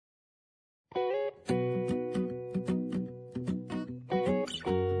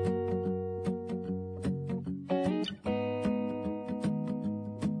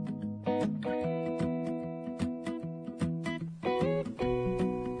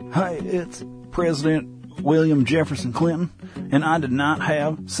Hi, it's President William Jefferson Clinton, and I did not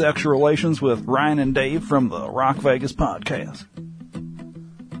have sexual relations with Ryan and Dave from the Rock Vegas podcast.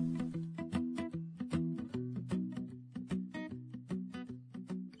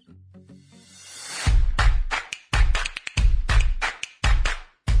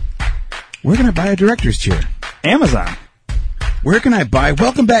 Where can I buy a director's chair? Amazon. Where can I buy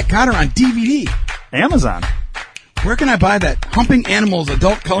Welcome Back, Kotter on DVD? Amazon. Where can I buy that Humping Animals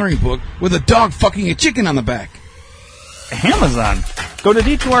adult coloring book with a dog fucking a chicken on the back? Amazon. Go to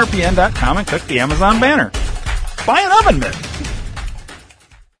d2rpn.com and click the Amazon banner. Buy an oven mitt.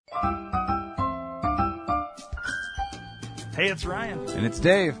 Hey, it's Ryan. And it's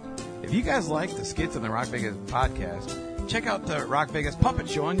Dave. If you guys like the skits on the Rock Vegas podcast, check out the Rock Vegas Puppet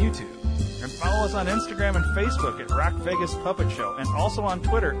Show on YouTube. And follow us on Instagram and Facebook at Rock Vegas Puppet Show, and also on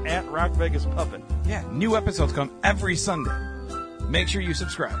Twitter at Rock Vegas Puppet. Yeah, new episodes come every Sunday. Make sure you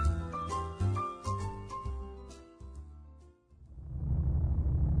subscribe.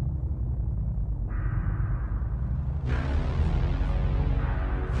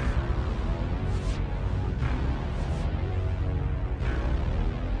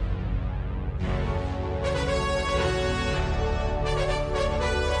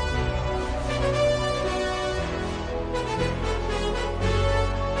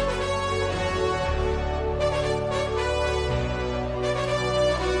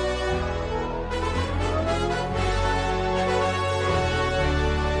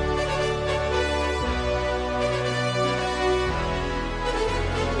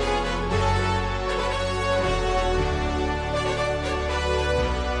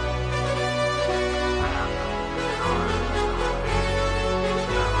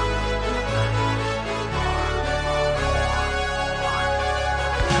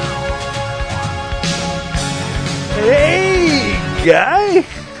 Guy?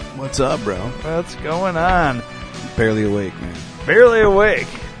 What's up, bro? What's going on? Barely awake, man. Barely awake.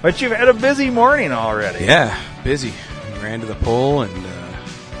 But you've had a busy morning already. Yeah, busy. Ran to the pool and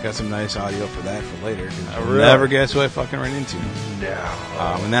got some nice audio for that for later. Really? Never guess what I fucking ran into.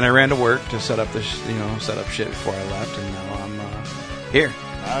 No. And then I ran to work to set up set up shit before I left, and now I'm here.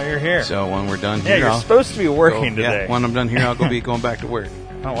 Now you're here. So when we're done Yeah, here, you're supposed to be working today. Yeah, when I'm done here, I'll be going back to work.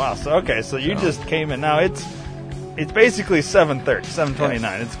 Oh, wow. So you just came in. Now, it's basically 7:30, 7:29.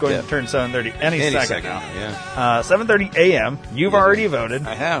 Yeah. It's going to turn 7:30 any second now. Yeah. 7:30 a.m. You've already voted.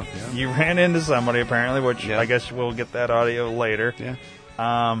 I have. Yeah. You ran into somebody, apparently, which Yeah. I guess we'll get that audio later.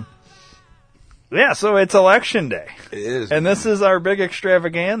 Yeah. Yeah, so it's election day. It is. And this is our big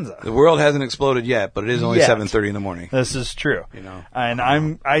extravaganza. The world hasn't exploded yet, but it is only Yet. 7:30 in the morning. This is true. You know. And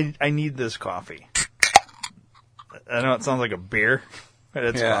I need this coffee. I know it sounds like a beer, but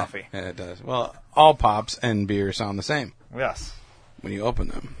it's coffee. Yeah, it does. Well, all pops and beer sound the same Yes. when you open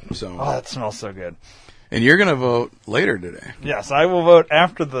them. So. Oh, that smells so good. And you're going to vote later today. Yes, I will vote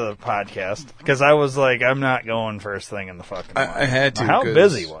after the podcast, because I was like, I'm not going first thing in the fucking morning. I had to. How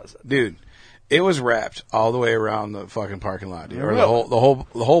busy was it? Dude, it was wrapped all the way around the fucking parking lot, dude. Or Really?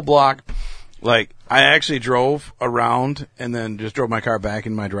 the whole block. Like, I actually drove around and then just drove my car back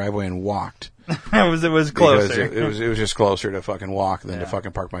in my driveway and walked. it was closer. Because it was just closer to fucking walk than to Yeah.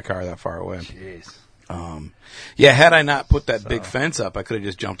 fucking park my car that far away. Jeez. Yeah, had I not put that big fence up, I could have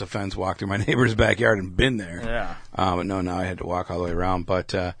just jumped a fence, walked through my neighbor's backyard, and been there. Yeah. But no, I had to walk all the way around.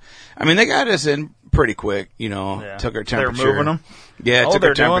 But I mean, they got us in pretty quick. You know, Yeah. took our temperature. They're moving them? Yeah, Oh, took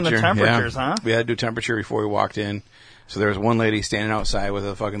they're our temperature. doing the temperatures, yeah. huh? We had to do temperature before we walked in. So there was one lady standing outside with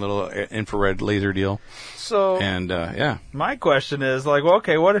a fucking little infrared laser deal. So, And yeah, my question is, like, well,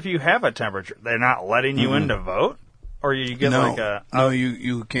 okay, what if you have a temperature? They're not letting you in to vote? Or you get no, like a... no,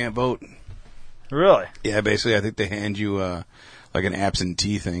 you can't vote. Really? Yeah, basically, I think they hand you like an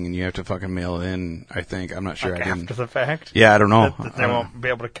absentee thing, and you have to fucking mail it in. I think I'm not sure. Like I didn't. after the fact? Yeah, I don't know. That they won't be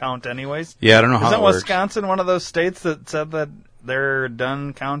able to count anyways? Yeah, I don't know how Isn't that works. Wisconsin one of those states that said that they're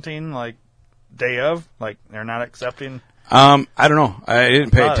done counting, like, day of? Like, they're not accepting... I don't know. I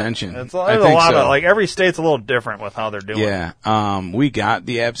didn't pay attention. There's I a think lot so. of, like, every state's a little different with how they're doing it. Yeah. We got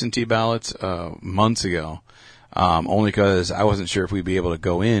the absentee ballots months ago, only because I wasn't sure if we'd be able to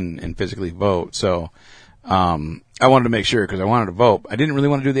go in and physically vote. So I wanted to make sure because I wanted to vote. I didn't really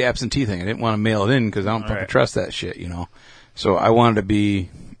want to do the absentee thing. I didn't want to mail it in because I don't fucking trust that shit, you know. So I wanted to be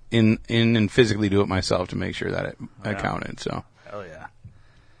in and physically do it myself to make sure that I counted. So Hell yeah.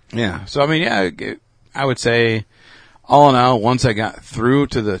 yeah. So I mean, yeah, I would say. All in all, once I got through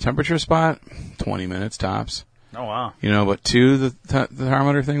to the temperature spot, 20 minutes tops. Oh, wow. You know, but to the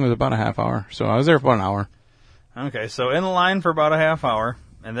thermometer thing was about a half hour. So I was there for about an hour. Okay, so in line for about a half hour,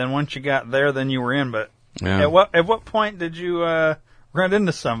 and then once you got there, then you were in. But Yeah. at what point did you run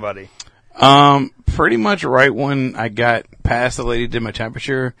into somebody? Pretty much right when I got past the lady, did my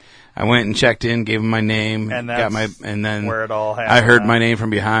temperature, I went and checked in, gave him my name, And and then where it all happened. I heard my name from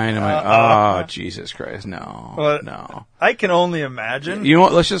behind. I'm like, oh, Jesus Christ, no, Well, no. I can only imagine. You know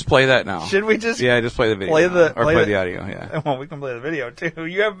what? Let's just play that now. Should we just? Yeah, just play the video. Play now. the- or play play the- the audio. Yeah. Well, we can play the video too.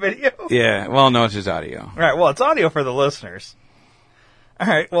 You have video? Yeah. Well, no, it's just audio. All right. Well, it's audio for the listeners. All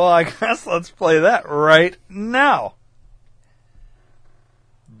right. Well, I guess let's play that right now.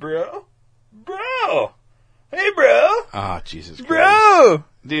 Bro. Hey, bro. Oh, Jesus Christ. Bro.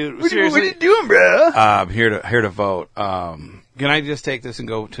 Dude, What seriously. you doing, bro? Here to vote. Can I just take this and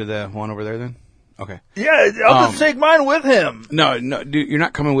go to the one over there then? Okay. Yeah, I'll just take mine with him. No, dude, you're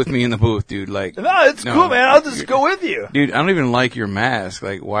not coming with me in the booth, dude. Like, No, it's cool, man. I'll just go with you. dude, I don't even like your mask.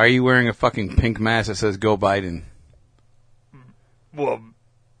 Like, why are you wearing a fucking pink mask that says "Go Biden"? Well,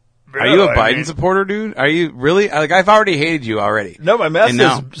 bro, Are you a I Biden mean- supporter, dude? Are you really? Like, I've already hated you already. No, my mask And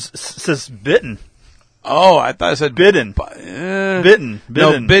now- says bitten. Oh, I thought it said Biden. Biden. Biden.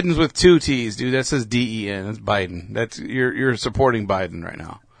 No, Biden's with 2 T's, dude. That says D-E-N. That's Biden. That's you're supporting Biden right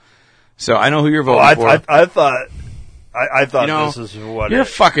now. So I know who you're voting for. I thought You know, this is what you're a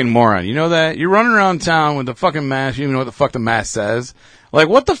fucking moron. You know that? You're running around town with the fucking mask. You don't even know what the fuck the mask says. Like,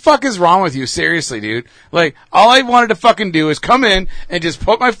 what the fuck is wrong with you? Seriously, dude. Like, all I wanted to fucking do is come in and just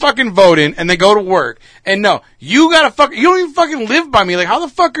put my fucking vote in and then go to work. And no, you don't even fucking live by me. Like, how the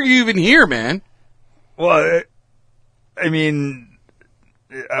fuck are you even here, man? Well, I mean,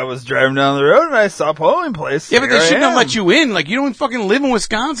 I was driving down the road and I saw a polling place. Yeah, but Here they I shouldn't have am. let you in. Like, you don't even fucking live in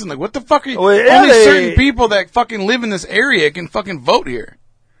Wisconsin. Like, what the fuck are you? Well, yeah, only certain people that fucking live in this area can fucking vote here.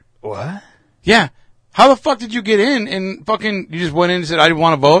 What? Yeah. How the fuck did you get in and fucking, you just went in and said, I didn't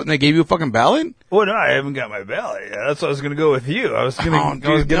want to vote, and they gave you a fucking ballot? Well, no, I haven't got my ballot yet. That's why I was going to go with you. I was going Oh,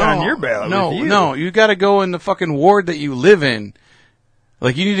 to dude, get no. on your ballot with you. No, you gotta go in the fucking ward that you live in.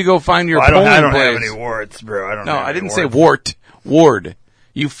 Like, you need to go find your Well, polling I don't place. have any warts, bro. I don't No, have I any didn't say warts. ward.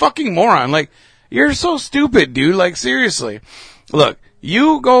 You fucking moron. Like, you're so stupid, dude. Like, seriously. Look,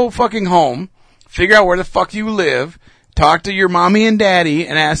 you go fucking home, figure out where the fuck you live, talk to your mommy and daddy,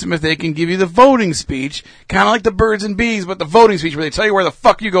 and ask them if they can give you the voting speech, kind of like the birds and bees, but the voting speech where they tell you where the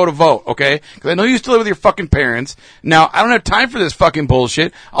fuck you go to vote, okay? Because I know you still live with your fucking parents. Now, I don't have time for this fucking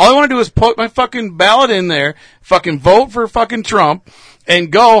bullshit. All I want to do is put my fucking ballot in there, fucking vote for fucking Trump, and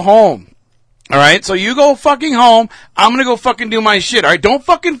go home. Alright, so you go fucking home, I'm gonna go fucking do my shit, alright? Don't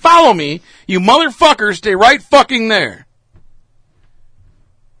fucking follow me, you motherfuckers, stay right fucking there.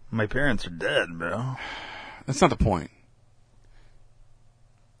 My parents are dead, bro. That's not the point.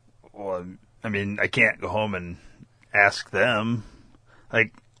 Well, I mean, I can't go home and ask them.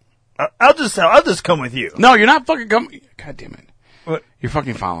 Like, I'll just come with you. No, you're not fucking coming. God damn it. What? You're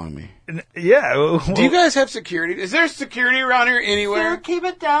fucking following me. Yeah. Well, Do you guys have security? Is there security around here anywhere? keep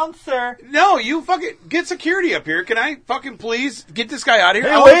it down, sir. No, you fucking get security up here. Can I fucking please get this guy out of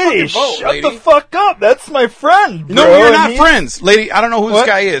here? Hey, I wanna lady, fucking vote, shut lady. the fuck up. That's my friend, bro. No, you're and not he- friends, lady. I don't know who What? this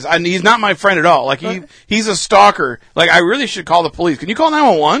guy is. He's not my friend at all. Like he's a stalker. Like I really should call the police. Can you call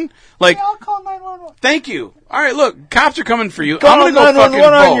 911? Like, I'll call 911. thank you. All right, look, cops are coming for you. Call I'm gonna go fucking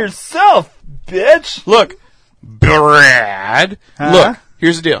 911 on vote. yourself, bitch. Look, Brad. Huh? Look,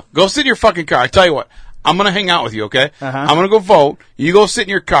 here's the deal. Go sit in your fucking car. I tell you what. I'm gonna hang out with you, okay? Uh-huh. I'm gonna go vote. You go sit in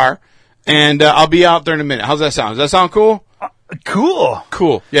your car, and I'll be out there in a minute. How's that sound? Does that sound cool? Cool.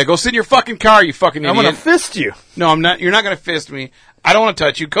 Cool. Yeah, go sit in your fucking car, you fucking I'm idiot. gonna fist you. No, I'm not. You're not gonna fist me. I don't want to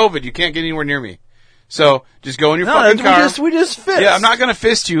touch you. COVID. You can't get anywhere near me. So just go in your No, fucking car. we just fist. Yeah, I'm not gonna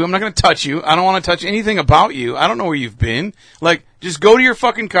fist you. I'm not gonna touch you. I don't want to touch anything about you. I don't know where you've been. Like, just go to your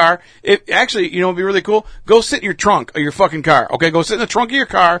fucking car. Actually, you know, it'd be really cool. Go sit in your trunk of your fucking car. Okay, go sit in the trunk of your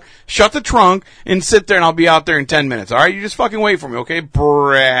car. Shut the trunk and sit there, and I'll be out there in 10 minutes. All right, you just fucking wait for me, okay,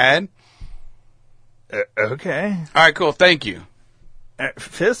 Brad? Okay. All right, cool. Thank you.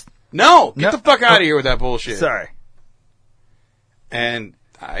 Fist? No, get No. the fuck out of here with that bullshit. Sorry. And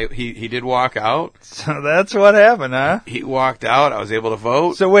he did walk out. So that's what happened, huh? He walked out. I was able to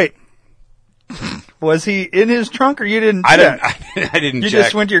vote. So wait. Was he in his trunk or you didn't I check? didn't. I didn't You check.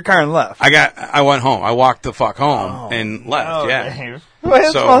 just went to your car and left. I went home. I walked the fuck home and left. Oh, yeah, Dave. Well,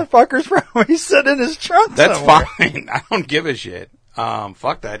 this So- motherfucker's probably sitting in his trunk that's somewhere. fine. I don't give a shit.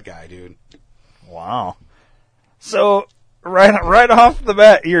 Fuck that guy, dude. Wow. So, right off the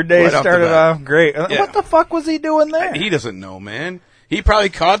bat, your day Right off the started bat. off great. Yeah. What the fuck was he doing there? He doesn't know, man. He probably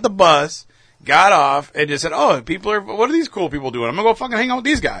caught the bus, got off, and just said, "Oh, what are these cool people doing? I'm gonna go fucking hang out with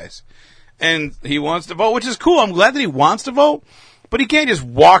these guys." And he wants to vote, which is cool. I'm glad that he wants to vote, but he can't just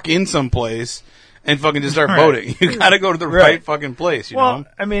walk in someplace and fucking just start Right. voting. You gotta go to the right fucking place, you Well, know?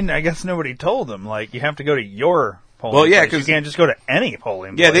 I mean, I guess nobody told him. Like, you have to go to your polling Well, yeah, place. 'cause- you can't just go to any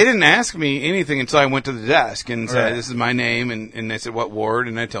polling Yeah, place. they didn't ask me anything until I went to the desk and said, Right. this is my name, and they said, what ward,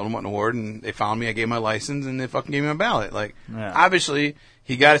 and I told them what ward, and they found me, I gave my license, and they fucking gave me my ballot. Like, Yeah. obviously,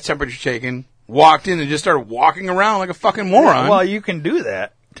 he got his temperature taken, walked in, and just started walking around like a fucking moron. Well, you can do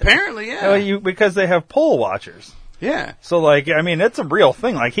that. Apparently, yeah. Well, because they have poll watchers. Yeah. So, like, I mean, it's a real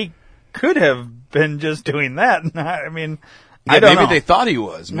thing. Like, he could have been just doing that. I mean, Yeah, I don't maybe know. they thought he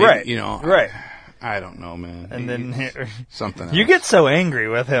was. Maybe, Right. You know. Right. I don't know, man. And then something else. you get so angry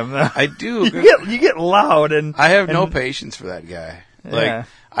with him, though. I do. You get loud and I have no and- patience for that guy. Yeah. Like,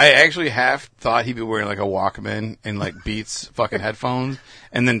 I actually half thought he'd be wearing like a Walkman and like Beats fucking headphones,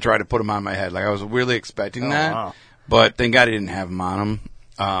 and then try to put them on my head. Like, I was really expecting that, wow. but thank God he didn't have them on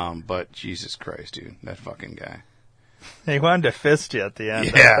him. But Jesus Christ, dude, that fucking guy. He wanted to fist you at the end.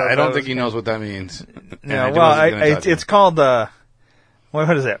 Yeah, thought I don't that think was he knows what that means. Yeah, And well, wasn't gonna touch it's him. called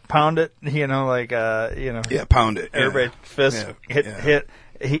what is it? Pound it, you know, like Yeah, pound it. Yeah. everybody fist Yeah, hit.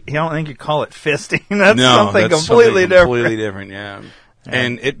 yeah. He don't think you call it fisting. That's No, something that's completely something different. Completely different, yeah.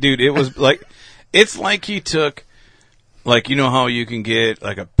 And it was like, it's like he took, like, you know how you can get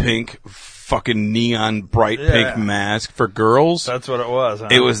like a pink, fucking neon bright Yeah. pink mask for girls? That's what it was. Huh?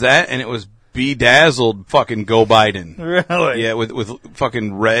 It was that, and it was bedazzled fucking Go Biden. really. Yeah, with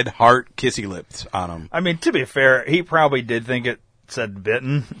fucking red heart kissy lips on them. I mean, to be fair, he probably did think it said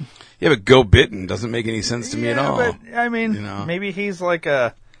bitten. Yeah, but Go Bitten doesn't make any sense to me at all. But I mean, You know? maybe he's like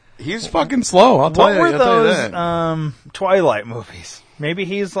a. He's fucking slow. I'll tell What you. were I'll tell you those that. Twilight movies? Maybe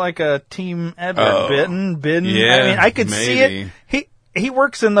he's like a Team Edward, bitten. Yeah, I mean, I could see maybe. it. He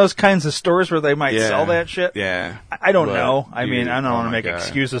works in those kinds of stores where they might Yeah. sell that shit. Yeah. I don't But, know. I mean, dude, I don't oh want to my make God.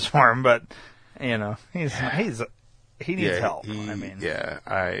 excuses for him, but he needs help. he- I mean,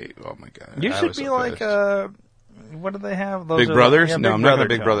 oh my God. you I should was be so like, pissed. what do they have? Those Big are- Brothers? yeah, No, I'm not a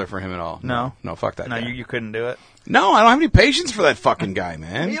Big too. Brother for him at all. No? No, fuck that No, guy. you couldn't do it. No, I don't have any patience for that fucking guy,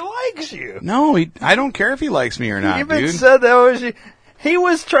 man. He likes you. No, I don't care if he likes me or He not, even dude. said that was he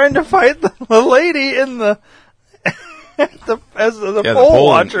was trying to fight the lady in the as the Yeah, poll polling,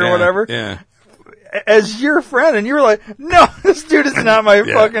 watch or yeah, whatever Yeah. as your friend, and you were like, "No, this dude is not my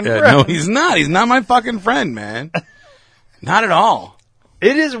fucking yeah. friend." No, he's not. He's not my fucking friend, man. Not at all.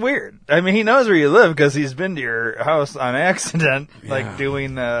 It is weird. I mean, he knows where you live because he's been to your house on accident, Yeah. like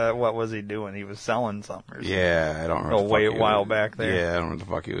doing what was he doing? He was selling something. Or something. Yeah, I don't know. A while back there. Yeah, I don't know what the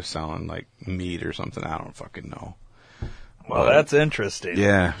fuck he was selling, like meat or something. I don't fucking know. Well, that's interesting.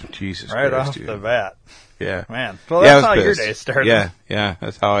 Yeah, Jesus Right Christ, off dude. the bat, Yeah. man. Well, Yeah, I that's was how your pissed. day started. Yeah,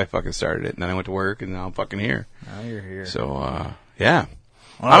 that's how I fucking started it. And then I went to work, and now I'm fucking here. Now you're here. So, yeah.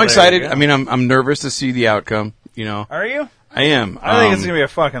 Well, I'm there excited. you go. I mean, I'm nervous to see the outcome, you know. Are you? I am. I think it's gonna be a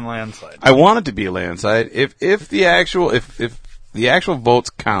fucking landslide. I want it to be a landslide. If the actual votes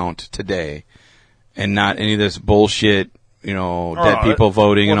count today, and not any of this bullshit, you know, dead people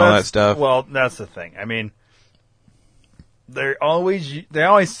voting and all that that's- stuff. Well, that's the thing. I mean, they always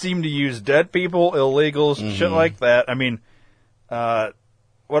seem to use dead people, illegals, Mm-hmm. shit like that. I mean, what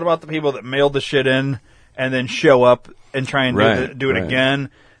about the people that mailed the shit in and then show up and try and Right, do it right. again?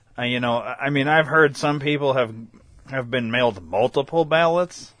 You know, I mean, I've heard some people have been mailed multiple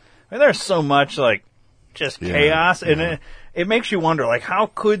ballots. I mean, there's so much like just Yeah, chaos, and yeah. it makes you wonder, like, how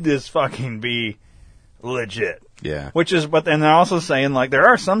could this fucking be legit? Yeah. Which is, but then they're also saying, like, there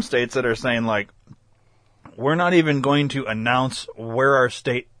are some states that are saying, like, we're not even going to announce where our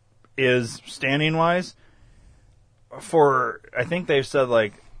state is standing wise for, I think they've said,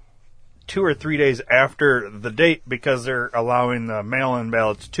 like, 2 or 3 days after the date because they're allowing the mail-in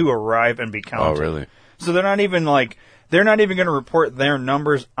ballots to arrive and be counted. Oh, really? So they're not even going to report their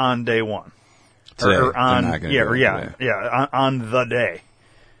numbers on day one. Today. Or on, They're not gonna yeah, do or it yeah, today. yeah, on the day.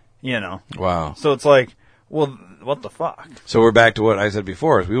 You know. Wow. So it's like, well, what the fuck? So we're back to what I said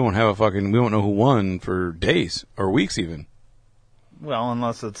before. Is we won't know who won for days or weeks even. Well,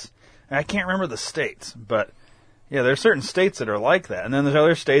 unless it's, I can't remember the states, but yeah, there's certain states that are like that. And then there's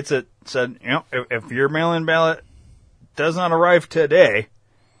other states that said, you know, if your mail-in ballot does not arrive today,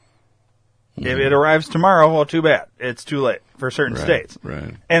 if it arrives tomorrow, well, too bad. It's too late for certain states.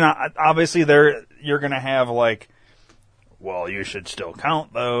 Right. And obviously you're going to have like, well, you should still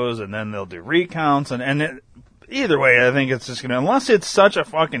count those, and then they'll do recounts, either way, I think it's just going to, unless it's such a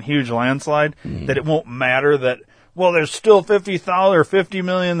fucking huge landslide that it won't matter that, well, there's still 50,000 or 50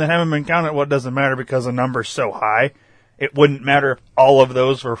 million that haven't been counted. Well, it doesn't matter because the number's so high. It wouldn't matter if all of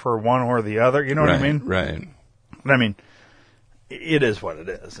those were for one or the other. You know what I mean? Right. I mean, it is what it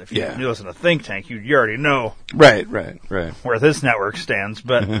is. If you, Yeah. you listen to Think Tank, you already know Right. where this network stands.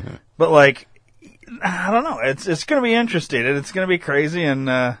 But, but like, I don't know. It's going to be interesting. It's going to be crazy, and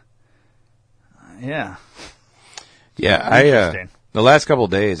yeah. Yeah, Interesting. the last couple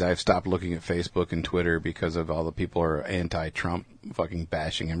of days I've stopped looking at Facebook and Twitter because of all the people are anti-Trump fucking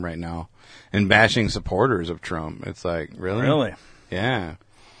bashing him right now and bashing supporters of Trump. It's like, really? Really? Yeah.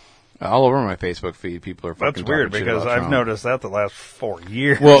 All over my Facebook feed, people are fucking That's weird talking shit because about I've Trump. noticed that the last 4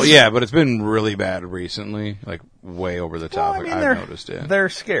 years. Well, yeah, but it's been really bad recently, like way over the Well, top. I mean, I've noticed it. They're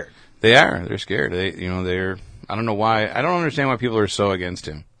scared. They are. They're scared. They're. I don't know why. I don't understand why people are so against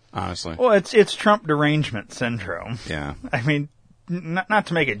him. Honestly. Well, it's Trump derangement syndrome. Yeah. I mean, not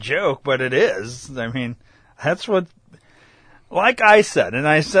to make a joke, but it is. I mean, that's what. Like I said, and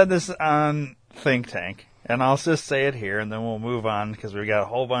I said this on Think Tank, and I'll just say it here, and then we'll move on because we got a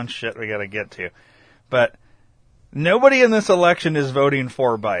whole bunch of shit we got to get to. But nobody in this election is voting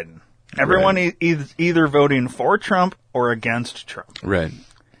for Biden. Everyone is either voting for Trump or against Trump. Right.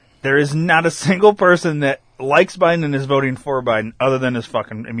 There is not a single person that likes Biden and is voting for Biden other than his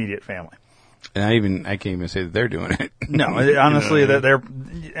fucking immediate family. And I can't even say that they're doing it. No, honestly, that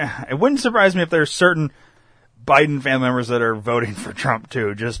it wouldn't surprise me if there's certain Biden family members that are voting for Trump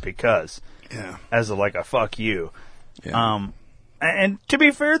too, just because. Yeah. As a fuck you. Yeah. And to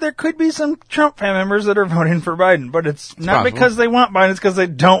be fair, there could be some Trump family members that are voting for Biden, but it's not possible. because they want Biden, it's because they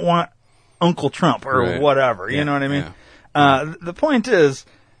don't want Uncle Trump or Right. whatever. You Yeah, know what I mean? yeah. The point is,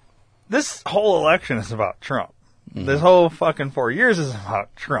 this whole election is about Trump. Mm-hmm. This whole fucking 4 years is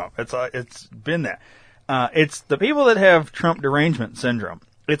about Trump. It's been that. It's the people that have Trump derangement syndrome.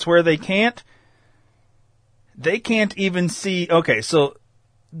 It's where they can't even see, okay, so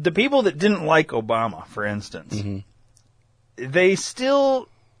the people that didn't like Obama, for instance, they still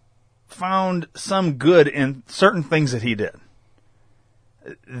found some good in certain things that he did.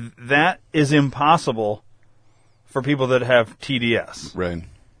 That is impossible for people that have TDS. Right.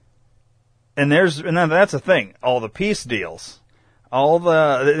 And that's the thing. All the peace deals, you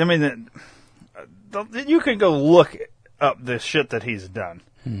can go look up the shit that he's done.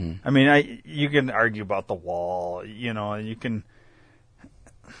 I mean, you can argue about the wall, you can,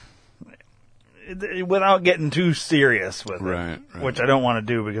 without getting too serious with Right, it, right. which I don't want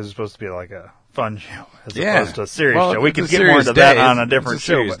to do because it's supposed to be like a fun show as Yeah. opposed to a serious Well, show. We it's could a get more serious into that day. on a It's different a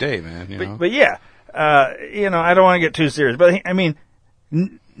show. serious day, man. You know? But yeah, I don't want to get too serious. But I mean,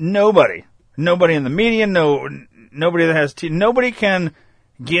 nobody in the media, nobody that has nobody can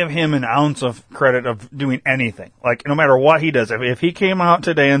give him an ounce of credit of doing anything. Like, no matter what he does, if he came out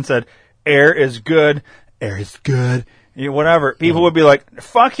today and said, air is good, whatever, people would be like,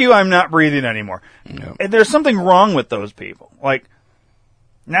 fuck you, I'm not breathing anymore. Yep. And there's something wrong with those people. Like,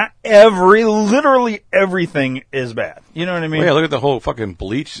 not literally everything is bad. You know what I mean? Well, yeah, look at the whole fucking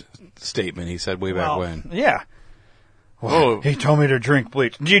bleach statement he said way back when. Yeah. Whoa. He told me to drink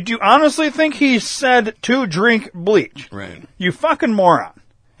bleach. Do you honestly think he said to drink bleach? Right. You fucking moron.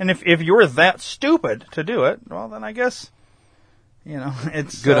 And if you're that stupid to do it, well, then I guess,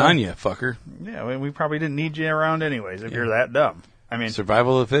 it's... Good on you, fucker. Yeah, we probably didn't need you around anyways if you're that dumb. I mean...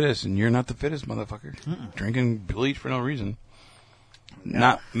 Survival of the fittest, and you're not the fittest, motherfucker. Drinking bleach for no reason.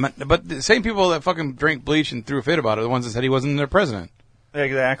 But the same people that fucking drank bleach and threw a fit about it are the ones that said he wasn't their president.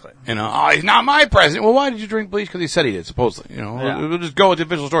 Exactly. He's not my president. Well, why did you drink bleach? Because he said he did, supposedly. Yeah. We'll just go with the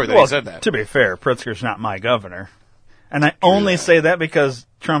official story that he said that. To be fair, Pritzker's not my governor. And I only say that because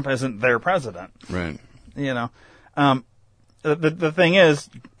Trump isn't their president. Right. The thing is,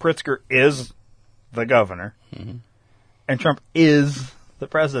 Pritzker is the governor, and Trump is the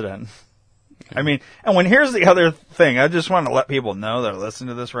president. I mean, and here's the other thing, I just want to let people know that are listening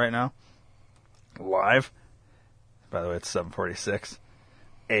to this right now, live. By the way, it's 7:46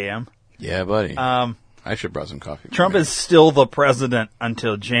 a.m. Yeah, buddy. I should have brought some coffee. Trump is still the president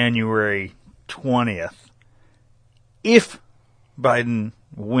until January 20th. If Biden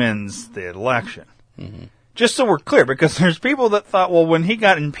wins the election. Just so we're clear, because there's people that thought, well, when he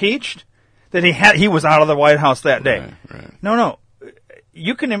got impeached, that he was out of the White House that day. Right. No.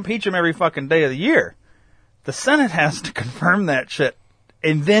 You can impeach him every fucking day of the year. The Senate has to confirm that shit,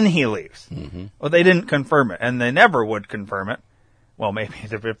 and then he leaves. Well, they didn't confirm it, and they never would confirm it. Well, maybe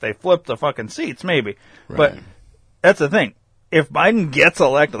if they flip the fucking seats, maybe. Right. But that's the thing. If Biden gets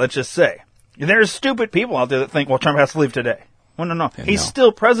elected, let's just say, there's stupid people out there that think, well, Trump has to leave today. Well, no. Yeah, He's no.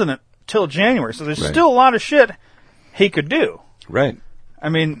 still president till January, so there's Right. still a lot of shit he could do. Right. I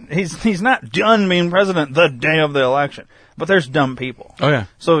mean, he's not done being president the day of the election. But there's dumb people. Oh, yeah.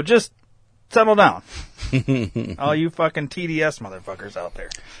 So just settle down. All you fucking TDS motherfuckers out there.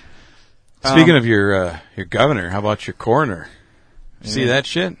 Speaking of your governor, how about your coroner? See that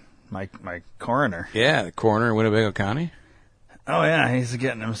shit? My coroner. Yeah, the coroner in Winnebago County. Oh, yeah, he's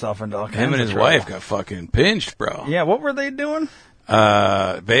getting himself into all kinds Him and of his trouble. wife got fucking pinched, bro. Yeah, what were they doing?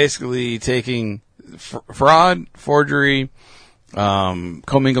 Basically taking fraud, forgery,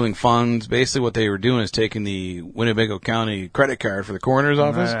 commingling funds. Basically what they were doing is taking the Winnebago County credit card for the coroner's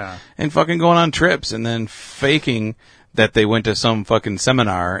office and fucking going on trips and then faking that they went to some fucking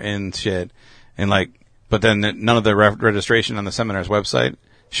seminar and shit. And like, but then none of the registration on the seminar's website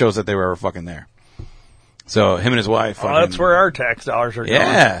shows that they were ever fucking there. So him and his wife fucking... that's where our tax dollars are going.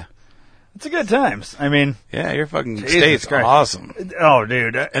 Yeah. It's a good times. I mean... Yeah, your fucking Jesus state's Christ. awesome. Oh,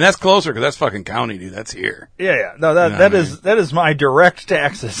 dude. And that's closer because that's fucking county, dude. That's here. Yeah. No, that is my direct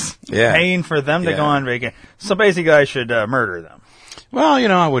taxes. Yeah. Paying for them to go on vacation. So basically I should murder them. Well,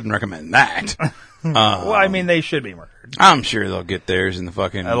 I wouldn't recommend that. Well, I mean, they should be murdered. I'm sure they'll get theirs in the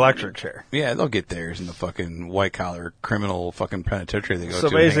fucking... Electric chair. Yeah, they'll get theirs in the fucking white-collar criminal fucking penitentiary they go to. So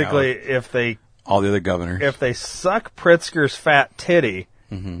basically, if they... all the other governors. If they suck Pritzker's fat titty,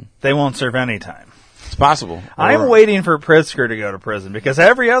 they won't serve any time. It's possible. I'm waiting for Pritzker to go to prison because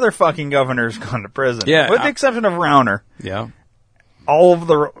every other fucking governor's gone to prison. Yeah. With the exception of Rauner. Yeah. All of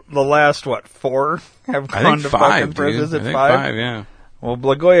the last, 4 have gone to fucking prison? Dude. Is it I think 5? 5, yeah. Well,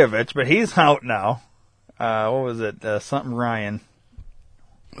 Blagojevich, but he's out now. What was it? Something Ryan.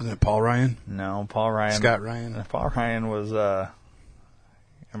 Wasn't it Paul Ryan? No, Paul Ryan. Scott Ryan? Paul Ryan was,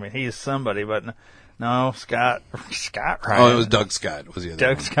 he's somebody, but no, Scott Ryan. Oh, it was Doug Scott was the other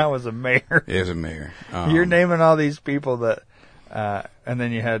Doug one. Scott was a mayor. He was a mayor. You're naming all these people that, and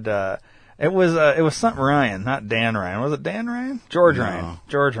then you had, it was something Ryan, not Dan Ryan. Was it Dan Ryan? George Ryan.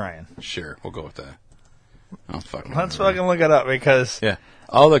 George Ryan. Sure, we'll go with that. Let's fucking look it up because... Yeah.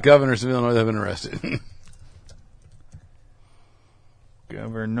 All the governors of Illinois have been arrested.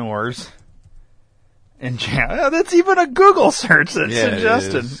 Governors in jail. Oh, that's even a Google search that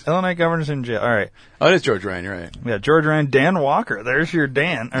suggested. Illinois governors in jail. All right. Oh, it is George Ryan, you're right. Yeah, George Ryan. Dan Walker. There's your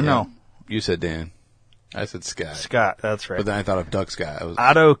Dan. Or no. You said Dan. I said Scott. Scott, that's right. But then I thought of Doug Scott.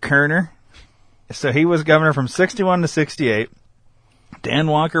 Otto Kerner. So he was governor from 61 to 68. Dan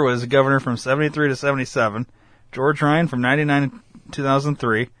Walker was governor from 73 to 77. George Ryan from 99 to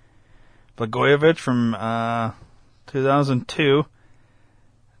 2003. Blagojevich from 2002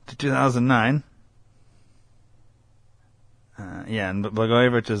 to 2009. And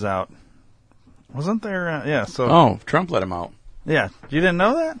Blagojevich is out. Wasn't there? So. Oh, Trump let him out. Yeah, you didn't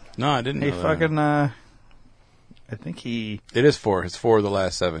know that? No, I didn't know He that. fucking. I think he. It is 4. It's 4 of the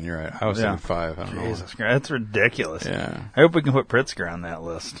last 7. You're right. I was thinking 5. I don't know. Jesus Christ, that's ridiculous. Yeah. I hope we can put Pritzker on that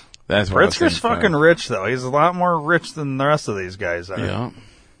list. That's what I was Pritzker's thinking, fucking 5. rich, though. He's a lot more rich than the rest of these guys are. Yeah.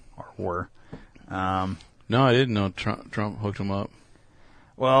 Or were. No, I didn't know Trump hooked him up.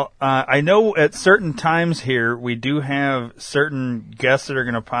 Well, I know at certain times here we do have certain guests that are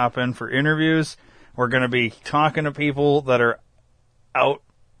going to pop in for interviews. We're going to be talking to people that are out,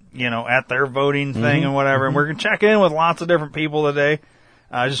 at their voting thing and whatever. And we're going to check in with lots of different people today.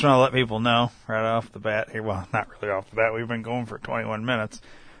 I just want to let people know right off the bat here. Well, not really off the bat. We've been going for 21 minutes.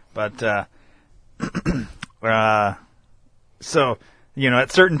 But, so,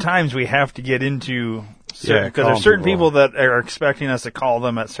 at certain times we have to get into because there's certain people that are expecting us to call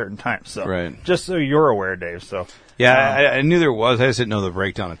them at certain times. So, right. Just so you're aware, Dave. So, yeah, I knew there was. I just didn't know the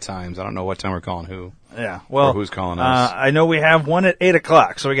breakdown of times. I don't know what time we're calling who. Yeah, well, or who's calling us. I know we have one at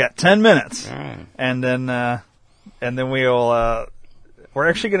 8:00, so we got 10 minutes, All right. and then we'll. We're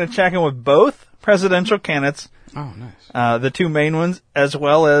actually going to check in with both presidential candidates. Oh, nice. The two main ones, as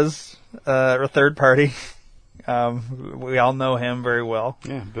well as a third party. We all know him very well.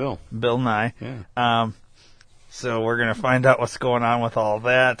 Yeah, Bill Nye. Yeah. So we're going to find out what's going on with all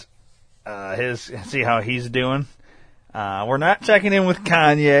that. See how he's doing. We're not checking in with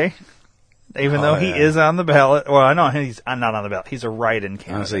Kanye, even though he is on the ballot. Well, I know he's not on the ballot. He's a write-in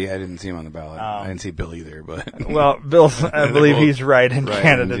candidate. Honestly, I didn't see him on the ballot. I didn't see Bill either, but. Well, Bill, I believe he's write-in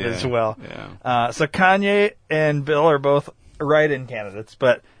candidate yeah, as well. Yeah. So Kanye and Bill are both write-in candidates,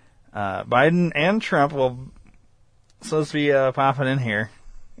 but Biden and Trump will supposed to be popping in here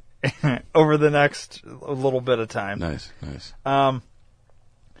over the next little bit of time. Nice.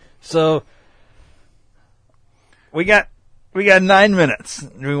 So we got 9 minutes.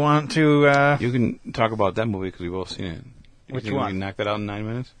 We want to. You can talk about that movie because we've both seen it. Which think one? We can knock that out in 9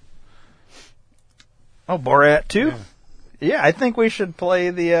 minutes. Oh, Borat 2? Yeah, I think we should play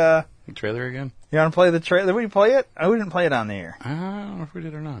the trailer again. You want to play the trailer? Did we play it? Oh, we didn't play it on the air. I don't know if we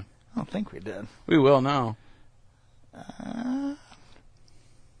did or not. I don't think we did. We will now. I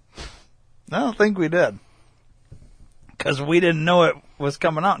don't think we did. Because we didn't know it was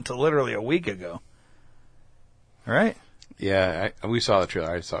coming out until literally a week ago. Right? Yeah, we saw the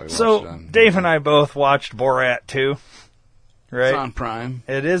trailer. I saw it. So, Dave and I both watched Borat 2. Right? It's on Prime.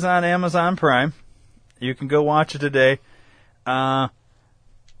 It is on Amazon Prime. You can go watch it today.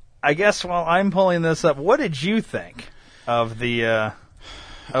 I guess while I'm pulling this up, what did you think of the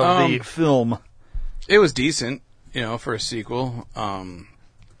film? It was decent, for a sequel.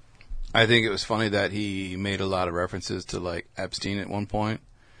 I think it was funny that he made a lot of references to like Epstein at one point.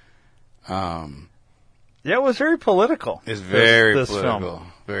 Yeah, it was very political. It's very this political,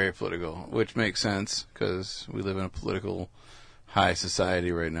 film. very political, which makes sense because we live in a political high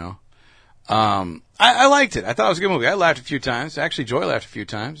society right now. I liked it. I thought it was a good movie. I laughed a few times. Actually, Joy laughed a few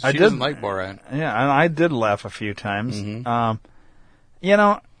times. She doesn't like Borat. Yeah, and I did laugh a few times. Mm-hmm.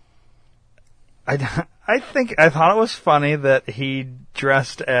 I thought it was funny that he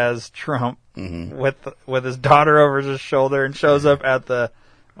dressed as Trump with his daughter over his shoulder and shows up at the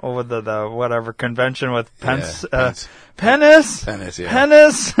whatever convention with Pence. Pennis, yeah.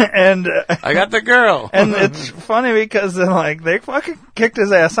 Pennis, and I got the girl. And it's funny because they fucking kicked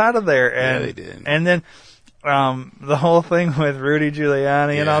his ass out of there. And, yeah, they did. And then the whole thing with Rudy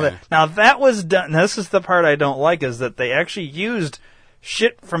Giuliani and all that. Now that was done. This is the part I don't like, is that they actually used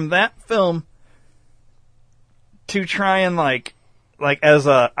shit from that film to try and like as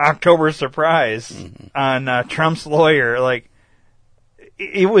a October surprise on Trump's lawyer. Like,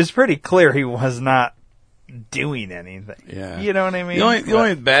 it was pretty clear he was not doing anything. Yeah. You know what I mean? The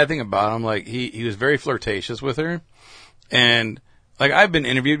only bad thing about him, like, he was very flirtatious with her. And, like, I've been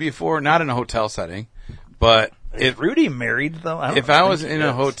interviewed before, not in a hotel setting, but Is Rudy married, though? If I was in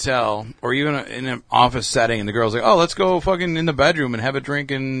a hotel or even in an office setting and the girl's like, oh, let's go fucking in the bedroom and have a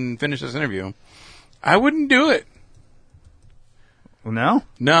drink and finish this interview, I wouldn't do it. No?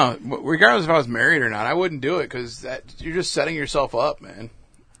 No. Regardless if I was married or not, I wouldn't do it because you're just setting yourself up, man.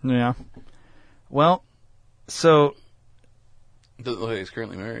 Yeah. Well, so... Doesn't look like he's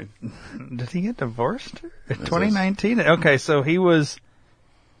currently married. Did he get divorced in 2019? Okay, so he was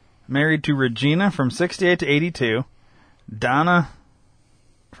married to Regina from 68 to 82, Donna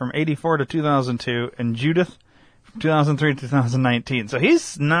from 84 to 2002, and Judith from 2003 to 2019. So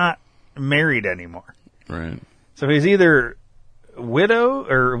he's not married anymore. Right. So he's either widower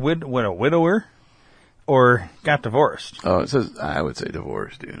or got divorced. Oh, it says, I would say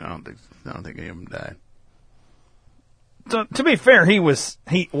divorced, dude. I don't think any of them died. So, to be fair, is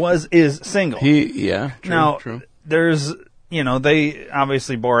single. True, now, true. There's, they,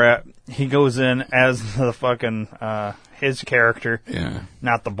 obviously, Borat, he goes in as the fucking, his character. Yeah.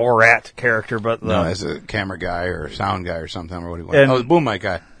 Not the Borat character, but as a camera guy or sound guy or something, or what he was. The boom mic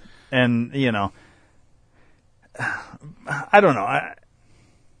guy. And, I don't know.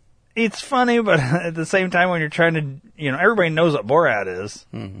 It's funny, but at the same time, when you're trying to, everybody knows what Borat is,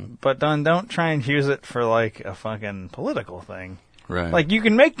 but don't try and use it for like a fucking political thing. Right. Like, you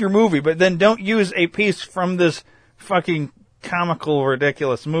can make your movie, but then don't use a piece from this fucking comical,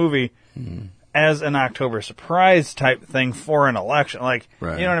 ridiculous movie as an October surprise type thing for an election. Like,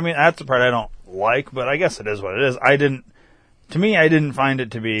 right. You know what I mean? That's the part I don't like, but I guess it is what it is. I didn't find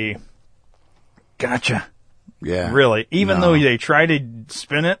it to be gotcha. Yeah. Really. Even though they try to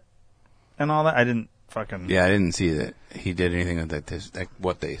spin it and all that, I didn't fucking... Yeah, I didn't see that he did anything that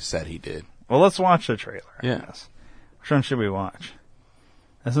what they said he did. Well, let's watch the trailer, I guess. Which one should we watch?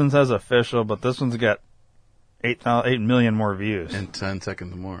 This one says official, but this one's got 8 million more views. And 10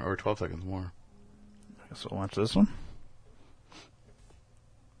 seconds more, or 12 seconds more. I guess we'll watch this one.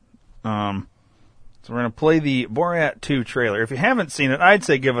 So we're going to play the Borat 2 trailer. If you haven't seen it, I'd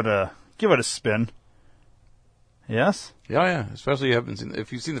say give it a spin. Yes? Yeah. Especially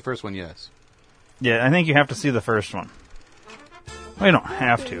if you've seen the first one, yes. Yeah, I think you have to see the first one. Well, you don't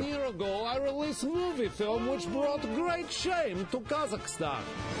have to. A year ago, I released a movie film which brought great shame to Kazakhstan.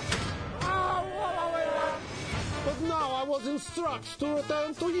 But now I was instructed to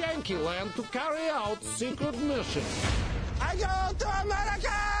return to Yankee Land to carry out secret mission. I go to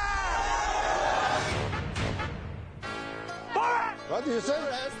America! What do you say?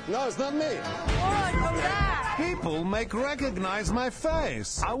 No, it's not me. People make recognize my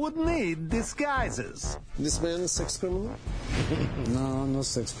face. I would need disguises. This man is sex criminal? No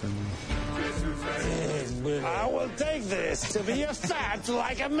sex criminal. I will take this to be a fat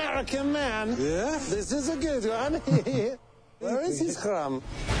like American man. Yeah? This is a good one. Where is his crumb?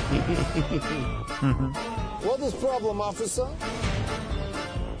 What is problem, officer?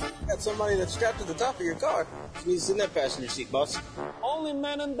 Got somebody that's strapped to the top of your car. He's in that passenger seat, boss. Only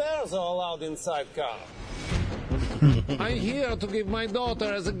men and bears are allowed inside car. I'm here to give my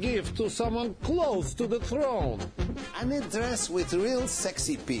daughter as a gift to someone close to the throne. I'm in dress with real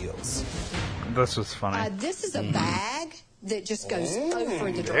sexy peels. This was funny. This is a bag that just goes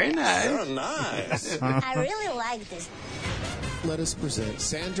over the dress. Very nice. They're nice. I really like this. Let us present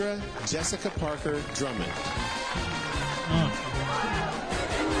Sandra Jessica Parker Drummond.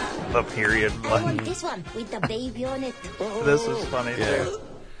 the period I want button. this one with the baby on it. This is funny too.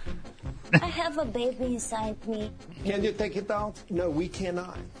 I have a baby inside me. Can you take it out? No, we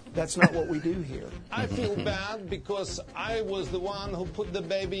cannot. That's not what we do here. I feel bad because I was the one who put the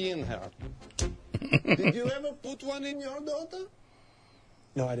baby in her. Did you ever put one in your daughter?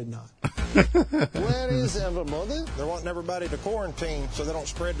 No, I did not. Where is everybody? They're wanting everybody to quarantine so they don't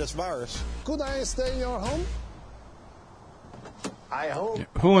spread this virus. Could I stay in your home? I hope.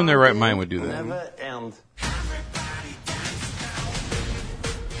 Who in their right mind would do that? Never end.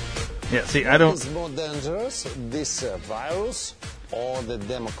 Yeah, see, I don't. Is more dangerous, this virus or the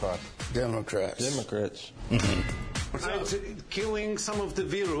Democrat? Democrats. Democrats. It's killing some of the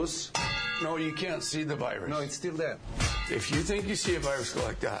virus. No, you can't see the virus. No, it's still there. If you think you see a virus go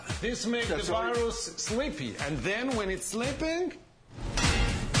like that. This makes the virus sleepy, and then when it's sleeping,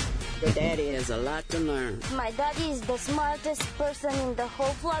 Your daddy has a lot to learn. My daddy is the smartest person in the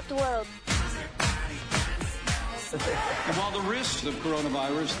whole flat world. While the risk of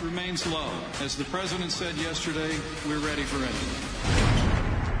coronavirus remains low, as the president said yesterday, we're ready for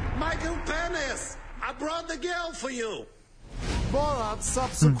anything. Michael Penis, I brought the girl for you. Borat's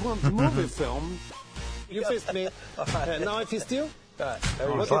subsequent movie film. You fist me. Now I fist you.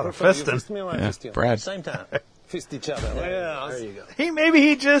 There's a lot of fisting. Fist me or I fist you? Brad. Same time. Fist each other. Yeah, there you go. Maybe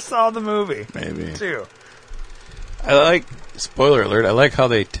he just saw the movie. Maybe. Too. I like, spoiler alert, I like how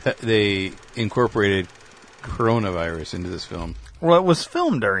they incorporated coronavirus into this film. Well, it was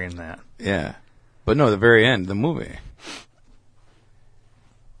filmed during that. Yeah. But no, the very end, the movie.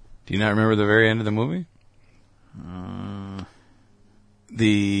 Do you not remember the very end of the movie?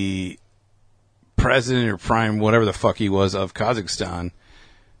 The president or prime, whatever the fuck he was, of Kazakhstan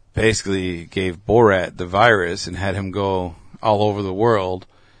basically gave Borat the virus and had him go all over the world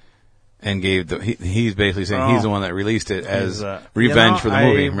and gave he's basically saying he's the one that released it as revenge for the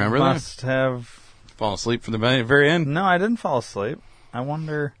movie. Remember that? I must have fallen asleep from the very end? No, I didn't fall asleep. I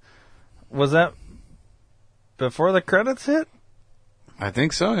wonder, was that before the credits hit? I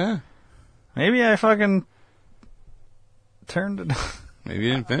think so, yeah. Maybe I fucking turned it. Maybe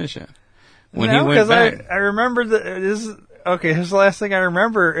you didn't finish it. When no, he went back. I remember that here's the last thing I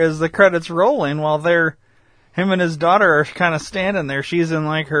remember is the credits rolling while him and his daughter are kind of standing there. She's in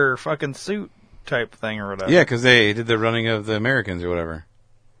like her fucking suit type thing or whatever. Yeah, because they did the running of the Americans or whatever.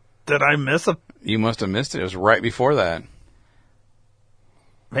 Did I miss a... You must have missed it. It was right before that.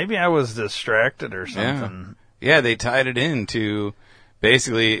 Maybe I was distracted or something. Yeah, they tied it into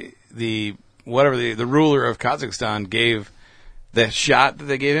basically the ruler of Kazakhstan gave the shot that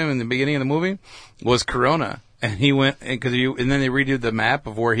they gave him in the beginning of the movie was Corona. And he went, and then they redid the map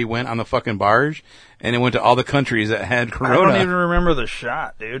of where he went on the fucking barge, and it went to all the countries that had Corona. I don't even remember the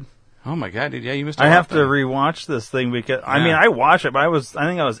shot, dude. Oh my god, dude! Yeah, you missed. I have to rewatch this thing because I mean I watched it, but I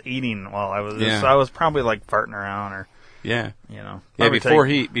think I was eating while I was. So I was probably like farting around or. Yeah. You know. Yeah, before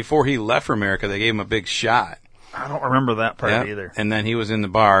he left for America, they gave him a big shot. I don't remember that part either. And then he was in the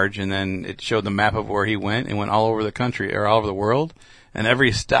barge, and then it showed the map of where he went, and went all over the country or all over the world, and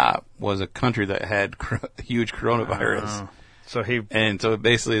every stop was a country that had huge coronavirus. So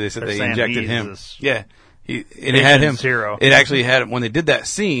basically they said they injected him. Yeah. It had him. Zero. It actually had him when they did that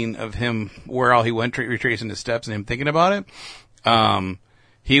scene of him where all he went retracing the steps and him thinking about it.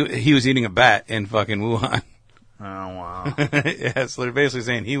 He was eating a bat in fucking Wuhan. Oh wow! Yeah, so they're basically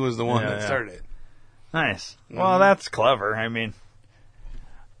saying he was the one that started it. Nice. Well, that's clever. I mean,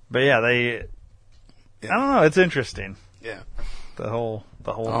 but I don't know. It's interesting. Yeah. The whole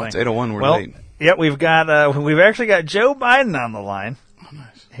thing. It's 8:01. We're late. Yeah, we've actually got Joe Biden on the line. Oh,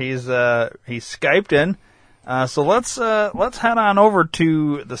 nice. He's Skyped in. So let's head on over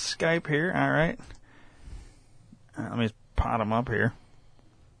to the Skype here. All right. Let me pot him up here.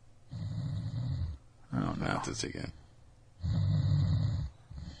 Oh no! Not this again.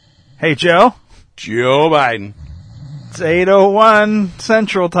 Hey Joe. Joe Biden. It's 8:01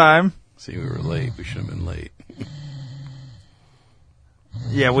 Central Time. See, we were late. We should have been late.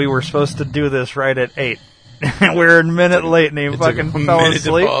 Yeah, we were supposed to do this right at 8. We're a minute late and he fucking fell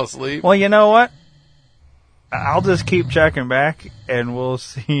asleep. To fall asleep. Well, you know what? I'll just keep checking back and we'll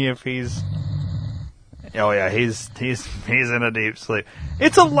see if he's... Oh yeah, he's in a deep sleep.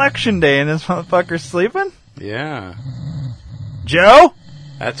 It's election day and this motherfucker's sleeping? Yeah. Joe?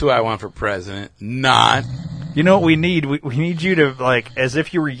 That's who I want for president. Not. You know what we need? We need you to, like, as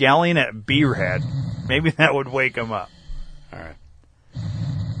if you were yelling at Beerhead. Maybe that would wake him up. All right.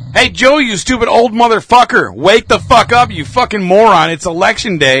 Hey, Joe, you stupid old motherfucker. Wake the fuck up, you fucking moron. It's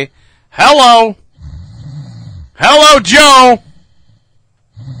election day. Hello. Hello, Joe.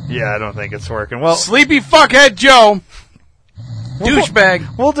 Yeah, I don't think it's working. Well, sleepy fuckhead Joe.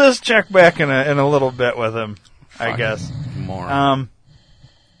 Douchebag. We'll just check back in a little bit with him, I guess. More.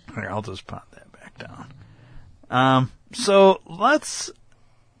 Here, I'll just pop that back down. So let's,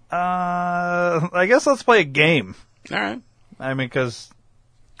 I guess let's play a game. All right. I mean, because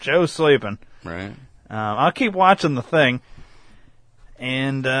Joe's sleeping. Right. I'll keep watching the thing.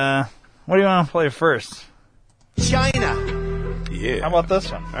 And, what do you want to play first? China. Yeah. How about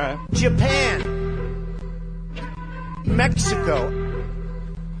this one? All right. Japan. Mexico.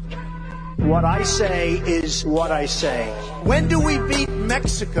 What I say is what I say. When do we beat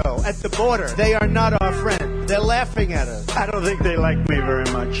Mexico at the border? They are not our friend. They're laughing at us. I don't think they like me very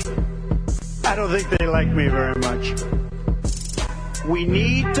much. I don't think they like me very much. We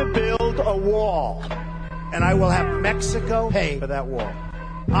need to build a wall, and I will have Mexico pay for that wall.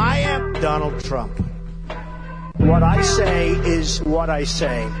 I am Donald Trump. What I say is what I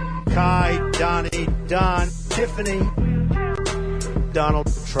say. Kai, Donnie, Don, Tiffany,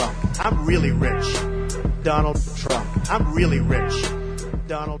 Donald Trump. I'm really rich. Donald Trump. I'm really rich.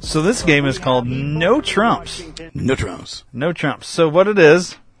 Donald. So this game is called No Trumps. No Trumps. No Trumps. So what it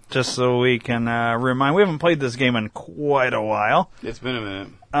is, just so we can remind, we haven't played this game in quite a while. It's been a minute.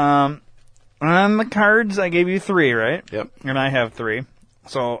 On the cards, I gave you 3, right? Yep. And I have 3.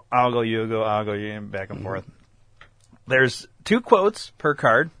 So I'll go, you go, I'll go, you, back and forth. There's 2 quotes per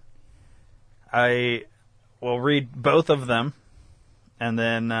card. I will read both of them, and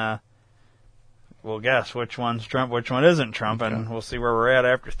then we'll guess which one's Trump, which one isn't Trump, and we'll see where we're at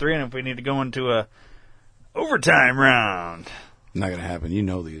after 3, and if we need to go into a overtime round. Not going to happen. You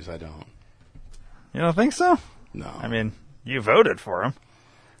know these. I don't. You don't think so? No. I mean, you voted for him.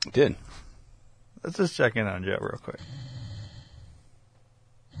 I did. Let's just check in on Joe real quick.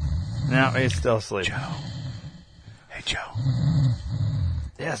 No, he's still asleep. Joe. Hey, Joe.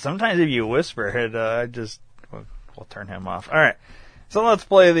 Yeah, sometimes if you whisper it, we'll turn him off. All right. So let's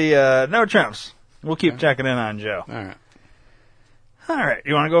play the No Trumps. We'll keep checking in on Joe. All right. All right.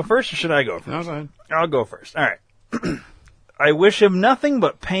 You want to go first, or should I go first? No, go ahead. I'll go first. All right. I wish him nothing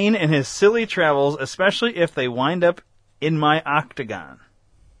but pain in his silly travels, especially if they wind up in my octagon.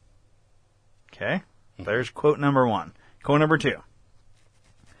 Okay. There's quote number 1. Quote number 2.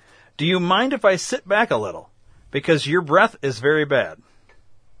 Do you mind if I sit back a little? Because your breath is very bad.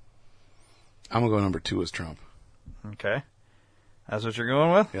 I'm going to go number 2 as Trump. Okay. That's what you're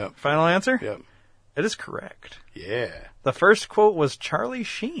going with? Yep. Final answer? Yep. It is correct. Yeah. The first quote was Charlie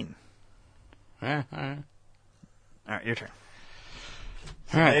Sheen. Yeah, all right. All right, your turn.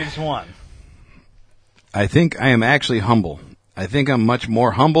 All right. Dave's 1. I think I am actually humble. I think I'm much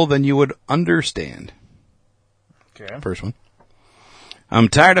more humble than you would understand. Okay. First one. I'm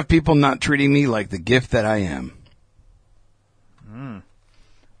tired of people not treating me like the gift that I am.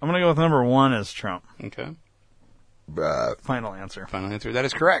 I'm going to go with number 1 as Trump. Okay. Final answer. Final answer. That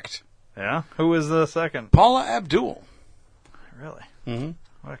is correct. Yeah? Who was the second? Paula Abdul. Really? Mm-hmm.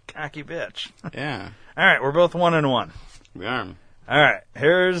 What a cocky bitch. Yeah. All right, we're both 1 and 1. We are. All right,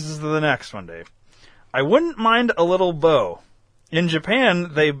 here's the next one, Dave. I wouldn't mind a little bow. In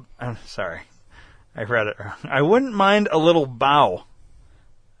Japan, I'm sorry. I read it wrong. I wouldn't mind a little bow.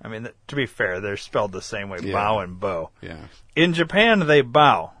 I mean, to be fair, they're spelled the same way, bow and bow. Yeah. In Japan, they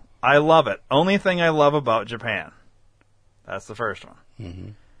bow. I love it. Only thing I love about Japan. That's the first one. Mm-hmm.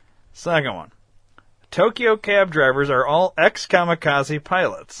 Second one. Tokyo cab drivers are all ex-kamikaze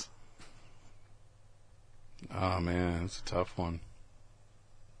pilots. Oh, man, it's a tough one.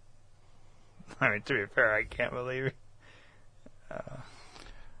 I mean, to be fair, I can't believe it.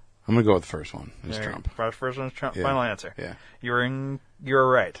 I'm going to go with the first one. It's Trump. First one's Trump. Yeah. Final answer. Yeah. You're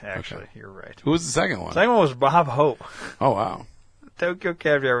right, actually. Okay. You're right. Who was the second one? Second one was Bob Hope. Oh, wow. Tokyo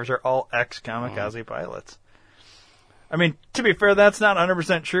cab drivers are all ex-kamikaze pilots. I mean, to be fair, that's not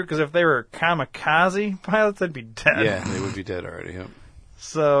 100% true, because if they were kamikaze pilots, they'd be dead. Yeah, they would be dead already, yep.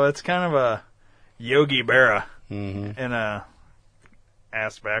 So it's kind of a Yogi Berra in a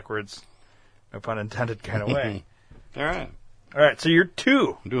ass backwards, no pun intended kind of way. All right. All right, so you're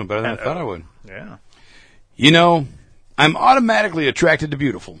 2. I'm doing better than I thought I would. Yeah. You know, I'm automatically attracted to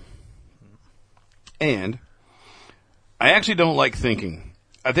beautiful. And I actually don't like thinking.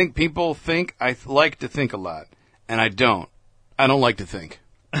 I think people think I like to think a lot. And I don't. I don't like to think.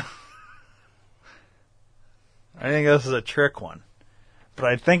 I think this is a trick one. But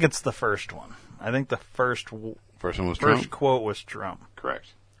I think it's the first one. I think the first one was Trump? First quote was Trump. Correct.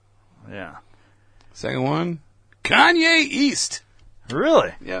 Yeah. Second one, Kanye East.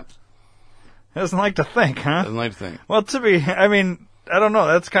 Really? Yep. Doesn't like to think, huh? Doesn't like to think. Well, I don't know.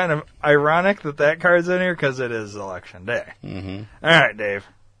 That's kind of ironic that card's in here because it is election day. Mm-hmm. All right, Dave.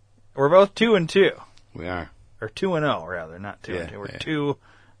 We're both 2 and 2. We are. or 2-0 rather, not 2-2. We're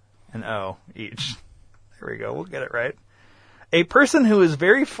 2-0 each. There we go. We'll get it right. A person who is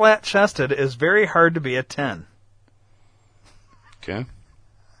very flat-chested is very hard to be a 10. Okay.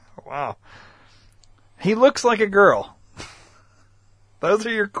 Wow. He looks like a girl. Those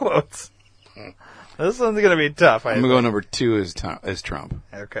are your quotes. This one's going to be tough. I'm going to go number 2 is Trump.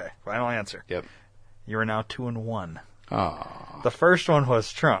 Okay. Final answer. Yep. You are now 2-1. Oh. The first one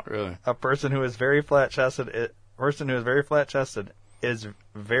was Trump. Really? A person who is very flat-chested is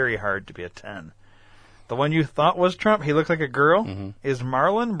very hard to be a 10. The one you thought was Trump, he looked like a girl, is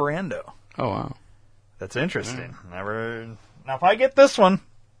Marlon Brando. Oh, wow. That's interesting. Now, if I get this one,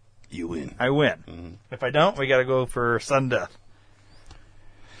 you win. I win. If I don't, we got to go for sudden death.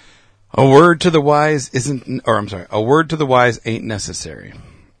 A word to the wise ain't necessary.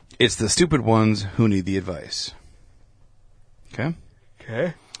 It's the stupid ones who need the advice. Okay?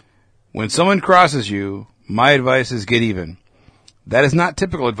 Okay. When someone crosses you, my advice is get even. That is not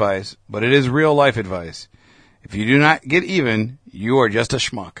typical advice, but it is real life advice. If you do not get even, you are just a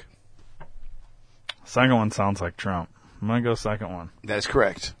schmuck. Second one sounds like Trump. I'm going to go second one. That is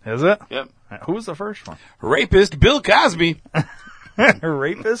correct. Is it? Yep. Who was the first one? Rapist Bill Cosby.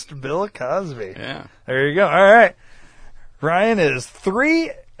 Rapist Bill Cosby. Yeah. There you go. All right. Ryan is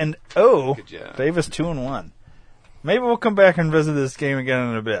 3-0. Good job. Dave is 2-1. Maybe we'll come back and visit this game again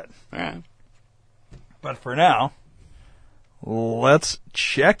in a bit. All right. But for now, let's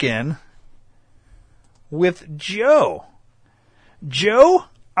check in with Joe. Joe,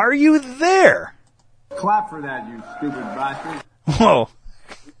 are you there? Clap for that, you stupid bastard. Whoa.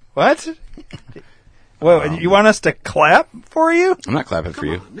 What? Well, you want us to clap for you? I'm not clapping for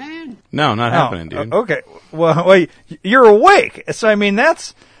you. Man. No, not happening, dude. Okay. Well, you're awake. So I mean,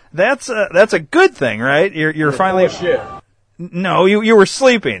 that's a good thing, right? You're finally. Shit. No, you were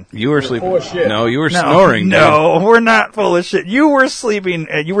sleeping. You were sleeping. Full of shit. No, you were snoring. No, we're not full of shit. You were sleeping.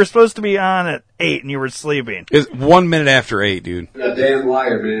 You were supposed to be on at 8, and you were sleeping. It's 1 minute after 8, dude. You're a damn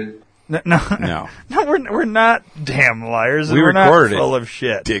liar, man. No, we're not damn liars. We we're recorded not full it, of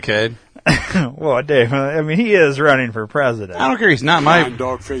shit, dickhead. Well, Dave, I mean, he is running for president. I don't care. He's not my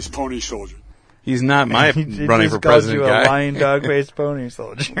dog-faced pony soldier. He's not my he running just for president calls you guy. a lying dog-faced pony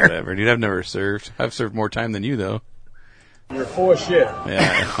soldier. Whatever, dude. I've never served. I've served more time than you, though. You're full of shit.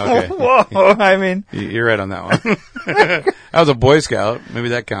 Yeah. Okay. Whoa. I mean, you're right on that one. I was a Boy Scout. Maybe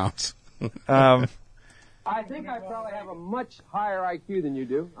that counts. I think I probably have a much higher IQ than you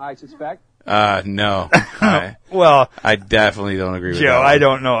do, I suspect. No. Well, I definitely don't agree with Joe, that. I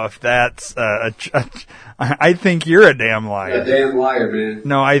don't know if that's I think you're a damn liar. You're a damn liar, man.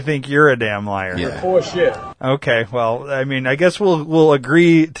 No, I think you're a damn liar. Yeah. You're full of shit. Okay, well, I mean, I guess we'll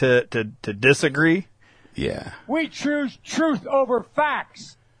agree to disagree. Yeah. We choose truth over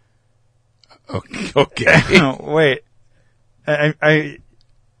facts. Okay. Wait. I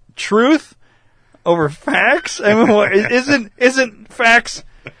truth over facts? I mean, what, isn't facts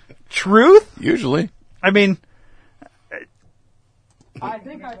truth? Usually. I mean, I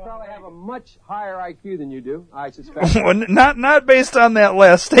think I probably have a much higher IQ than you do, I suspect. not based on that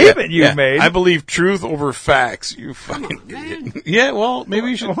last statement you made. I believe truth over facts. You fucking idiot. Yeah, well,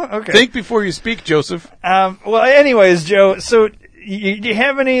 maybe you should think before you speak, Joseph. Well, anyways, Joe, so do you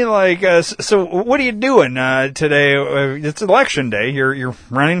have any, so what are you doing today? It's election day. You're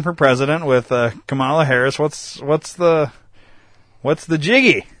running for president with Kamala Harris. What's the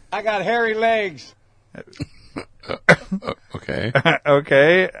jiggy? I got hairy legs. Okay.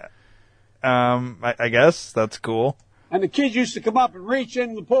 Okay. I guess that's cool. And the kids used to come up and reach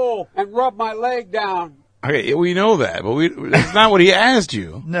in the pool and rub my leg down. Okay, we know that, but that's not what he asked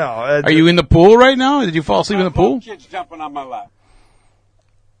you. No. Are you in the pool right now? Did you fall asleep in the pool? Kids jumping on my lap.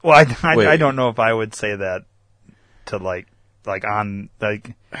 Well, I don't know if I would say that to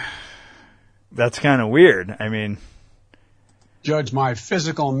that's kind of weird. I mean, Judge my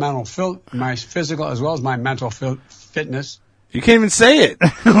physical and mental my physical as well as my mental fitness. You can't even say it.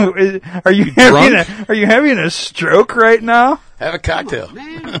 Are you having a stroke right now? Have a cocktail.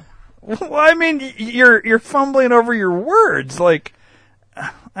 Well, I mean, you're fumbling over your words. Like,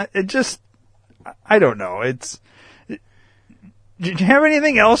 it just, I don't know. Do you have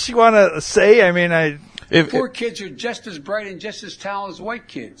anything else you want to say? I mean, Poor kids are just as bright and just as talented as white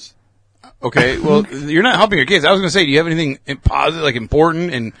kids. Okay, well, you're not helping your kids. I was going to say, do you have anything positive, like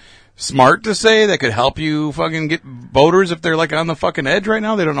important and smart to say that could help you fucking get voters if they're like on the fucking edge right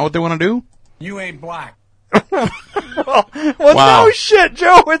now? They don't know what they want to do? You ain't black. well, Wow. No shit,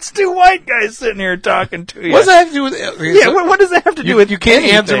 Joe. It's two white guys sitting here talking to you. What does that have to do with what does that have to do with You can't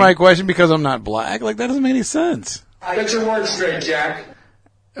anything? answer my question because I'm not black? Like, that doesn't make any sense. Get your words straight, Jack.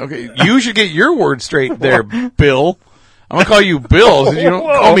 Okay, you should get your word straight there, Bill. I'm going to call you Bill since you don't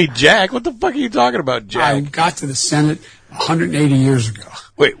call me Jack. What the fuck are you talking about, Jack? I got to the Senate 180 years ago.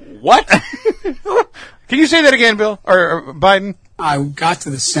 Wait, what? Can you say that again, Bill? Or Biden? I got to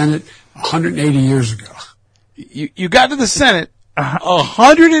the Senate 180 years ago. You got to the Senate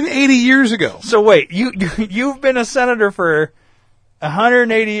 180 years ago. So wait, you've been a senator for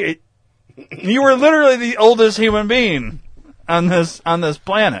 180. You were literally the oldest human being on this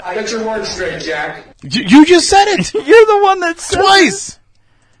planet. I got your word straight, Jack. You just said it. You're the one that said twice.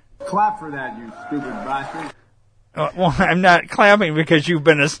 Clap for that, you stupid bastard. Well, I'm not clapping because you've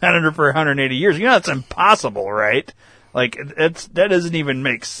been a senator for 180 years. You know that's impossible, right? Like that doesn't even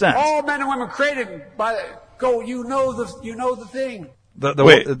make sense. All men and women created by you know the thing.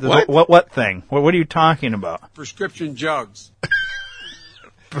 What thing? What are you talking about? Prescription jugs.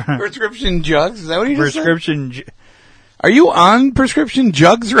 Prescription jugs? Is that what you just said? Are you on prescription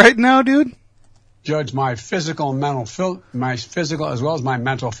jugs right now, dude? Judge, my physical and mental my physical as well as my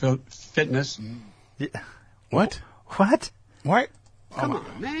mental fitness. Yeah. What? What? Come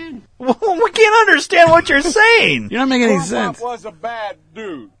on, man. Well, we can't understand what you're saying. You're not making any sense. Corn Pop was a bad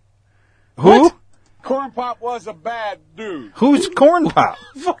dude. Who? What? Corn Pop was a bad dude. Who's Corn Pop?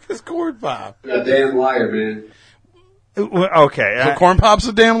 Fuck is Corn Pop? You're a damn liar, man. Okay. So Corn Pop's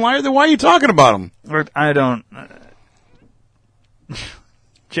a damn liar? Then why are you talking about him? I don't...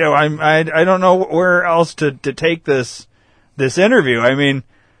 Joe, I don't know where else to take this interview. I mean...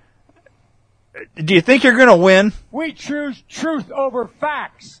 Do you think you're going to win? We choose truth over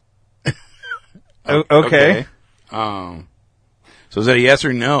facts. Okay. So is that a yes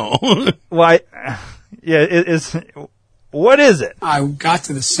or no? Why? Yeah. What is it? I got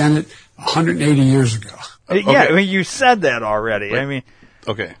to the Senate 180 years ago. Okay. Yeah, I mean you said that already. Wait. I mean,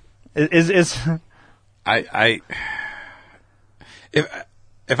 okay. If I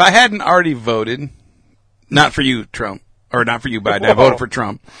hadn't already voted, not for you, Trump, or not for you, Biden. I voted for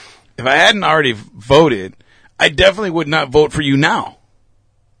Trump. If I hadn't already voted, I definitely would not vote for you now.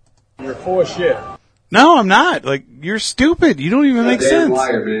 You're full of shit. No, I'm not. Like, you're stupid. You don't even make sense.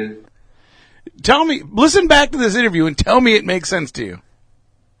 Liar, man. Tell me, listen back to this interview and tell me it makes sense to you.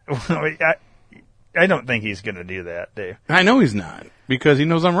 I don't think he's going to do that, Dave. I know he's not, because he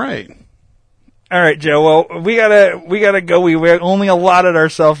knows I'm right. All right, Joe. Well, we gotta go. We only allotted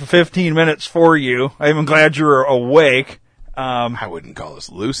ourselves 15 minutes for you. I'm glad you were awake. I wouldn't call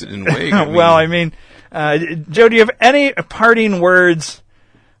this lucid and awake. Well, I mean, Joe, do you have any parting words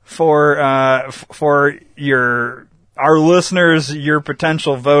for our listeners, your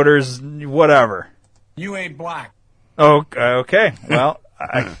potential voters, whatever? You ain't black. Oh, okay. Well,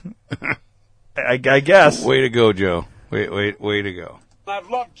 I guess. Way to go, Joe. Way to go.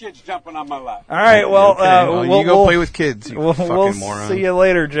 I've loved kids jumping on my lap. All right, well, okay. You go play with kids. You fucking we'll moron. See you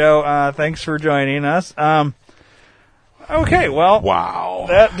later, Joe. Thanks for joining us. Okay, well, wow,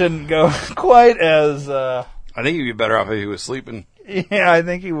 that didn't go quite as. I think he'd be better off if he was sleeping. Yeah, I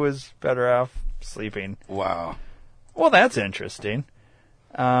think he was better off sleeping. Wow. Well, that's interesting.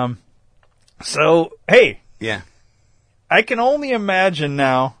 So, hey. Yeah. I can only imagine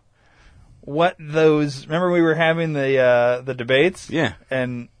now what those. Remember, we were having the debates. Yeah.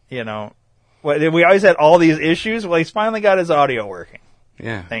 And we always had all these issues. Well, he's finally got his audio working.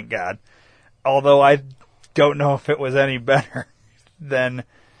 Yeah. Thank God. Although I don't know if it was any better than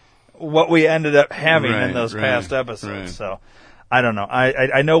what we ended up having in those past episodes. Right. So I don't know.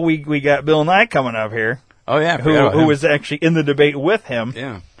 I know we got Bill Nye coming up here. Oh yeah, who was actually in the debate with him.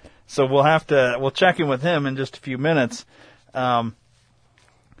 Yeah. So we'll check in with him in just a few minutes. I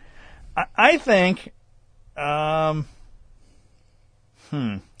think what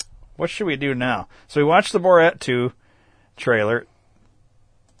should we do now? So we watched the Borat 2 trailer.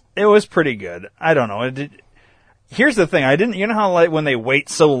 It was pretty good. I don't know. Here's the thing. You know how when they wait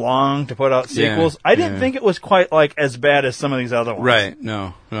so long to put out sequels? I didn't think it was quite as bad as some of these other ones. Right.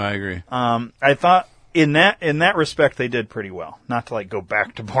 No, I agree. I thought in that respect they did pretty well. Not to go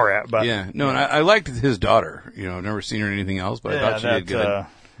back to Borat, but yeah. No, and I liked his daughter. I've never seen her in anything else, but I thought she did good.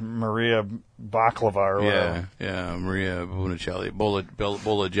 Maria Baklava or whatever. Yeah, Maria Bonicelli,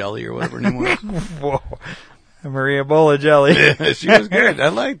 Bola Jelly or whatever her name was. Whoa. Maria Bola Jelly. Yeah, she was good. I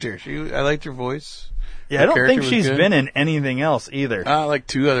liked her. I liked her voice. Yeah, I don't think she's been in anything else either. Like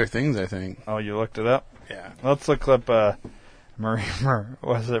 2 other things, I think. Oh, you looked it up? Yeah. Let's look up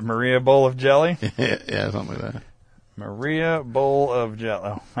was it Maria Bowl of Jelly? Yeah, something like that. Maria Bowl of Jelly.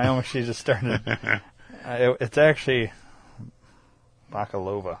 Oh, I almost she just started. It's actually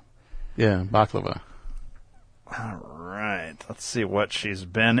Bakalova. Yeah, Baklava. All right. Let's see what she's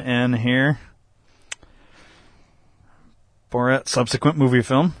been in here. Borat, subsequent movie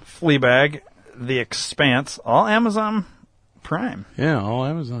film. Fleabag, The Expanse, all Amazon Prime. Yeah, all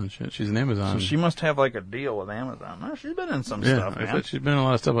Amazon shit. She's an Amazon. So she must have like a deal with Amazon. No, she's been in some yeah, stuff, I man. thought she's been in a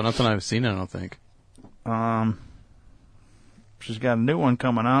lot of stuff, but nothing I've seen, I don't think. She's got a new one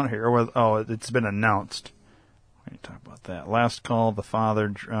coming out here. It's been announced. We need to talk about that. Last Call, The Father.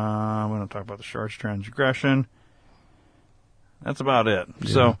 We're going to talk about The Shorts Transgression. That's about it. Yeah.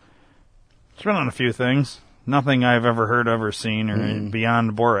 So, she's been on a few things. Nothing I've ever heard of or seen or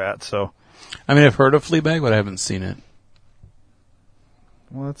beyond Borat, so. I mean, I've heard of Fleabag, but I haven't seen it.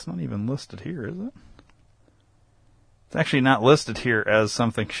 Well, it's not even listed here, is it? It's actually not listed here as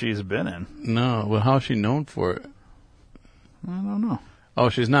something she's been in. No. Well, how is she known for it? I don't know. Oh,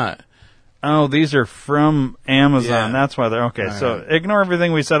 she's not. Oh, these are from Amazon. Yeah. That's why they're okay. All So right. ignore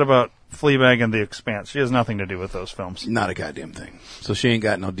everything we said about Fleabag and The Expanse. She has nothing to do with those films. Not a goddamn thing. So she ain't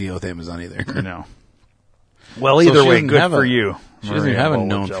got no deal with Amazon either. No. Well, So either she way, doesn't good have for a- you. She doesn't Maria have a Bowl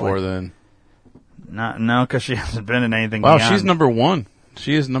known Jelly. for then. No, because she hasn't been in anything. Wow, beyond. she's number one.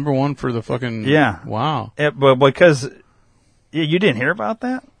 She is number one for the fucking. Yeah. Wow. But because you didn't hear about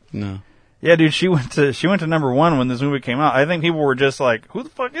that? No. Yeah, dude, she went to number one when this movie came out. I think people were just like, "Who the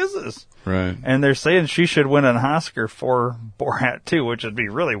fuck is this?" Right. And they're saying she should win an Oscar for Borat 2, which would be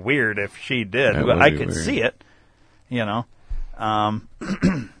really weird if she did. That But would I be could weird. see it, you know.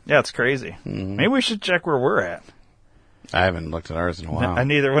 Yeah, it's crazy. Mm-hmm. Maybe we should check where we're at. I haven't looked at ours in a while.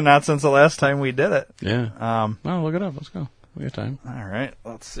 Neither, not since the last time we did it. Yeah. No, look it up. Let's go. We got time. All right,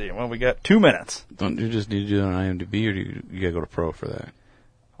 let's see. Well, we got 2 minutes. Don't you just need to do it on IMDb, or do you gotta go to Pro for that?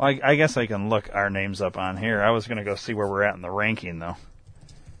 Well, I guess I can look our names up on here. I was going to go see where we're at in the ranking, though.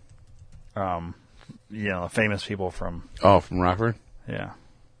 Famous people from... Oh, from Rockford? Yeah.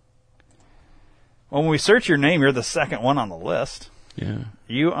 Well, when we search your name, you're the second one on the list. Yeah.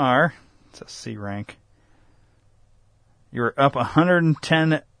 You are... It's a C rank. You're up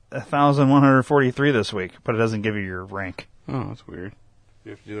 110,143 this week, but it doesn't give you your rank. Oh, that's weird.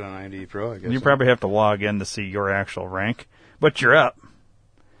 You have to do it on IMDb Pro, I guess. You probably have to log in to see your actual rank, but you're up.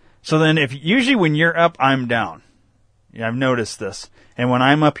 So then usually when you're up, I'm down. Yeah, I've noticed this. And when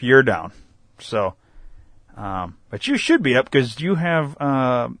I'm up, you're down. So, but you should be up because you have,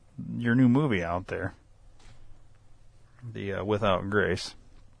 your new movie out there. The, Without Grace.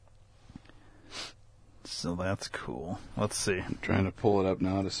 So that's cool. Let's see. I'm trying to pull it up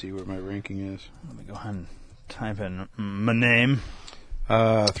now to see where my ranking is. Let me go ahead and type in my name.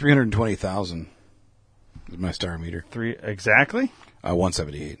 320,000 is my star meter. Exactly?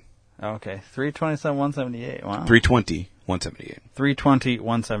 178. Okay, 327, 178. Wow. 320, 178. 320,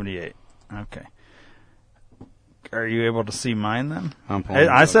 178. Okay. Are you able to see mine then? I'm pulling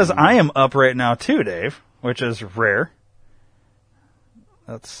It says I am up right now too, Dave, which is rare.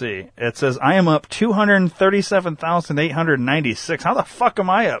 Let's see. It says I am up 237,896. How the fuck am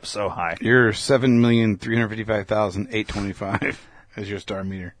I up so high? You're 7,355,825 as your star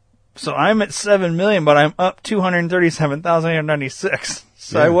meter. So I'm at 7 million, but I'm up 237,896.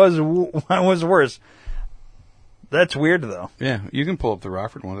 So Yeah. I was worse. That's weird though. Yeah, you can pull up the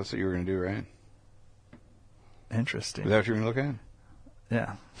Rockford one. That's what you were going to do, right? Interesting. Is that what you're going to look at?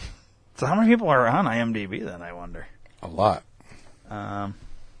 Yeah. So how many people are on IMDb then, I wonder? A lot. All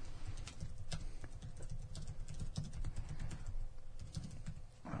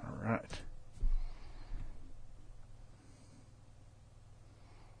right.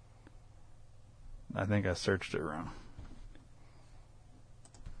 I think I searched it wrong.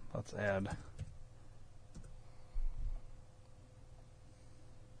 Let's add.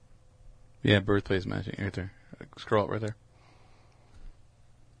 Yeah, birthplace matching right there. Scroll up right there.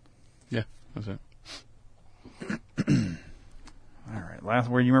 Yeah, that's it. All right.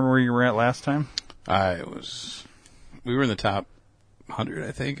 Where you remember where you were at last time? We were in the top 100,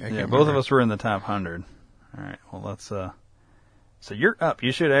 I think. Yeah, both of us were in the top 100. All right. Well, let's. So you're up.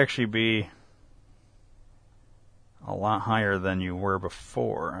 You should actually be a lot higher than you were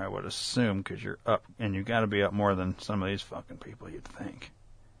before, I would assume, because you're up, and you got to be up more than some of these fucking people. You'd think.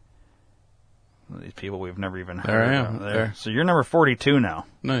 Some of these people we've never even heard There I am. of. There. So you're number 42 now.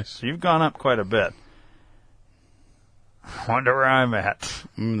 Nice. So you've gone up quite a bit. Wonder where I'm at.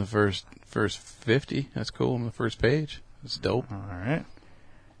 I'm in the first 50. That's cool. I'm on the first page. That's dope. All right.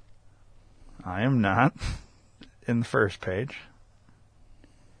 I am not in the first page.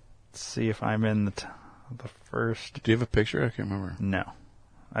 Let's see if I'm in the first. Do you have a picture? I can't remember. No.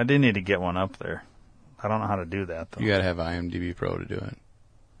 I did need to get one up there. I don't know how to do that, though. You got to have IMDb Pro to do it.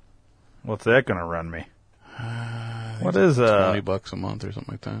 What's that going to run me? What is $20 a month or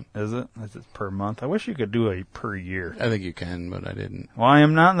something like that? Is it? Is it per month? I wish you could do a per year. I think you can, but I didn't. Well, I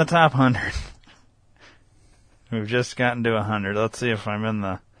am not in the top 100. We've just gotten to 100. Let's see if I'm in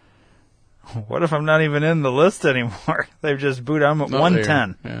the... What if I'm not even in the list anymore? They've just booted. I'm at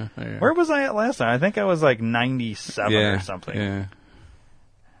 110. Yeah, Where was I at last time? I think I was like 97 or something. Yeah.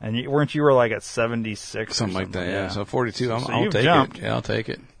 And you were like at 76 something like that, yeah. So 42, I'll take jumped. it. Yeah, I'll take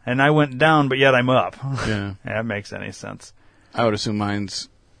it. And I went down, but yet I'm up. Yeah. That makes any sense. I would assume I'm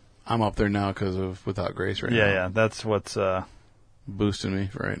up there now because of Without Grace right now. Yeah, that's what's boosting me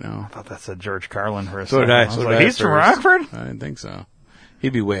for right now. I thought that said George Carlin for a so second. Did I. I was so like, did he's I from first. Rockford? I didn't think so.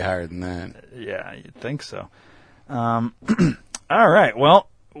 He'd be way higher than that. Yeah, you'd think so. All right, well,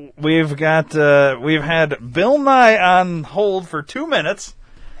 we've had Bill Nye on hold for 2 minutes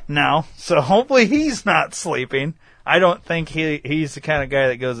now, so hopefully he's not sleeping. I don't think he's the kind of guy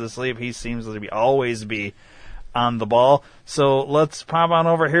that goes to sleep. He seems to always be on the ball. So let's pop on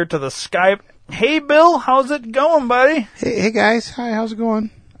over here to the Skype. Hey, Bill, how's it going, buddy? Hey guys, hi, how's it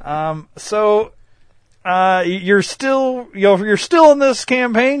going? You're still in this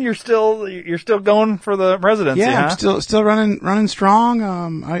campaign. You're still going for the presidency. Yeah, huh? I'm still running strong.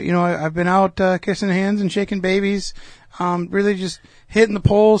 I've been out kissing hands and shaking babies. Really just hitting the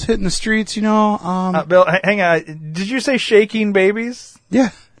polls, hitting the streets. Bill, hang on. Did you say shaking babies?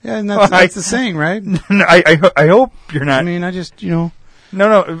 Yeah, and that's the saying, right? No, I hope you're not. I mean, I just No,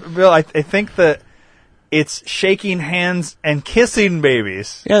 Bill. I think that it's shaking hands and kissing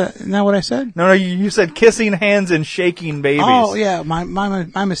babies. Yeah, isn't that what I said? No, you said kissing hands and shaking babies. Oh yeah, my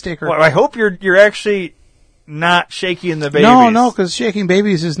mistake. Well, I hope you're actually not shaking the babies. No, because shaking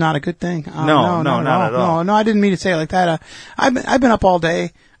babies is not a good thing. No, not at all. No, I didn't mean to say it like that. I've been up all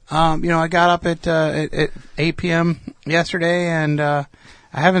day. I got up at 8 p.m. yesterday, and I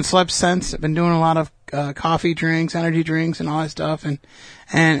haven't slept since. I've been doing a lot of coffee drinks, energy drinks, and all that stuff, and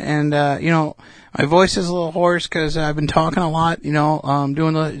my voice is a little hoarse because I've been talking a lot. Doing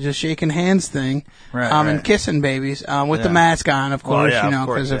the just shaking hands thing, right. And kissing babies with the mask on, of course,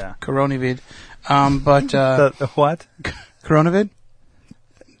 because of coronavirus. But the what? Coronavirus.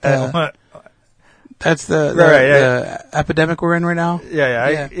 What? That's the epidemic we're in right now.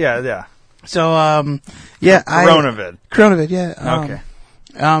 Yeah. So Coronavirus. Coronavirus, yeah.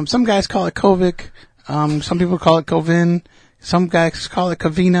 Okay. Some guys call it COVID. Some people call it Covin. Some guys call it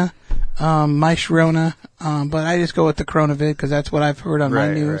Covina. My Sharona. But I just go with the Coronavirus because that's what I've heard on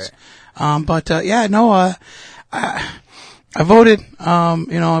my news. Right. I voted.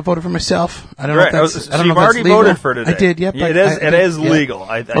 I voted for myself. I don't know if that's, I don't know you've if already legal. voted for today. I did. Yep. Yeah, it is legal.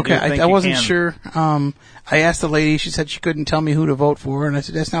 I wasn't sure. I asked the lady. She said she couldn't tell me who to vote for, and I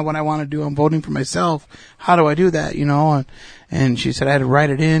said that's not what I want to do. I'm voting for myself. How do I do that? And she said I had to write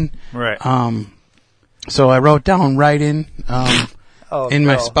it in. Right. So I wrote down write in in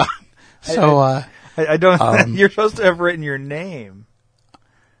my spot. So I don't. You're supposed to have written your name.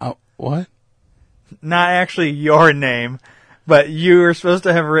 What? Not actually your name, but you were supposed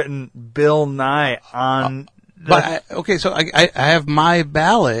to have written Bill Nye on. So I have my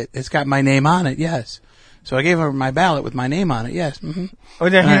ballot. It's got my name on it. Yes. So I gave her my ballot with my name on it. Yes. Mm-hmm. Oh,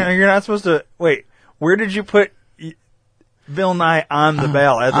 you're not supposed to. Wait, where did you put Bill Nye on the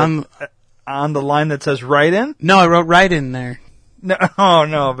ballot? On the line that says write in? No, I wrote write in there. No,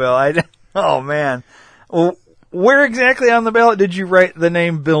 Bill. Oh man. Well, where exactly on the ballot did you write the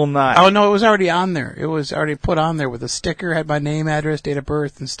name Bill Nye? Oh no, it was already on there. It was already put on there with a sticker, had my name, address, date of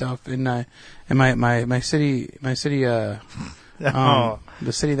birth, and stuff. And my city, the city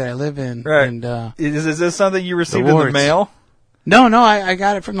that I live in. Right. And is this something you received in the mail? No, I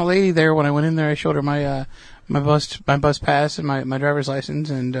got it from the lady there when I went in there. I showed her my bus pass and my driver's license,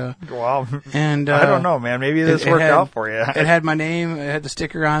 and wow. And I don't know, man. Maybe this worked out for you. It had my name, it had the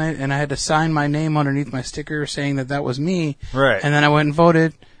sticker on it, and I had to sign my name underneath my sticker saying that was me. Right. And then I went and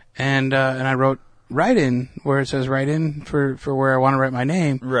voted, and I wrote write in where it says write in for where I want to write my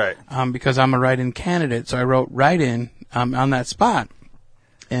name. Right. Because I'm a write in candidate, so I wrote write in on that spot,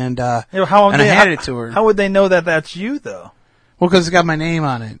 and I handed it to her. How would they know that that's you though? Well, because it's got my name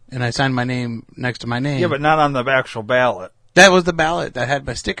on it, and I signed my name next to my name. Yeah, but not on the actual ballot. That was the ballot that had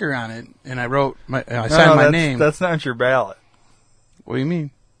my sticker on it, and I signed my name. That's not your ballot. What do you mean?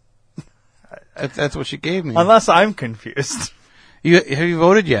 That's what she gave me. Unless I'm confused. Have you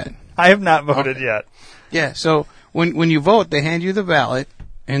voted yet? I have not voted yet. Yeah, so when you vote, they hand you the ballot,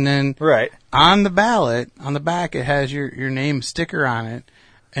 and then right on the ballot, on the back, it has your name sticker on it,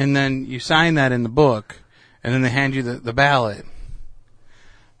 and then you sign that in the book. And then they hand you the ballot.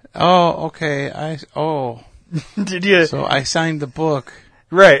 Oh, okay. Did you? So I signed the book.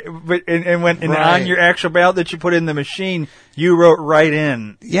 Right, but and on your actual ballot that you put in the machine, you wrote write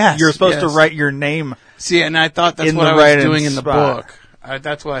in. Yes, you're supposed to write your name. See, and I thought that's what I was doing in the book.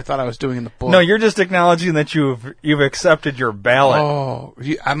 That's what I thought I was doing in the book. No, you're just acknowledging that you've accepted your ballot. Oh,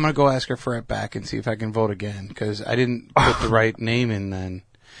 I'm going to go ask her for it back and see if I can vote again, because I didn't put the right name in then.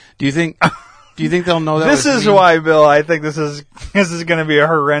 Do you think they'll know that? This is why, Bill, I think this is going to be a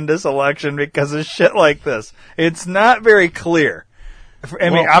horrendous election because of shit like this. It's not very clear.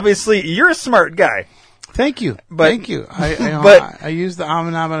 I mean, obviously, you're a smart guy. Thank you. Thank you. I use the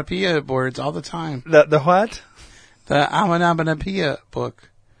Onomatopoeia words all the time. The what? The Onomatopoeia book.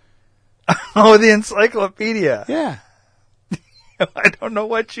 Oh, the encyclopedia. Yeah. I don't know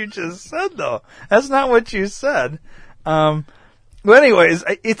what you just said, though. That's not what you said. Well, anyways,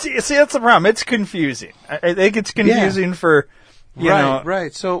 see, that's the problem. It's confusing. I think it's confusing for, you know.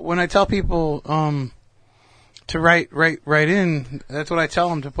 Right. So when I tell people, to write in, that's what I tell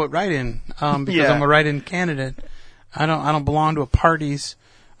them to put write in, because I'm a write-in candidate. I don't belong to a parties,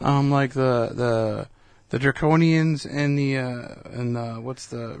 like the Draconians and the what's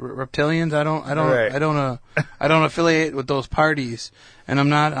the Reptilians. I don't affiliate with those parties, and I'm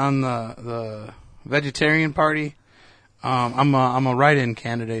not on the Vegetarian Party. I'm a write-in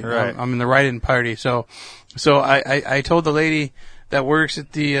candidate. Right. I'm in the write-in party. So I told the lady that works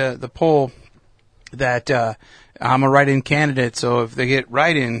at the poll that I'm a write-in candidate, so if they get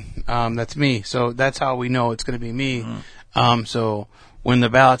write-in, that's me. So that's how we know it's going to be me. Mm-hmm. So when the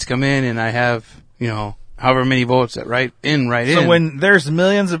ballots come in and I have, however many votes that write in. So when there's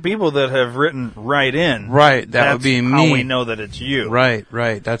millions of people that have written write-in, that would be me. How we know that it's you. Right.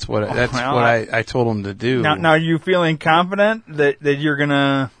 That's what I told them to do. Now, are you feeling confident that you're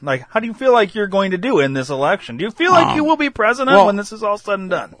gonna, how do you feel like you're going to do in this election? Do you feel like you will be president when this is all said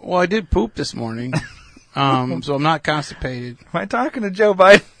and done? Well, I did poop this morning. So I'm not constipated. Am I talking to Joe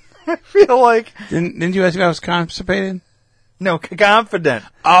Biden? I feel like... Didn't you ask me if I was constipated? No, confident.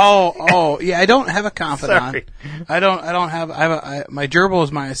 Oh, yeah, I don't have a confidant. Sorry. I have my gerbil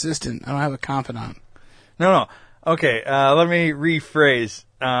is my assistant. I don't have a confidant. No. Okay, let me rephrase.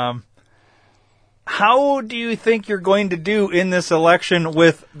 How do you think you're going to do in this election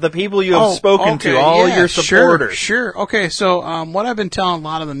with the people you have spoken to, all your supporters? Sure. Okay, so what I've been telling a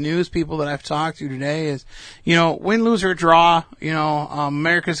lot of the news people that I've talked to today is, win, lose, or draw,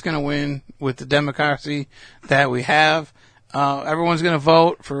 America's going to win with the democracy that we have. Everyone's going to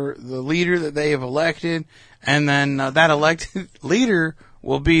vote for the leader that they have elected, and then that elected leader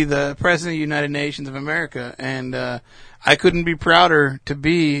will be the President of the United Nations of America, and I couldn't be prouder to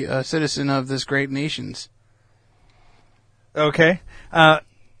be a citizen of this great nations. Okay. But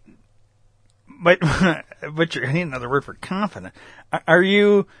I need another word for confident. Do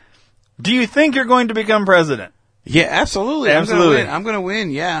you think you're going to become president? Yeah, absolutely. Absolutely. I'm going to win.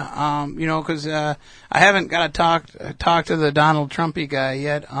 Yeah. Cause, I haven't got to talk to the Donald Trumpy guy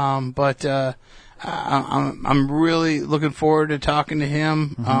yet. But, I'm really looking forward to talking to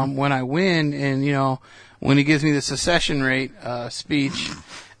him, when I win and, when he gives me the secession rate, speech.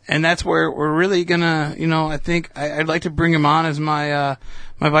 And that's where we're really gonna, I think I'd like to bring him on as my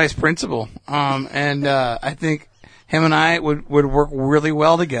vice principal. I think him and I would work really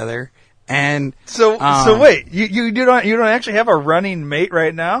well together. And so wait, you don't actually have a running mate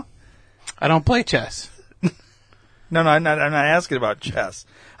right now? I don't play chess. No, I'm not asking about chess.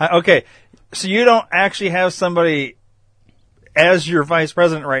 Okay, so you don't actually have somebody as your vice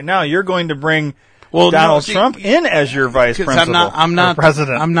president right now. You're going to bring Donald Trump in as your vice principal. I'm not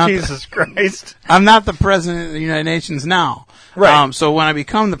president. Jesus Christ. I'm not the president of the United Nations now. Right. So when I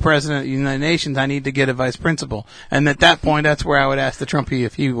become the president of the United Nations, I need to get a vice principal. And at that point, that's where I would ask the Trumpy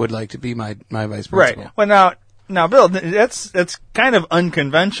if he would like to be my vice principal. Right. Well, now, Bill, that's kind of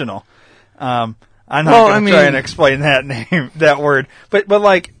unconventional. I'm not going to try and explain that word. But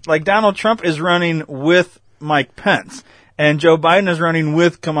like Donald Trump is running with Mike Pence. And Joe Biden is running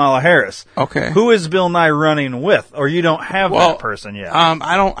with Kamala Harris. Okay. Who is Bill Nye running with? Or you don't have that person yet?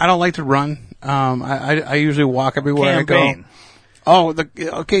 I don't like to run. I usually walk everywhere I go. Oh,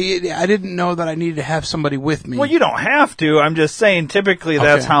 okay. I didn't know that I needed to have somebody with me. Well, you don't have to. I'm just saying typically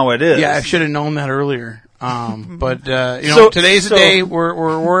that's how it is. Yeah, I should have known that earlier. But today's the day where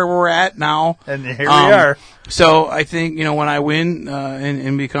we're at now. And here we are. So I think, when I win,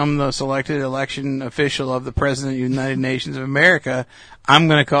 and become the selected election official of the President of the United Nations of America, I'm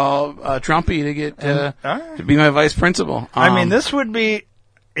going to call, Trumpy to get, to be my vice principal. This would be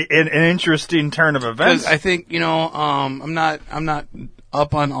an interesting turn of events. I think, I'm not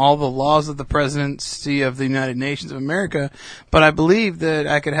up on all the laws of the presidency of the United Nations of America, but I believe that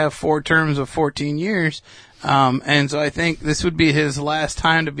I could have 4 terms of 14 years, And so I think this would be his last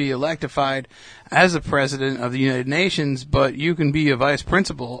time to be electified as the president of the United Nations, but you can be a vice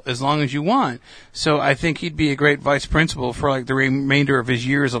principal as long as you want. So I think he'd be a great vice principal for like the remainder of his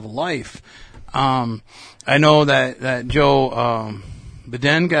years of life. I know that Joe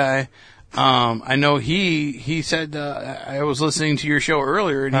Biden guy, I know he said, I was listening to your show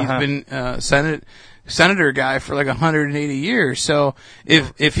earlier, and he's been senator guy for like 180 years. So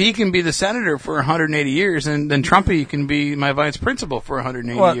if he can be the senator for 180 years, then Trumpy can be my vice principal for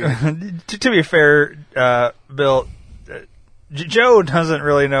 180 years. To be fair, Bill, Joe doesn't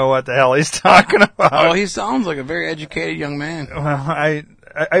really know what the hell he's talking about. Oh, he sounds like a very educated young man. Well,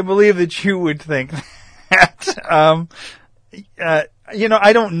 I believe that you would think that. I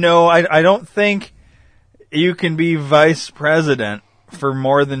don't know. I don't think you can be vice president for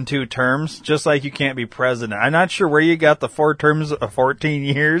more than 2 terms, just like you can't be president. I'm not sure where you got the 4 terms of 14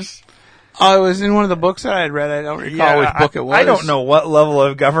 years. Oh, it was in one of the books that I had read. I don't recall which book it was. I don't know what level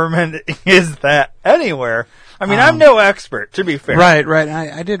of government is that anywhere. I mean, I'm no expert, to be fair. Right.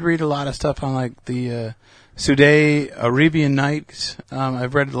 I did read a lot of stuff on like the Sudan Arabian Nights.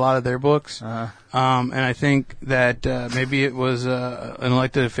 I've read a lot of their books. And I think that maybe it was an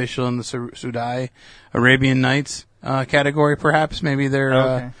elected official in the Sudan Arabian Nights category, perhaps. Maybe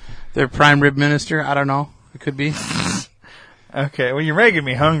their prime rib minister. I don't know. It could be. Okay, well, you're making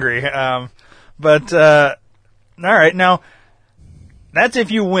me hungry. But all right, now that's if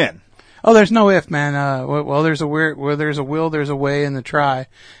you win. Oh, there's no if, man. Well, there's a where there's a will, there's a way in the try.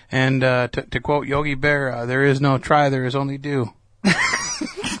 And to quote Yogi Berra, there is no try, there is only do.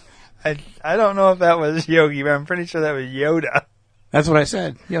 I don't know if that was Yogi, but I'm pretty sure that was Yoda. That's what I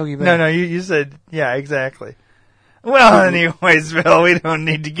said, Yogi Berra. No, you said, yeah, exactly. Well, anyways, Bill, we don't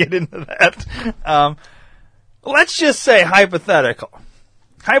need to get into that. Let's just say hypothetical.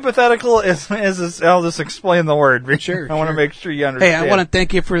 Hypothetical is I'll just explain the word. Sure. I want to make sure you understand. Hey, I want to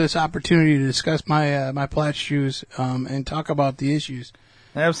thank you for this opportunity to discuss my Platt shoes, and talk about the issues.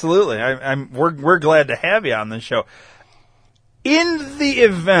 Absolutely. We're glad to have you on the show. In the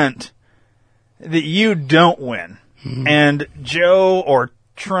event that you don't win, and Joe or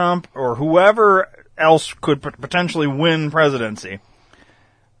Trump or whoever else could potentially win presidency,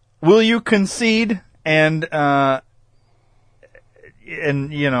 will you concede and Yeah,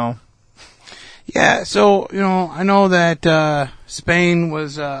 so, I know that Spain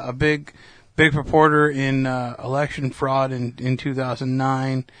was a big purporter in election fraud in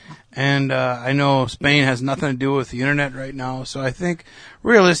 2009, and I know Spain has nothing to do with the internet right now, so I think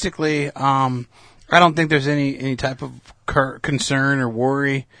realistically, I don't think there's any type of concern or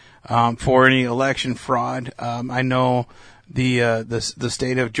worry for any election fraud. I know the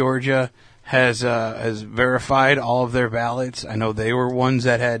state of Georgia has verified all of their ballots. I know they were ones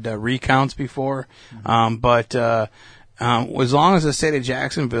that had recounts before, but as long as the state of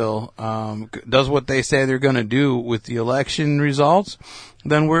Jacksonville does what they say they're going to do with the election results,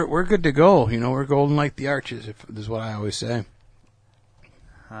 then we're good to go. We're golden like the arches, is what I always say.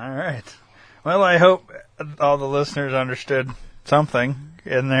 All right. Well, I hope all the listeners understood something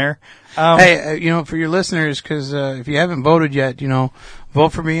in there. Hey, for your listeners, because if you haven't voted yet, vote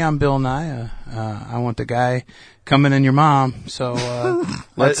for me. I'm Bill Nye. I want the guy coming in your mom. So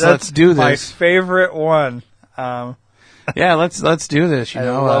let's do this. My favorite one. Yeah, let's do this. I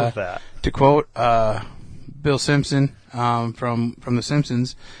love that. To quote Bill Simpson from The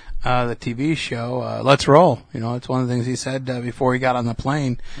Simpsons, the TV show, let's roll. It's one of the things he said before he got on the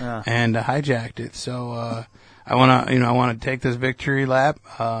plane and hijacked it. So I want to take this victory lap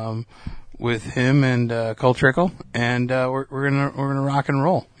with him and Cole Trickle, and we're gonna rock and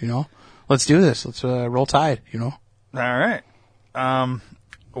roll. Let's do this. Let's roll Tide. All right.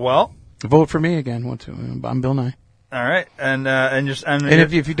 Well, vote for me again. I'm Bill Nye. All right, and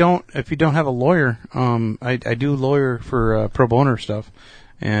if you don't have a lawyer, I do lawyer for pro bono stuff,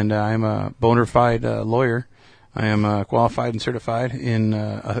 and I'm a bona fide lawyer. I am qualified and certified in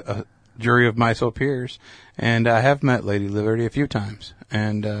a jury of my so peers, and I have met Lady Liberty a few times,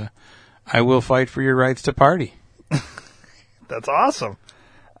 and I will fight for your rights to party. That's awesome.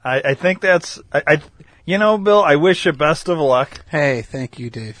 I think that's Bill, I wish you best of luck. Hey, thank you,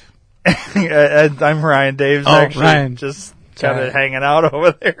 Dave. I'm Ryan. Dave's actually Ryan. Just kind of hanging out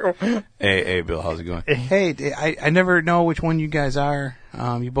over there. Hey, Bill, how's it going? Hey, I never know which one you guys are.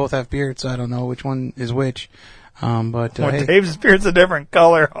 You both have beards, so I don't know which one is which. But hey. Dave's beard's a different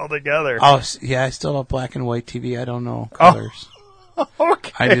color altogether. Oh, yeah, I still have black and white TV. I don't know colors. Oh,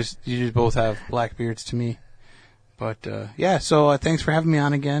 okay. You just both have black beards to me. But, yeah, so thanks for having me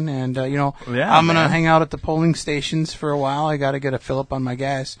on again. And, I'm going to hang out at the polling stations for a while. I got to get a fill up on my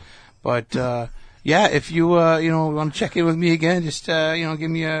gas. But, yeah, if you want to check in with me again, just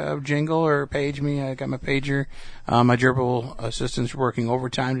give me a jingle or page me. I got my pager. My gerbil assistant's working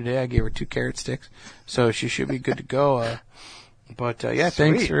overtime today. I gave her 2 carrot sticks, so she should be good to go. But yeah,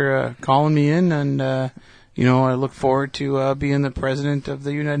 thanks for calling me in, and I look forward to being the president of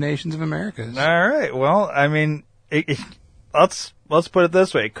the United Nations of America. All right. Well, I mean, let's put it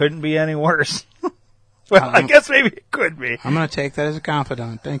this way: it couldn't be any worse. Well, I guess maybe it could be. I'm going to take that as a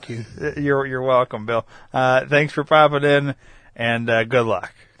confidant. Thank you. You're welcome, Bill. Thanks for popping in, and good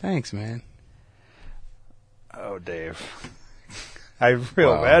luck. Thanks, man. Oh, Dave. I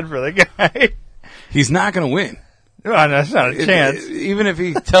feel bad for the guy. He's not going to win. Well, that's not a chance. Even if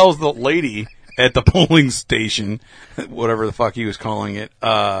he tells the lady at the polling station, whatever the fuck he was calling it,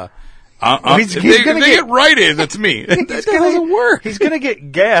 he's going to get right in. That's me. That doesn't work. He's going to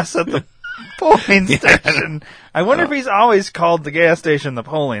get gas at the polling station. I wonder if he's always called the gas station the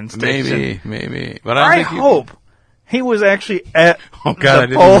polling station. Maybe. But I hope he was actually at Oh, God, I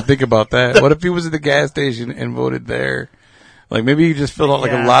didn't even think about that. What if he was at the gas station and voted there? Like, maybe he just filled out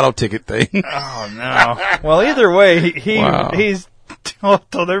like a lotto ticket thing. Oh, no. Well, either way, he's told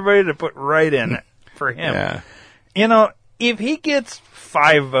everybody to put right in for him. Yeah. If he gets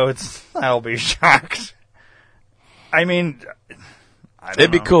 5 votes, I'll be shocked. I mean,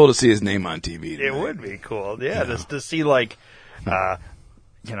 it'd be cool to see his name on TV today. It would be cool, just to see, like,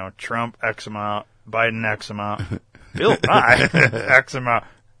 Trump X amount, Biden X amount, Bill Nye X amount,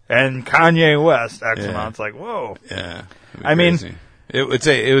 and Kanye West X amount. It's like, whoa. Yeah. I mean, it would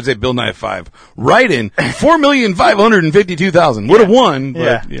say Bill Nye 5. Right in 4,552,000 would have won,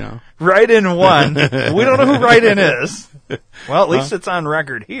 but Right in won. We don't know who Right in is. Well, at least it's on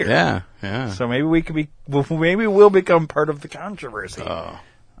record here. Yeah. So maybe maybe we'll become part of the controversy. Oh,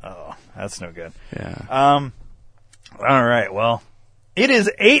 that's no good. Yeah. All right. Well, it is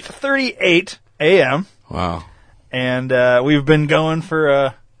 8:38 a.m. Wow. And we've been going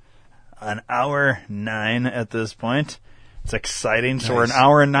for an hour 9 at this point. It's exciting. So we're an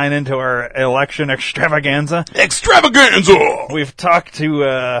hour and 9 into our election extravaganza. We've talked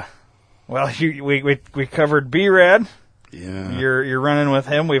to we covered B-Rad. Yeah. You're running with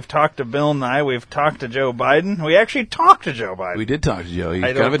him. We've talked to Bill Nye. We've talked to Joe Biden. We actually talked to Joe Biden. We did talk to Joe. He's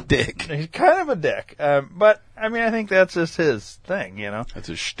kind of a dick. He's kind of a dick. But I mean, I think that's just his thing, That's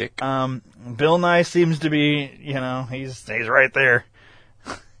his shtick. Bill Nye seems to be, he's right there.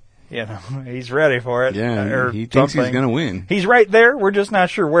 He's ready for it. Yeah, he thinks he's going to win. He's right there. We're just not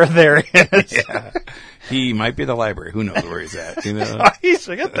sure where there is. Yeah. He might be at the library. Who knows where he's at? He's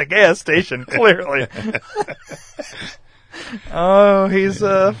at the gas station, clearly. Oh, he's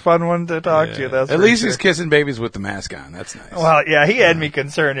a fun one to talk to. That's at least he's kissing babies with the mask on. That's nice. Well, yeah, he had me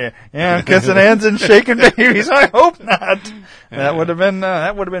concerned here. Yeah, kissing hands and shaking babies. I hope not. That would have been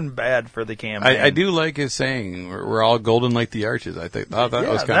bad for the campaign. I do like his saying, "We're all golden like the arches." I thought that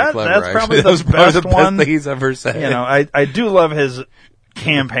was kind of clever. That's probably the best one thing he's ever said. I do love his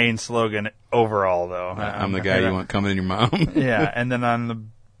campaign slogan overall, though. I'm the guy you want coming in your mom. Yeah, and then on the.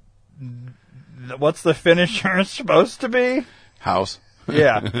 What's the finisher supposed to be? House.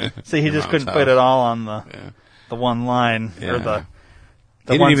 Yeah. See, he just couldn't put it all on the one line or the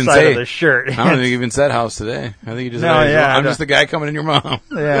one even side of the shirt. I don't think he even said house today. I think he just said, I'm just the guy coming in your mom.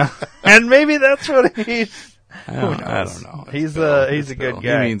 Yeah. And maybe that's what he's. I don't know. He's a good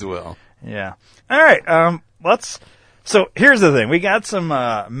guy. He means well. Yeah. All right. So here's the thing. We got some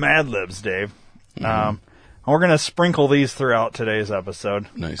Mad Libs, Dave. We're going to sprinkle these throughout today's episode.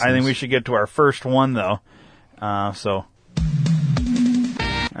 Nice. I think we should get to our first one, though. All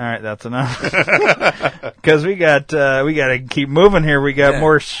right, that's enough. Because we got to keep moving here. We got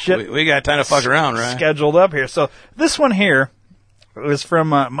more shit. We got time to fuck around, right? Scheduled up here. So this one here was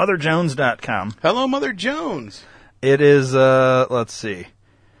from MotherJones.com. Hello, Mother Jones. It is, let's see.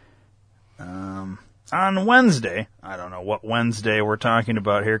 On Wednesday, I don't know what Wednesday we're talking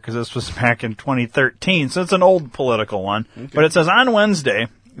about here because this was back in 2013, so it's an old political one. Okay. But it says, on Wednesday,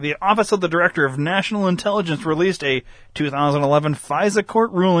 the Office of the Director of National Intelligence released a 2011 FISA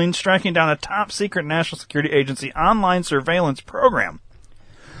court ruling striking down a top-secret National Security Agency online surveillance program.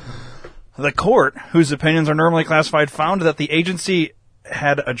 The court, whose opinions are normally classified, found that the agency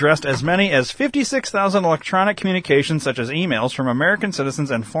had addressed as many as 56,000 electronic communications, such as emails, from American citizens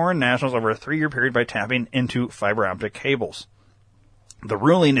and foreign nationals over a 3-year period by tapping into fiber optic cables. The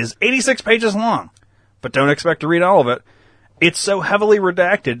ruling is 86 pages long, but don't expect to read all of it. It's so heavily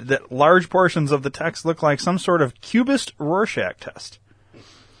redacted that large portions of the text look like some sort of cubist Rorschach test.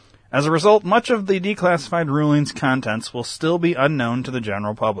 As a result, much of the declassified ruling's contents will still be unknown to the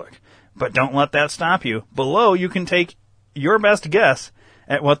general public. But don't let that stop you. Below, you can take your best guess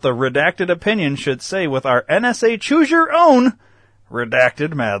at what the redacted opinion should say with our NSA Choose Your Own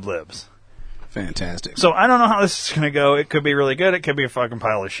redacted Mad Libs. Fantastic. So I don't know how this is going to go. It could be really good. It could be a fucking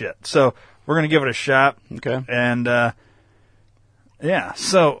pile of shit. So we're going to give it a shot. Okay. And, yeah.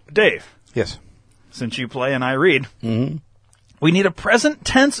 So, Dave. Yes. Since you play and I read, we need a present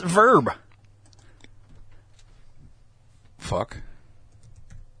tense verb. Fuck.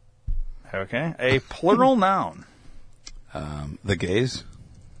 Okay. A plural noun. The gays.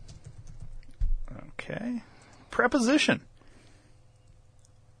 Okay. Preposition.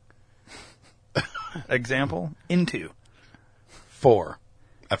 Example, into. For.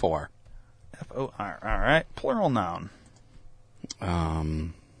 F-O-R. F-O-R. All right. Plural noun.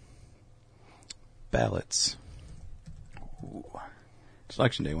 Ballots. Ooh. It's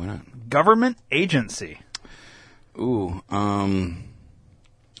election day, why not? Government agency. Ooh,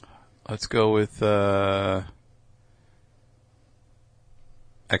 let's go with,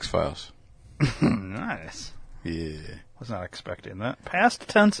 X-Files. Nice. Yeah. Was not expecting that. Past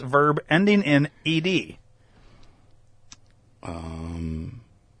tense verb ending in ed.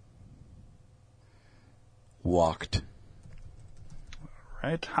 Walked.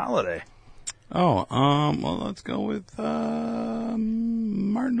 Right. Holiday. Oh, well, let's go with,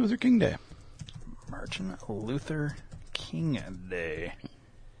 Martin Luther King Day. Martin Luther King Day.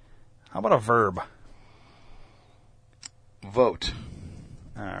 How about a verb? Vote.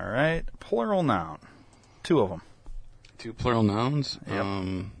 All right. Plural noun. 2 of them. 2 plural nouns. Yep.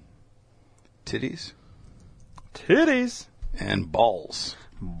 Titties. Titties. And balls.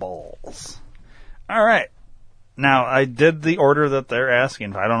 Balls. All right. Now, I did the order that they're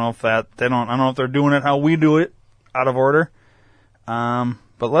asking. I don't know if I don't know if they're doing it how we do it, out of order.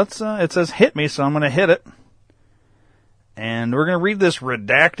 But let's, it says hit me, so I'm going to hit it. And we're going to read this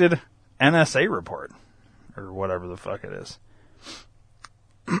redacted NSA report. Or whatever the fuck it is.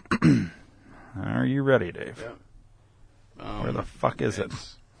 Are you ready, Dave? Yeah. Where the fuck is it?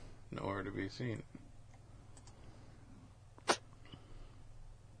 Nowhere to be seen.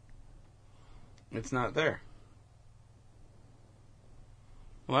 It's not there.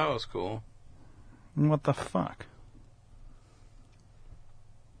 Well, that was cool. What the fuck?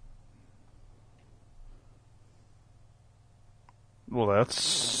 Well, that's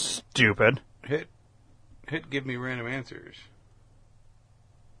stupid. Hit give me random answers.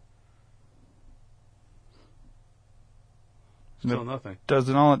 Still nothing.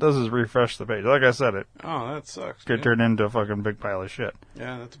 All it does is refresh the page. Like I said, it Oh, that sucks. could turn into a fucking big pile of shit.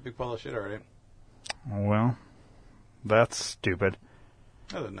 Yeah, that's a big pile of shit already. Well, that's stupid.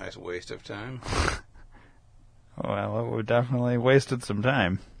 That was a nice waste of time. Well, we definitely wasted some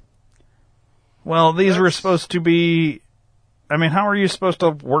time. Well, these were supposed to be... I mean, how are you supposed to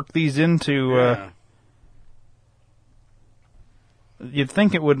work these into... You'd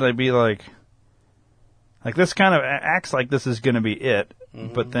think it would be like this kind of acts like this is going to be it,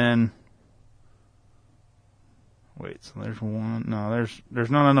 but then... Wait, so there's one... No, there's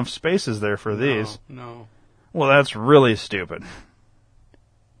not enough spaces there for these. No. Well, that's really stupid.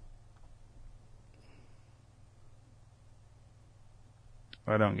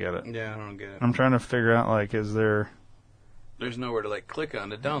 I don't get it. Yeah, I don't get it. I'm trying to figure out, like, is there... There's nowhere to, click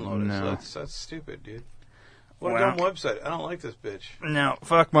on to download No. it, so that's stupid, dude. What a dumb website. I don't like this bitch. No,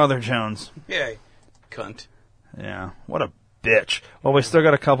 fuck Mother Jones. Yeah, cunt. Yeah, what a bitch. Well, we still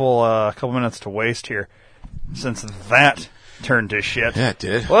got a couple minutes to waste here, since that turned to shit. Yeah, it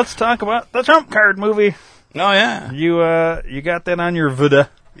did. Let's talk about the Trump card movie. Oh, yeah. You got that on your Voodoo.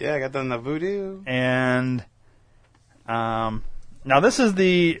 Yeah, I got that on the Voodoo. And, now this is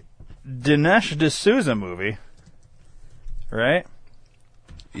the Dinesh D'Souza movie, right?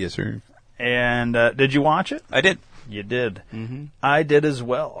 Yes, sir. And, did you watch it? I did. You did. Mm-hmm. I did as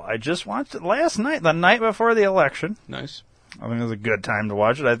well. I just watched it last night, the night before the election. Nice. I think it was a good time to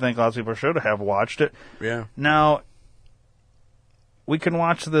watch it. I think lots of people should have watched it. Yeah. Now, we can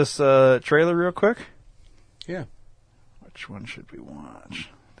watch this trailer real quick. Yeah. Which one should we watch?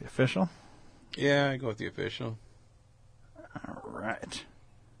 The official? Yeah, I go with the official. All right.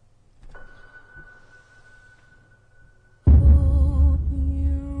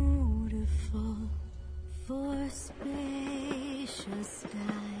 For spacious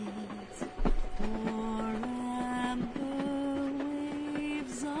skies, for amber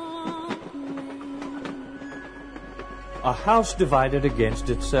waves of rain. A house divided against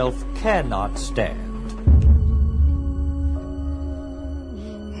itself cannot stand.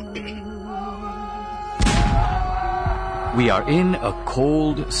 We are in a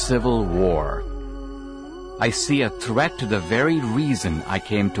cold civil war. I see a threat to the very reason I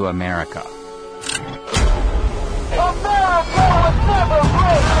came to America. America!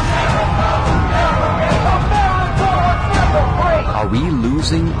 Are we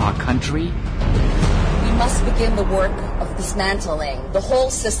losing our country? We must begin the work of dismantling the whole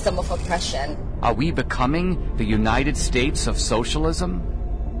system of oppression. Are we becoming the United States of socialism?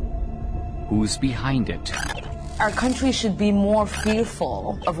 Who's behind it? Our country should be more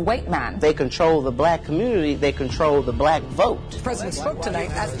fearful of white man. They control the black community. They control the black vote. The president spoke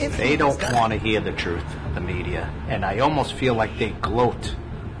tonight as if they don't want to hear the truth, the media. And I almost feel like they gloat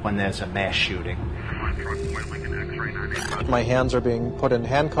when there's a mass shooting. My hands are being put in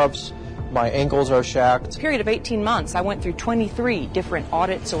handcuffs. My ankles are shacked. period of 18 months, I went through 23 different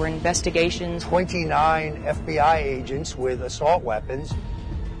audits or investigations. 29 FBI agents with assault weapons.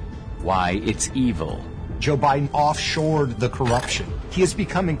 Why, it's evil. Joe Biden offshored the corruption. He has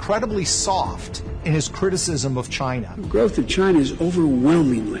become incredibly soft in his criticism of China. The growth of China is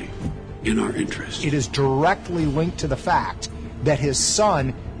overwhelmingly in our interest. It is directly linked to the fact that his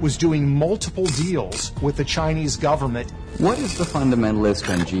son was doing multiple deals with the Chinese government. What is the fundamentalist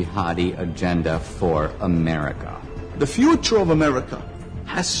and jihadi agenda for America? The future of America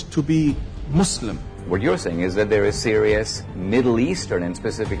has to be Muslim. What you're saying is that there is serious Middle Eastern and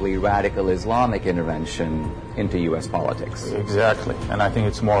specifically radical Islamic intervention into U.S. politics. Exactly. And I think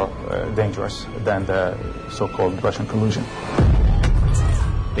it's more dangerous than the so-called Russian collusion.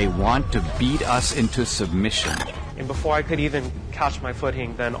 They want to beat us into submission. And before I could even catch my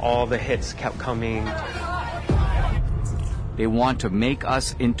footing, then all the hits kept coming. They want to make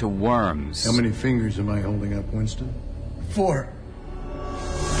us into worms. How many fingers am I holding up, Winston? 4.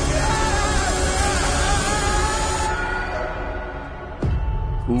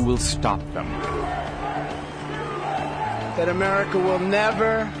 Who will stop them? That America will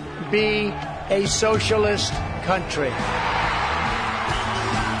never be a socialist country.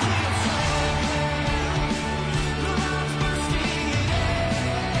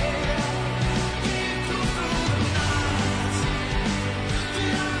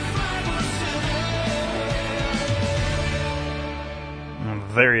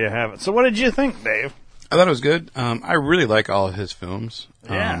 There you have it. So what did you think, Dave? I thought it was good. I really like all of his films.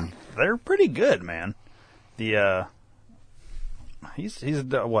 Yeah, they're pretty good, man. The he's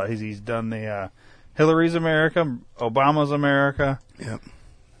done what? He's done the Hillary's America, Obama's America. Yep.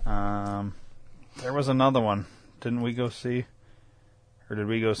 There was another one. Didn't we go see? Or did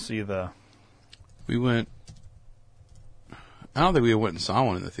we go see the? We went. I don't think we went and saw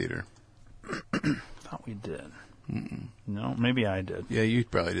one in the theater. Thought we did. Mm-mm. No, maybe I did. Yeah, you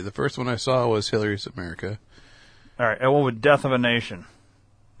probably did. The first one I saw was Hillary's America. All right, and what with Death of a Nation?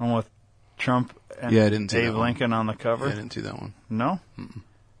 One with Trump and I didn't see Dave that one. Lincoln on the cover? Yeah, I didn't see that one. No? Mm-mm.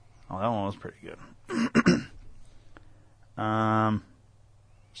 Oh, that one was pretty good.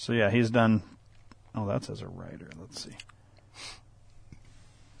 So yeah, he's done... Oh, that's as a writer. Let's see.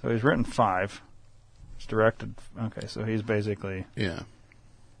 So he's written 5. He's directed... Okay, so he's basically... Yeah.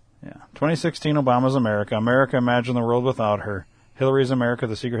 Yeah. 2016, Obama's America. America, Imagine the World Without Her. Hillary's America,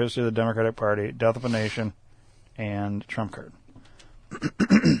 The Secret History of the Democratic Party. Death of a Nation. And Trump Card.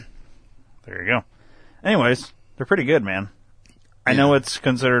 There you go. Anyways, they're pretty good, man. I know it's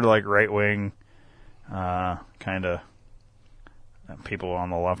considered like right-wing, kind of... People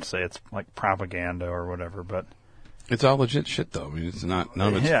on the left say it's like propaganda or whatever, but... It's all legit shit, though. I mean, it's not...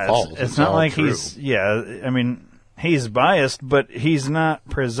 None of it's yeah, false. It's not like true. he's... Yeah, I mean... He's biased, but he's not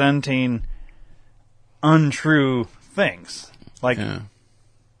presenting untrue things. Like,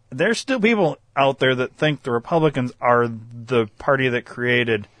 there's still people out there that think the Republicans are the party that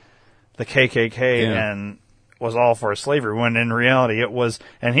created the KKK and was all for slavery, when in reality it was,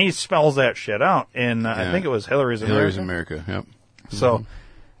 and he spells that shit out in, I think it was Hillary's America. Hillary's America, yep. So,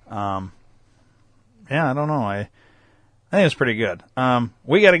 yeah, I don't know. I think it's pretty good.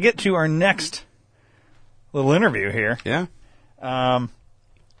 We got to get to our next little interview here. Yeah.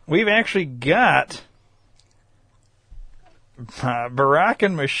 We've actually got Barack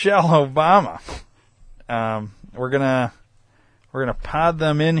and Michelle Obama. We're gonna pod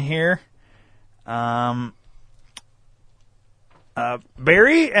them in here.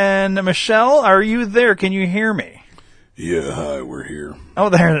 Barry and Michelle, are you there? Can you hear me? Yeah, hi, we're here. Oh,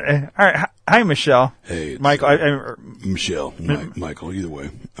 there. All right. Hi, Michelle. Hey, it's, Michael. Michelle, Michael. Either way,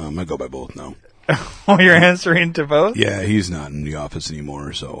 I go by both now. Oh, you're answering to both? Yeah, he's not in the office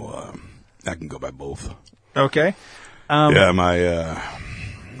anymore, so I can go by both. Okay. Yeah, my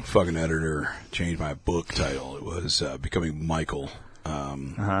fucking editor changed my book title. It was Becoming Michael.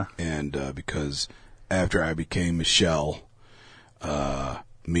 And because after I became Michelle,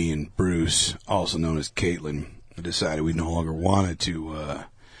 me and Bruce, also known as Caitlin, decided we no longer wanted to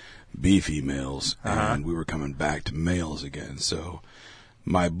be females, and we were coming back to males again. So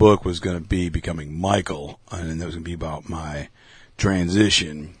my book was going to be Becoming Michael, and that was going to be about my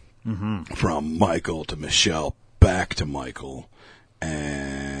transition from Michael to Michelle, back to Michael.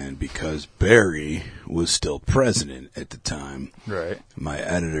 And because Barry was still president at the time, right, my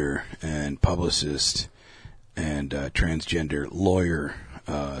editor and publicist and transgender lawyer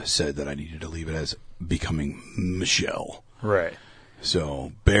said that I needed to leave it as Becoming Michelle. Right.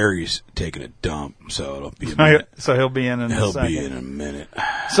 So Barry's taking a dump, so it'll be a minute. So he'll be in a He'll second. be in a minute.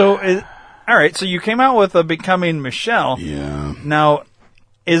 So, all right. So you came out with a Becoming Michelle. Yeah. Now,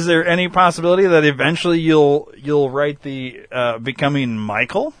 is there any possibility that eventually you'll write the Becoming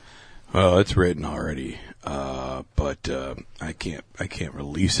Michael? Well, it's written already, but I can't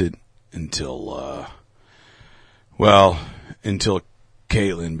release it until until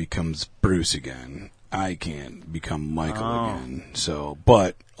Caitlin becomes Bruce again. I can't become Michael again. So,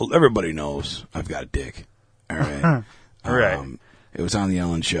 but everybody knows I've got a dick. All right. Right. It was on the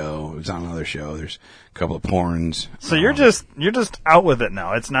Ellen Show. It was on another show. There's a couple of porns. So you're just out with it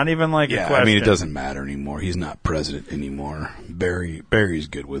now. It's not even like a question. I mean, it doesn't matter anymore. He's not president anymore. Barry's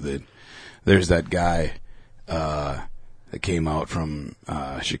good with it. There's that guy that came out from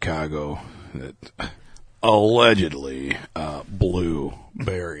Chicago that allegedly blew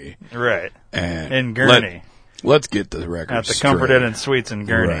Barry. Right. And in Gurney. Let's get the record at the straight. Comfort Inn and Suites in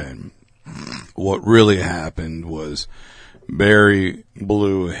Gurney. Right. What really happened was Barry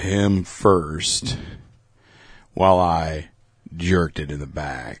blew him first while I jerked it in the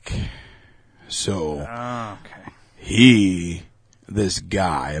back. So this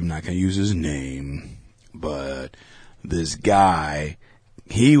guy, I'm not going to use his name, but this guy,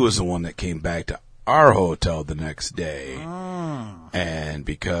 he was the one that came back to our hotel the next day. And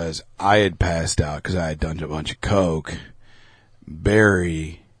because I had passed out because I had done a bunch of coke,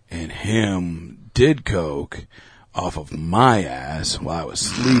 Barry and him did coke off of my ass while I was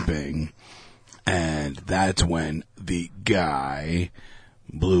sleeping, and that's when the guy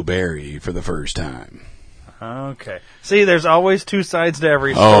blew Barry for the first time. Okay. See, there's always two sides to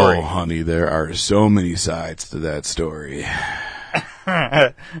every story. Oh, honey, there are so many sides to that story.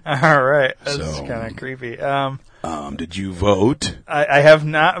 All right. That's kind of creepy. Did you vote? I have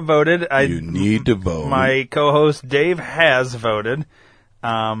not voted. You need to vote. My co-host Dave has voted.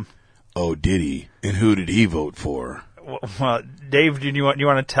 Oh, did he? And who did he vote for? Well, Dave, do you want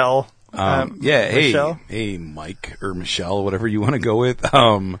to tell? Michelle? Hey, Mike or Michelle, whatever you want to go with.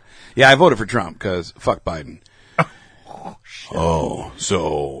 I voted for Trump because fuck Biden. Oh,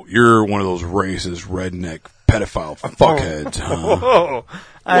 so you're one of those racist redneck pedophile fuckheads, huh?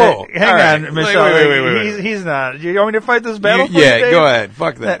 Whoa. Hang on, Michelle. Wait. He's not. You want me to fight this battle? Yeah, go ahead.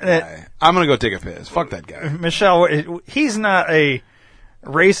 Fuck that guy. I'm gonna go take a piss. Fuck that guy. Michelle, he's not a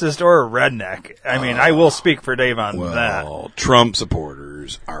racist or a redneck. I mean, I will speak for Dave on that. Well, Trump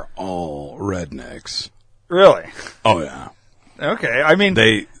supporters are all rednecks. Really? Oh, yeah. Okay. I mean,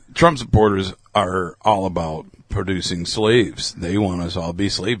 Trump supporters are all about producing slaves. They want us all to be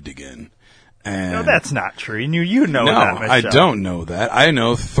slaved again. And no, that's not true. You know that, Michelle. I don't know that. I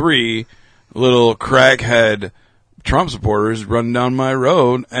know 3 little crackhead Trump supporters running down my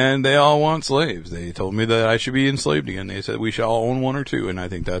road, and they all want slaves. They told me that I should be enslaved again. They said we shall all own 1 or 2, and I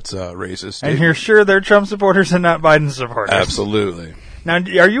think that's racist statement. And you're sure they're Trump supporters and not Biden supporters? Absolutely. Now,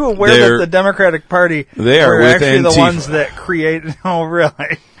 are you aware that the Democratic Party are actually Antifa. the ones that created? Oh,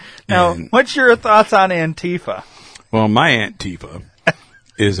 really? Now, what's your thoughts on Antifa? Well, my Antifa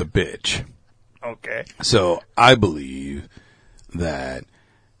is a bitch. Okay. So I believe that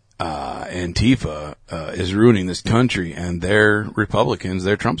Antifa is ruining this country, and they're Republicans,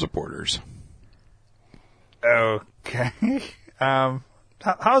 they're Trump supporters. Okay.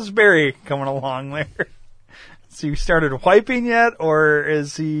 How's Barry coming along there? So you started wiping yet, or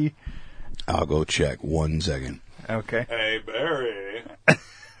is he... I'll go check 1 second. Okay. Hey, Barry.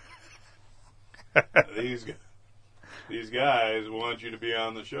 These guys want you to be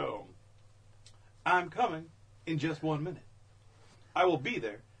on the show. I'm coming in just 1 minute. I will be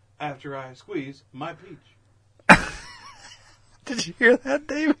there after I squeeze my peach. Did you hear that,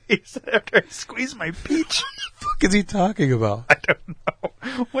 Dave? He said after I squeeze my peach. What the fuck is he talking about? I don't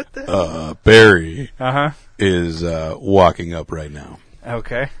know. What the hell? Barry is walking up right now.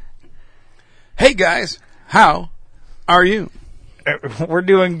 Okay. Hey, guys. How are you? We're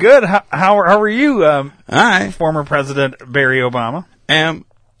doing good. How are you, I, former President Barry Obama? Am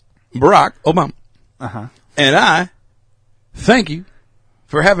Barack Obama. And I thank you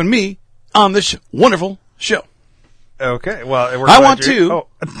for having me on this wonderful show. Okay, well, I want to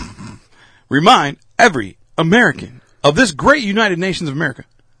remind every American of this great United Nations of America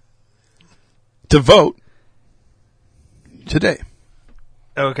to vote today.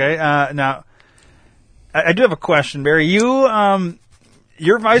 Okay. Now, I do have a question, Barry.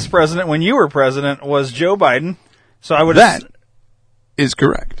 Your vice president when you were president was Joe Biden. So I would. That is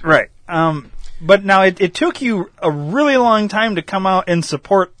correct. Right. But now it took you a really long time to come out in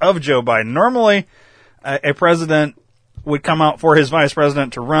support of Joe Biden. Normally, a president would come out for his vice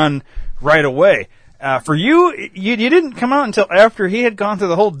president to run right away. For you didn't come out until after he had gone through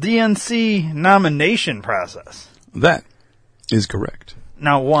the whole DNC nomination process. That is correct.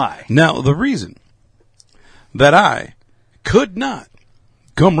 Now, why? Now, the reason that I could not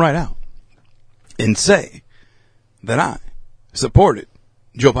come right out and say that I supported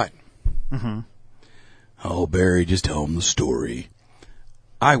Joe Biden. Mm-hmm. Oh, Barry, just tell him the story.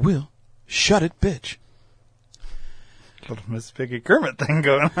 I will. Shut it, bitch. Little Miss Piggy Kermit thing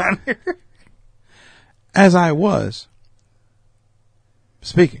going on here. As I was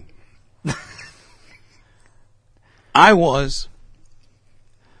speaking, I was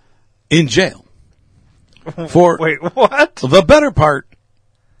in jail for Wait, what? the better part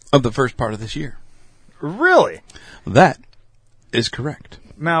of the first part of this year. Really? That is correct.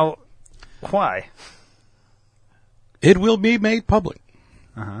 Now, why? It will be made public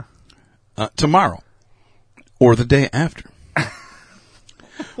tomorrow or the day after.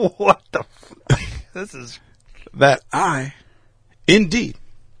 What the fuck? This is... That I, indeed,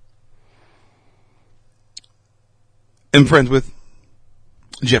 am friends with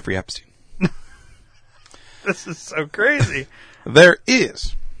Jeffrey Epstein. This is so crazy. There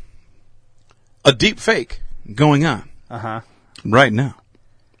is a deep fake going on right now.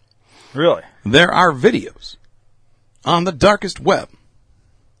 Really? There are videos on the darkest web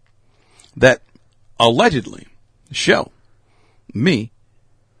that allegedly show me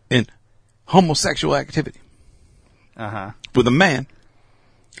in homosexual activity with a man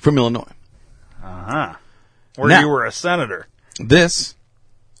from Illinois. Where Now, you were a senator. This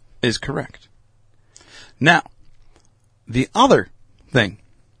is correct. Now, the other thing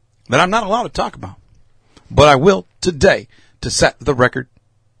that I'm not allowed to talk about, but I will today to set the record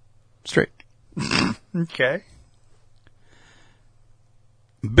straight. Okay.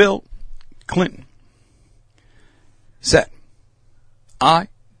 Bill Clinton said, I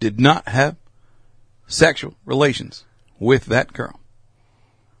did not have sexual relations with that girl.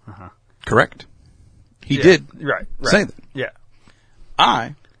 Correct? He did say that. Yeah.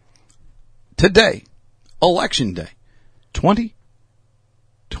 I, today, Election Day,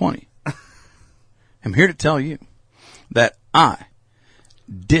 2020, am here to tell you that I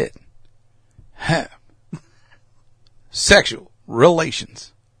did have sexual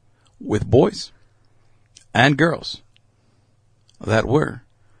relations with boys and girls that were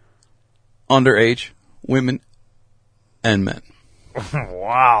underage women and men.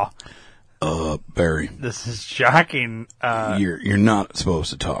 Wow. Barry. This is shocking. You're not supposed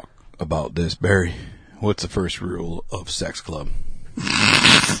to talk about this, Barry. What's the first rule of Sex Club?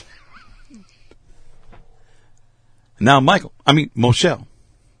 Now, Moshel,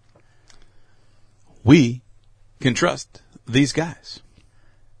 we can trust these guys.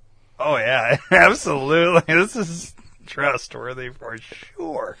 Oh, yeah, absolutely. This is trustworthy for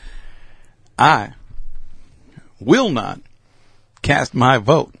sure. I will not cast my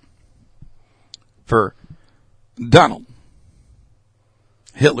vote for Donald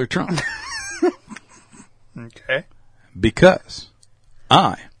Hitler Trump. Okay. Because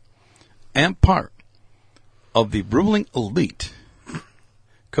I am part of the ruling elite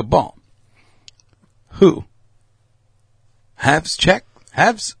cabal who have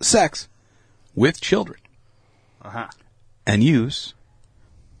sex with children and use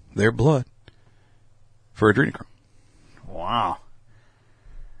their blood for adrenochrome. Wow.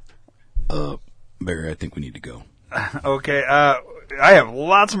 Barry, I think we need to go. Okay, I have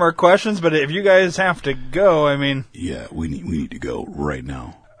lots more questions, but if you guys have to go, I mean... Yeah, we need to go right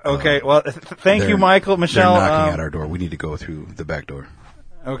now. Okay, well, thank you, Michael, Michelle. They're knocking at our door. We need to go through the back door.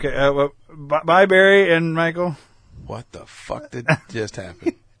 Okay, well, bye, Barry and Michael. What the fuck did just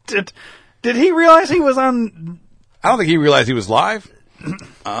happen? Did he realize he was on... I don't think he realized he was live.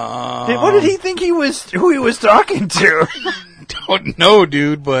 What did he think who he was talking to? Don't know,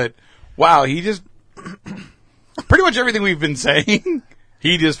 dude, but wow, he just... Pretty much everything we've been saying,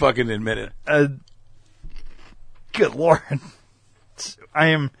 he just fucking admitted. Good Lord.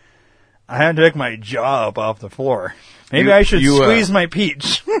 I had to take my jaw up off the floor. Maybe I should squeeze my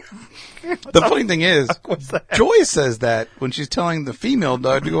peach. The funny thing is, Joy says that when she's telling the female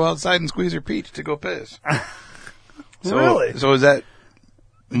dog to go outside and squeeze her peach to go piss. Really? So is that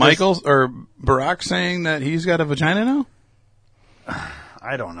Michael or Barack saying that he's got a vagina now?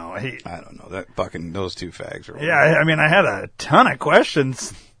 I don't know. I don't know. That fucking, those two fags are. Yeah, I mean, I had a ton of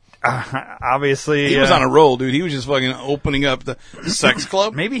questions. Obviously, he was on a roll, dude. He was just fucking opening up the sex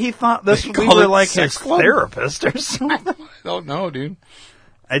club. Maybe he thought we call were it like sex his club? therapist or something. I don't know, dude.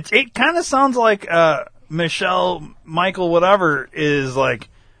 It kind of sounds like Michelle, Michael, whatever, is like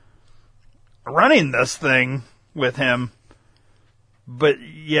running this thing with him, but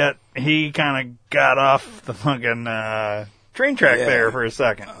yet he kind of got off the fucking train track there for a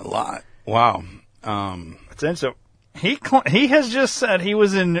second. A lot. Wow. It's interesting. He has just said he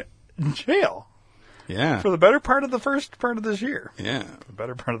was in jail. Yeah. For the better part of the first part of this year. Yeah. The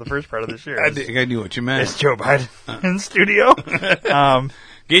better part of the first part of this year. I think I knew what you meant. It's Joe Biden in studio.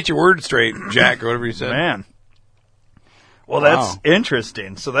 Get your word straight, Jack, or whatever you said. Man. Well, that's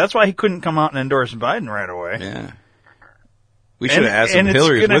interesting. So that's why he couldn't come out and endorse Biden right away. Yeah. We should have asked him. And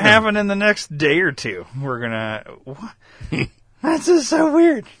Hillary's it's going with to him. happen in the next day or two. We're going to... That's just so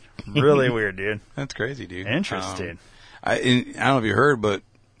weird. Really weird, dude. That's crazy, dude. Interesting. I don't know if you heard, but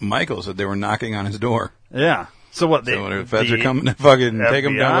Michael said they were knocking on his door. Yeah. So what? The feds are coming to fucking take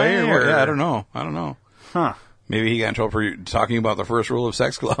him away, or what? or- Yeah, I don't know. Huh. Maybe he got in trouble for talking about the first rule of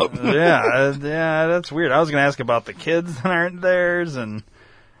Sex Club. Yeah, that's weird. I was going to ask about the kids that aren't theirs, and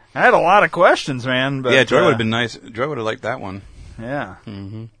I had a lot of questions, man. But, yeah, Joy would have been nice. Joy would have liked that one. Yeah.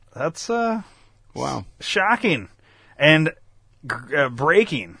 Mm-hmm. That's wow, shocking and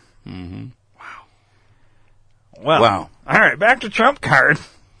breaking. Mm-hmm. Well, Wow. All right, back to Trump card.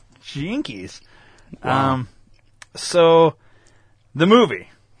 Jinkies. Wow. So, the movie.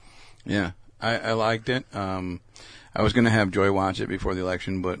 Yeah, I liked it. I was going to have Joy watch it before the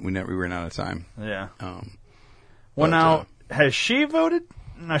election, but we ran out of time. Yeah. But, now, has she voted?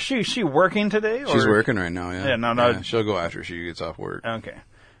 Now, she working today? Or? She's working right now, yeah. Yeah, no. Yeah, she'll go after she gets off work. Okay.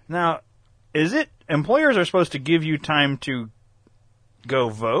 Now, is it employers are supposed to give you time to go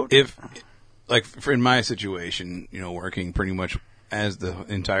vote? If, like, in my situation, working pretty much as the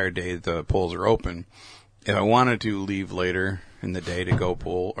entire day the polls are open, if I wanted to leave later in the day to go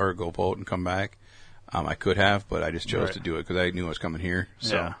poll or go vote and come back, I could have, but I just chose to do it because I knew I was coming here.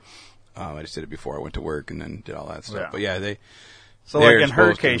 So I just did it before I went to work and then did all that stuff. Yeah. But yeah, So, like in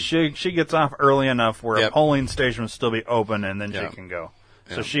her case, she gets off early enough where Yep. a polling station will still be open, and then Yep. she can go.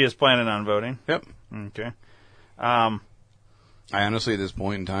 So Yep. she is planning on voting. Yep. Okay. I honestly, at this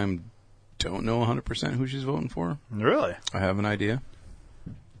point in time, don't know 100% who she's voting for. Really? I have an idea.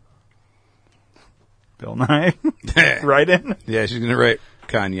 Bill Nye, write in. Yeah, she's going to write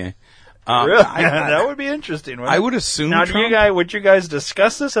Kanye. Really? That would be interesting. Wouldn't I it? would assume. Now, Trump, would you guys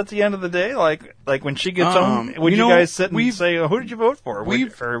discuss this at the end of the day? Like when she gets home, would you guys sit and say, "Who did you vote for?" Or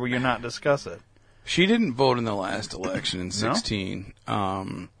will you not discuss it? She didn't vote in the last election in 2016.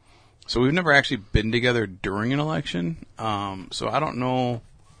 So we've never actually been together during an election. So I don't know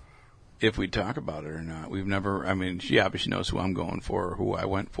if we talk about it or not. We've never. I mean, she obviously knows who I'm going for or who I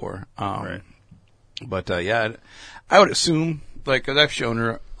went for. Right. But yeah, I would assume, like, 'cause I've shown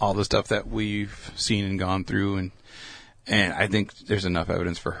her all the stuff that we've seen and gone through, and I think there's enough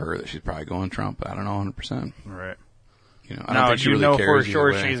evidence for her that she's probably going Trump. But I don't know 100%. Right. I don't Now, think do she you really know cares for either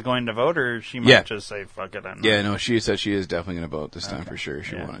sure way. she's going to vote, or she might just say, "Fuck it"? Yeah, no, she said she is definitely going to vote this time for sure.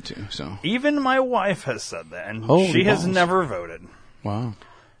 She wanted to. So even my wife has said that, and Holy she has balls. never voted. Wow.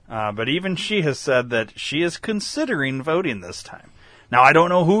 But even she has said that she is considering voting this time. Now, I don't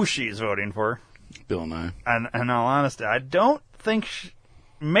know who she's voting for. Bill Nye. And in all honesty, I don't think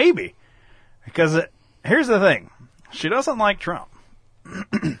maybe. Because here's the thing. She doesn't like Trump.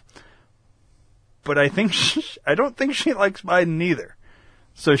 But I don't think she likes Biden either.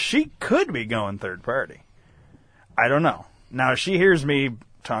 So she could be going third party. I don't know. Now, she hears me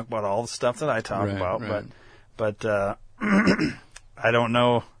talk about all the stuff that I talk about, right. but I don't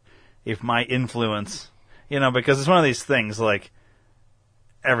know if my influence, because it's one of these things like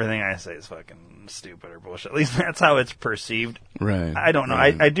everything I say is fucking stupid or bullshit. At least that's how it's perceived. Right. I don't know.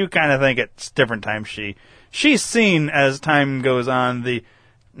 Right. I do kind of think at different times she's seen as time goes on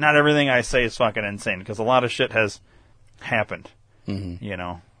not everything I say is fucking insane because a lot of shit has happened.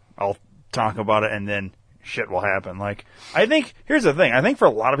 Mm-hmm. I'll talk about it and then shit will happen. Like, I think, here's the thing. I think for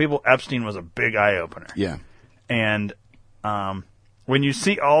a lot of people, Epstein was a big eye opener. Yeah. And, when you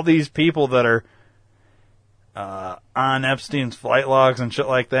see all these people that are, on Epstein's flight logs and shit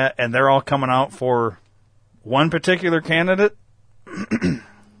like that, and they're all coming out for one particular candidate, that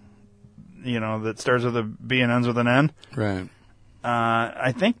starts with a B and ends with an N. Right.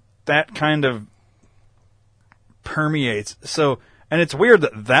 I think that kind of permeates. So, and it's weird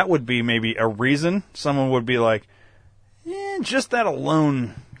that would be maybe a reason someone would be like, just that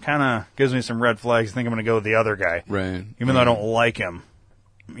alone kind of gives me some red flags. I think I'm going to go with the other guy. Right. Even though I don't like him.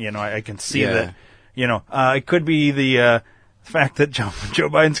 I can see that. It could be the fact that Joe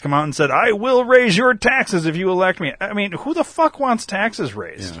Biden's come out and said, "I will raise your taxes if you elect me." I mean, who the fuck wants taxes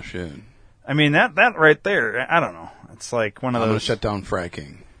raised? Yeah, shit. I mean, that right there, I don't know. It's like one of I'm those. going to shut down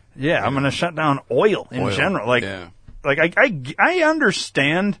fracking. Yeah, I'm going to shut down oil in general. Like I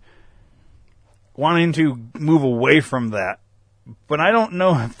understand wanting to move away from that, but I don't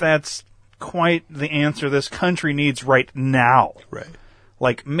know if that's quite the answer this country needs right now. Right.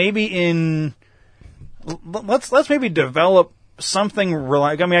 Like maybe let's maybe develop something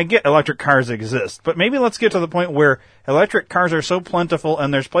I mean, I get electric cars exist, but maybe let's get to the point where electric cars are so plentiful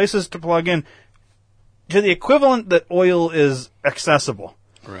and there's places to plug in to the equivalent that oil is accessible.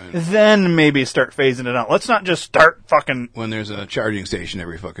 Right. Then maybe start phasing it out. Let's not just start fucking... When there's a charging station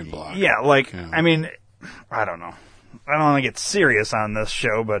every fucking block. Yeah, I mean, I don't know. I don't want to get serious on this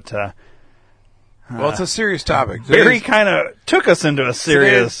show, but... well, it's a serious topic. Barry kind of took us into a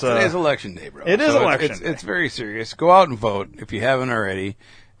serious... Today's election day, bro. It is election day. It's very serious. Go out and vote if you haven't already.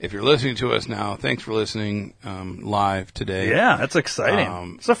 If you're listening to us now, thanks for listening live today. Yeah, that's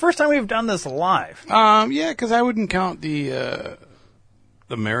exciting. It's the first time we've done this live. Yeah, because I wouldn't count the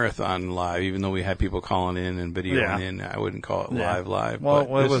marathon live, even though we had people calling in and videoing in. I wouldn't call it live. Well,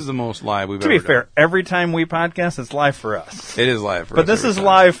 but this is the most live we've ever done. done. To be fair, every time we podcast, it's live for us. It is live for us. But this is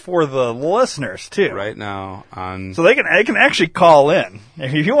live for the listeners, too. Right now on... So they can actually call in.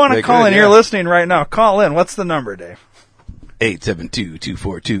 If you want to call in, you're listening right now, call in. What's the number, Dave?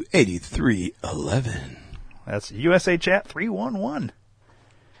 872-242-8311. That's USA Chat 311.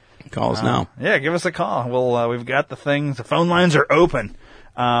 Call us now. Yeah, give us a call. We've got the things. The phone lines are open.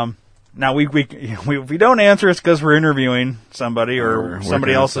 Now we don't answer, it's because we're interviewing somebody or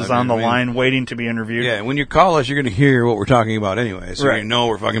somebody else is on the line waiting to be interviewed. Yeah, when you call us, you're going to hear what we're talking about anyway, so you know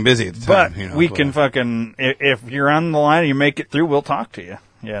we're fucking busy at the time. But we can fucking, if you're on the line and you make it through, we'll talk to you,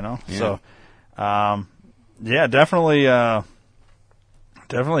 Yeah. So, definitely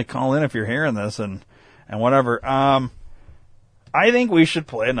call in if you're hearing this and whatever. I think we should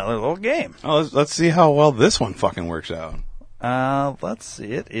play another little game. Oh, let's see how well this one fucking works out. Let's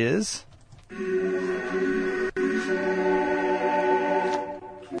see. It is. I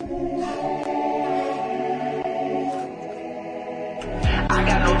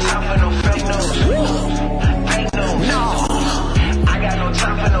got no time for no fake news. Fake news. No. I got no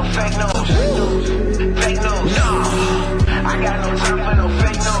time for no fake news. Fake news. No. I got no time for no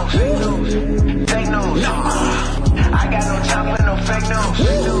fake news. Fake news. No. I got no time for no fake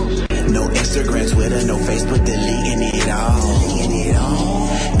news. No Instagram, Twitter, no Facebook, deleting it all.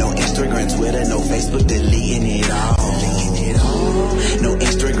 No Instagram, Twitter, no Facebook, deleting it all. No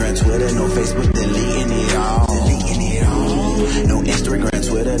Instagram, Twitter, no Facebook, deleting it all. No Instagram,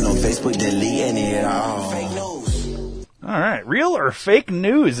 Twitter, no Facebook, deleting it all. Fake news. All right. Real or fake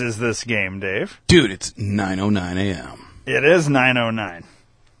news is this game, Dave? Dude, it's 9:09 a.m. It is 9:09.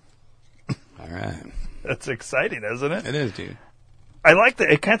 All right. That's exciting, isn't it? It is, dude. I like that.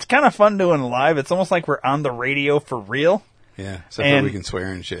 It's kind of fun doing live. It's almost like we're on the radio for real. Yeah, except for we can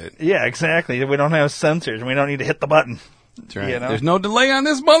swear and shit. Yeah, exactly. We don't have censors, and we don't need to hit the button. That's right. There's no delay on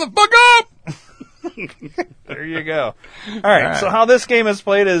this motherfucker! There you go. All right, so how this game is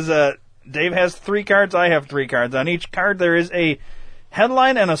played is Dave has 3 cards, I have 3 cards. On each card there is a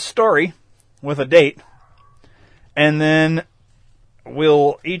headline and a story with a date. And then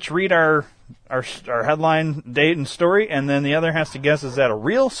we'll each read our headline, date, and story, and then the other has to guess, is that a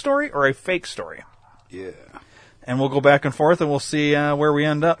real story or a fake story? Yeah. And we'll go back and forth, and we'll see where we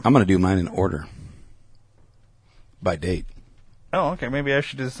end up. I'm going to do mine in order. By date. Oh, okay. Maybe I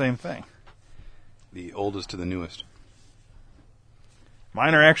should do the same thing. The oldest to the newest.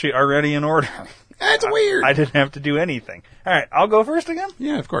 Mine are actually already in order. That's weird. I didn't have to do anything. All right, I'll go first again?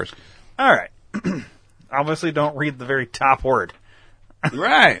 Yeah, of course. All right. Obviously, don't read the very top word.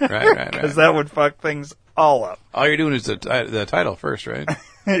 Right. Because that would fuck things all up. All you're doing is the title first, right?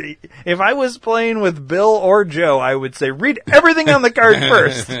 If I was playing with Bill or Joe, I would say, read everything on the card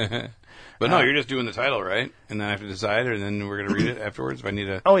first. But no, you're just doing the title, right? And then I have to decide, and then we're going to read it afterwards if I need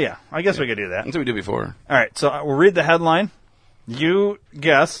to... Oh, yeah. I guess we could do that. That's what we did before. All right, so we'll read the headline. You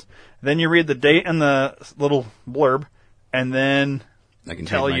guess. Then you read the date and the little blurb. And then I can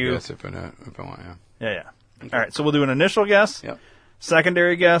tell change my you... guess if I want, yeah. Yeah. Okay. All right, so we'll do an initial guess,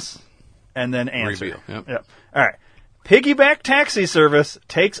 secondary guess, and then answer. Reveal. Yep. All right. Piggyback taxi service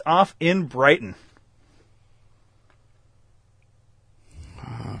takes off in Brighton.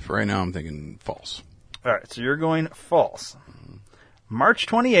 For right now, I'm thinking false. All right, so you're going false. March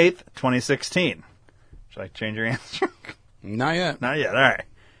 28th, 2016. Should I change your answer? Not yet. Not yet. All right.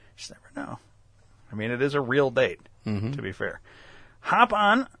 Just never know. I mean, it is a real date, to be fair. Hop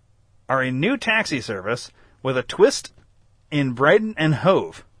On are a new taxi service with a twist in Brighton and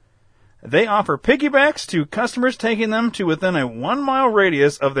Hove. They offer piggybacks to customers taking them to within a 1-mile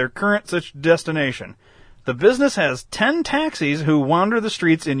radius of their current such destination. The business has 10 taxis who wander the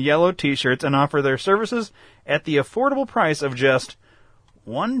streets in yellow t-shirts and offer their services at the affordable price of just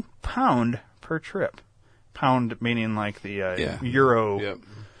 £1 per trip. Pound meaning like the euro,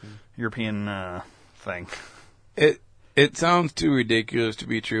 European thing. It sounds too ridiculous to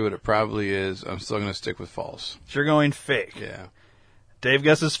be true, but it probably is. I'm still going to stick with false. So you're going fake. Yeah. Dave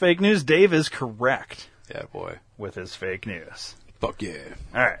guesses fake news. Dave is correct. Yeah, boy. With his fake news. Fuck yeah.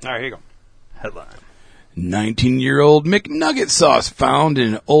 All right. All right, here you go. Headline. 19-year-old McNugget sauce found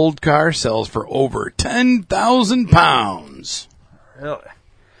in an old car sells for over 10,000 pounds. Really?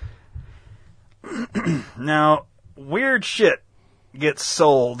 Now, weird shit gets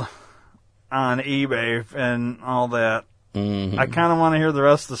sold on eBay and all that. Mm-hmm. I kind of want to hear the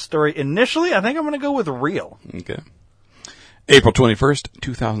rest of the story. Initially, I think I'm going to go with real. Okay. April 21st,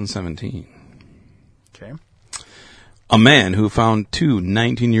 2017. Okay. A man who found 2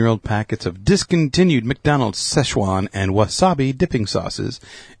 19-year-old packets of discontinued McDonald's Szechuan and wasabi dipping sauces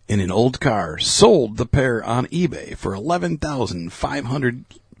in an old car sold the pair on eBay for 11,500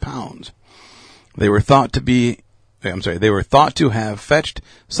 pounds. They were thought to have fetched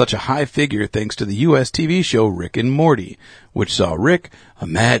such a high figure thanks to the U.S. TV show Rick and Morty, which saw Rick, a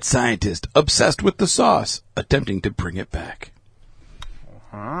mad scientist obsessed with the sauce, attempting to bring it back.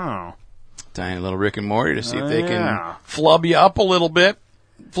 Oh. Tiny little Rick and Morty to see if they can flub you up a little bit.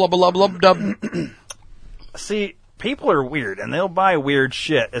 Flub-a-lub-lub-dub. See, people are weird, and they'll buy weird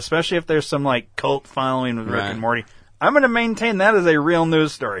shit, especially if there's some, like, cult following with Rick and Morty. I'm going to maintain that as a real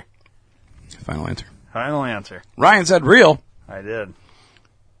news story. Final answer. Final answer. Ryan said real. I did.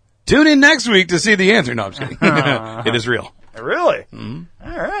 Tune in next week to see the answer. No, I'm just kidding. It is real. Really? Mm-hmm.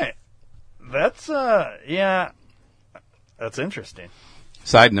 All right. That's, that's interesting.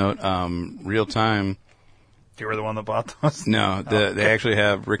 Side note, real time. You were the one that bought those? No, they actually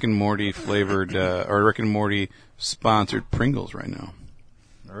have Rick and Morty flavored, or Rick and Morty sponsored Pringles right now.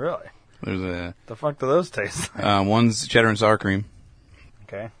 Really? There's the fuck do those taste like? One's cheddar and sour cream.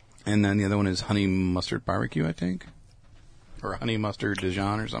 Okay. And then the other one is honey mustard barbecue, I think. Or honey mustard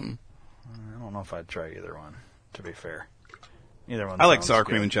Dijon or something. I don't know if I'd try either one, to be fair. Either one I like sounds sour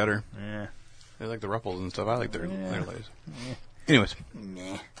good. cream and cheddar. Yeah. They like the Ruffles and stuff. I like their lays. Yeah. Anyways.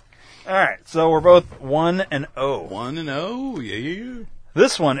 All right, so we're both 1-0. 1-0, yeah.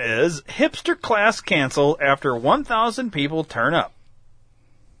 This one is hipster class canceled after 1,000 people turn up.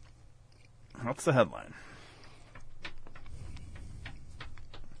 What's the headline?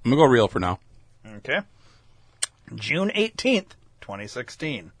 I'm going to go real for now. Okay. June 18th,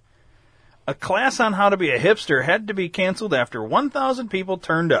 2016. A class on how to be a hipster had to be canceled after 1,000 people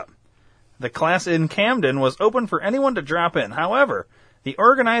turned up. The class in Camden was open for anyone to drop in. However, the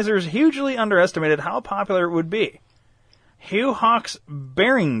organizers hugely underestimated how popular it would be. Hugh Hawks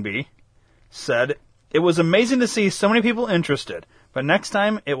Baringby said, "It was amazing to see so many people interested, but next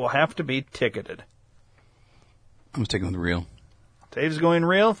time it will have to be ticketed." I'm sticking with real. Dave's going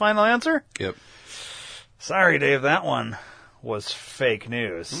real. Final answer? Yep. Sorry, Dave. That one was fake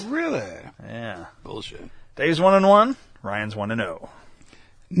news. Really? Yeah. Bullshit. Dave's 1-1. Ryan's 1-0.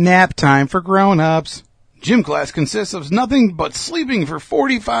 Nap time for grown-ups. Gym class consists of nothing but sleeping for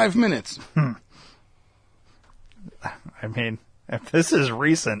 45 minutes. I mean, if this is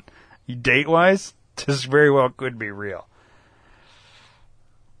recent, date-wise, this very well could be real.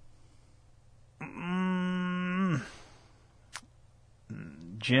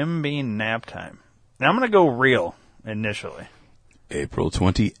 Gym being nap time. Now I'm going to go real initially. April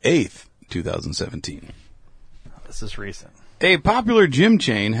 28th, 2017. This is recent. A popular gym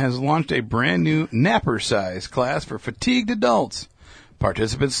chain has launched a brand new napper size class for fatigued adults.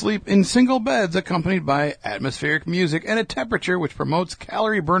 Participants sleep in single beds accompanied by atmospheric music and a temperature which promotes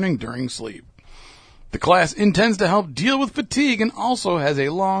calorie burning during sleep. The class intends to help deal with fatigue and also has a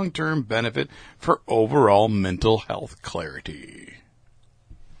long-term benefit for overall mental health clarity.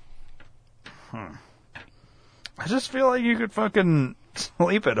 I just feel like you could fucking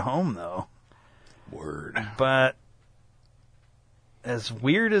sleep at home, though. Word. But as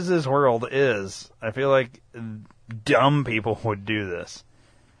weird as this world is, I feel like dumb people would do this.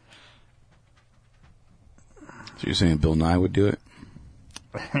 So you're saying Bill Nye would do it?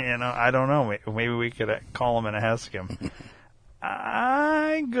 You know, I don't know. Maybe we could call him and ask him.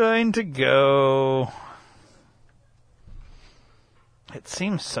 I'm going to go... It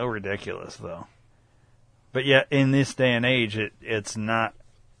seems so ridiculous, though. But yet, in this day and age, it's not...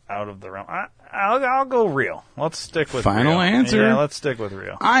 out of the realm. I'll go real. Let's stick with Final real. answer? Yeah, let's stick with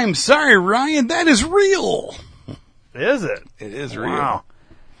real. I'm sorry, Ryan. That is real. Is it? It is real. Wow.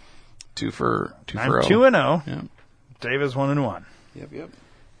 Two for I'm 0. 2-0. Yep. Dave is 1-1. Yep.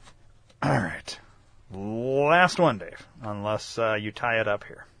 All right. Last one, Dave. Unless you tie it up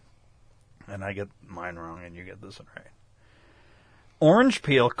here. And I get mine wrong and you get this one right. Orange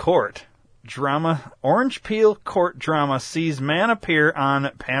Peel Court drama sees man appear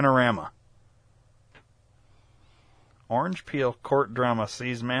on Panorama. Orange Peel Court drama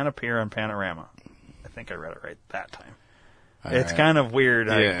sees man appear on Panorama. I think I read it right that time. It's kind of weird.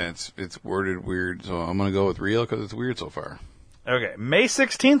 Yeah, it's worded weird, so I'm going to go with real because it's weird so far. Okay, May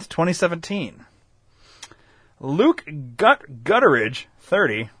 16th, 2017. Luke Gutteridge,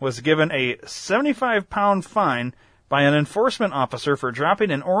 30, was given a 75-pound fine by an enforcement officer for dropping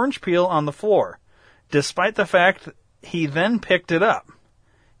an orange peel on the floor, despite the fact he then picked it up.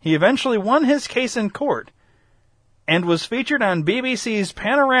 He eventually won his case in court and was featured on BBC's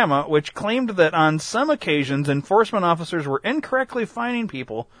Panorama, which claimed that on some occasions enforcement officers were incorrectly fining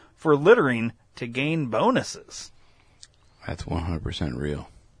people for littering to gain bonuses. That's 100% real.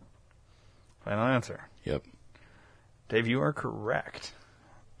 Final answer. Yep. Dave, you are correct.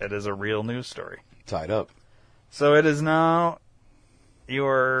 It is a real news story. Tied up. So it is now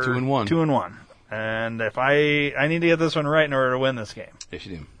your 2-1. 2-1. And if I need to get this one right in order to win this game. Yes,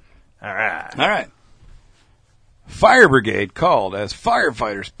 you do. All right. All right. Fire brigade called as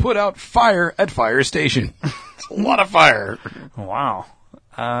firefighters put out fire at fire station. It's a lot of fire. Wow.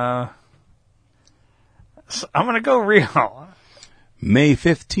 So I'm going to go real. May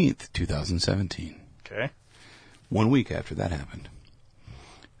 15th, 2017. Okay. 1 week after that happened.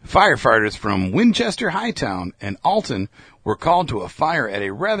 Firefighters from Winchester Hightown and Alton were called to a fire at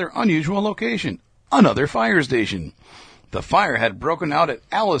a rather unusual location, another fire station. The fire had broken out at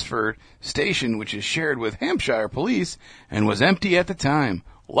Alresford Station, which is shared with Hampshire Police, and was empty at the time.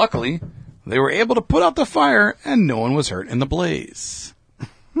 Luckily, they were able to put out the fire, and no one was hurt in the blaze.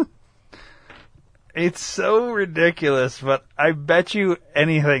 It's so ridiculous, but I bet you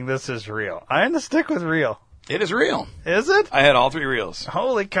anything this is real. I'm going to stick with real. It is real. Is it? I had all 3 reels.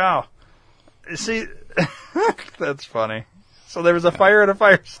 Holy cow. See, that's funny. So there was a fire at a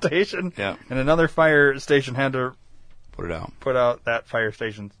fire station, Yeah. and another fire station had to Put it out. put out that fire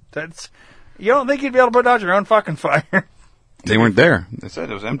station. You don't think you'd be able to put out your own fucking fire? They weren't there. They said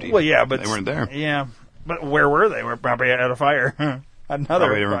it was empty. Well, yeah, but they weren't there. Yeah, but where were they? We're probably at a fire. Another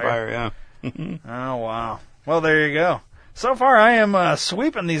Probably a different fire, yeah. Oh, wow. Well, there you go. So far, I am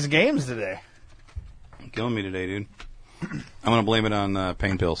sweeping these games today. Killing me today, dude. I'm going to blame it on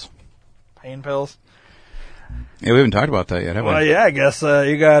pain pills. Pain pills? Yeah, we haven't talked about that yet, have Well, we? yeah, I guess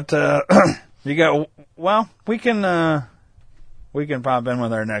you got, well, we can pop in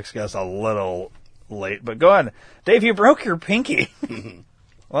with our next guest a little late, but go ahead. Dave, you broke your pinky.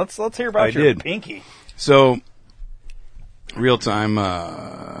 Let's hear about your pinky. So, real time,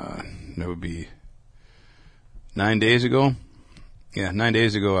 that would be 9 days ago. Yeah, 9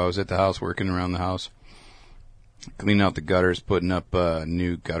 days ago, I was at the house working around the house, cleaning out the gutters, putting up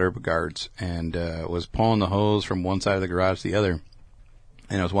new gutter guards, and was pulling the hose from one side of the garage to the other.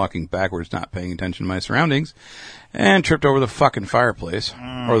 And I was walking backwards, not paying attention to my surroundings, and tripped over the fucking fireplace,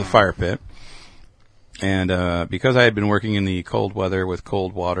 or the fire pit. And because I had been working in the cold weather with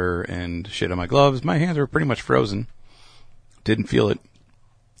cold water and shit on my gloves, my hands were pretty much frozen. Didn't feel it.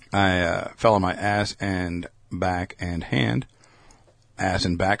 I fell on my ass and back and hand. Ass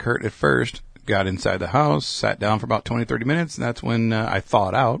and back hurt at first. Got inside the house, sat down for about 20, 30 minutes, and that's when I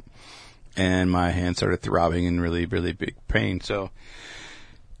thawed out. And my hand started throbbing in really, really big pain. So,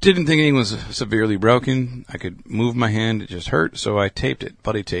 didn't think anything was severely broken. I could move my hand, it just hurt, so I taped it,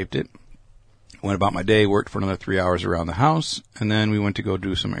 buddy taped it. Went about my day, worked for another 3 hours around the house, and then we went to go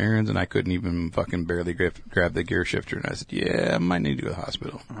do some errands, and I couldn't even fucking barely grab the gear shifter, and I said, yeah, I might need to go to the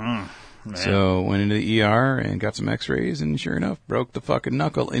hospital. So, went into the ER and got some x-rays, and sure enough, broke the fucking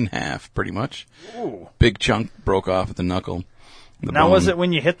knuckle in half, pretty much. Ooh. Big chunk broke off at the knuckle. Now, was it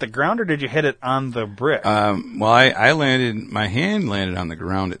when you hit the ground, or did you hit it on the brick? Well, I landed, my hand landed on the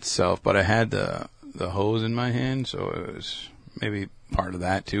ground itself, but I had the hose in my hand, so it was maybe part of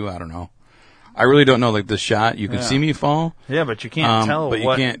that too, I don't know. I really don't know, like the shot, you can see me fall. Yeah, but you can't tell but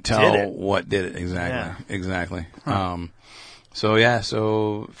what you can't tell did it. what did it, exactly, Yeah. exactly. Huh.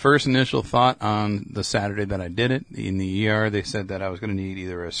 So first initial thought on the Saturday that I did it, in the ER, they said that I was going to need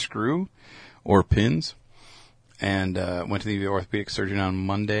either a screw or pins. And went to the orthopedic surgeon on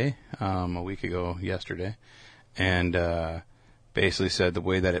Monday, a week ago yesterday, and basically said the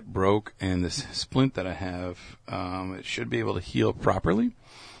way that it broke and this splint that I have, it should be able to heal properly.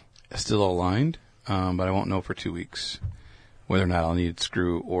 still aligned, but I won't know for 2 weeks whether or not I'll need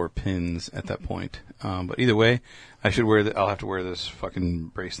screw or pins at that point. But either way, I'll have to wear this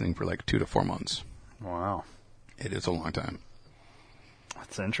fucking brace thing for like 2 to 4 months. Wow. It is a long time.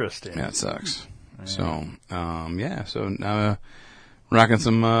 That's interesting. Yeah, it sucks. Yeah. So, so now rocking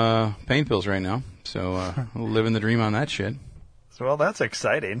some pain pills right now. So, living the dream on that shit. Well, that's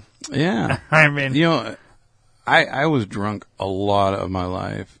exciting. Yeah. I mean, you know, I was drunk a lot of my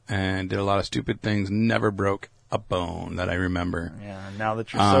life and did a lot of stupid things, never broke a bone that I remember. Yeah, now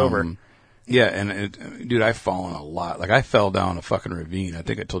that you're sober. Yeah, and dude, I've fallen a lot. Like, I fell down a fucking ravine. I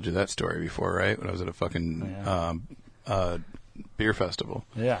think I told you that story before, right? When I was at a fucking beer festival.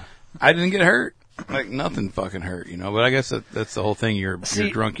 Yeah. I didn't get hurt. Like, nothing fucking hurt, you know? But I guess that's the whole thing. You're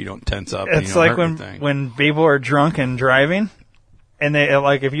drunk, you don't tense up. It's and you don't like hurt when people are drunk and driving, and they,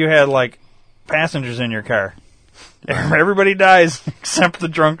 like, if you had, like, passengers in your car, everybody dies except the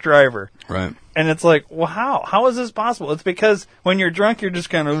drunk driver. Right. And it's like, well, how? How is this possible? It's because when you're drunk, you're just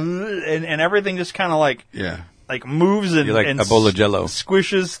kind of, and everything just kind of like, like moves and, you're like and a bowl of Jell-O.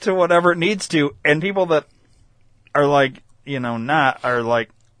 Squishes to whatever it needs to. And people that are like, you know, are like,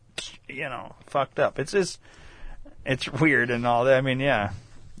 you know, fucked up. It's just, it's weird and all that. I mean, yeah,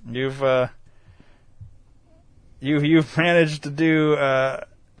 you've managed to do a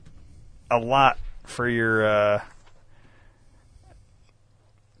lot for your.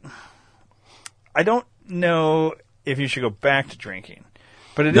 I don't know if you should go back to drinking,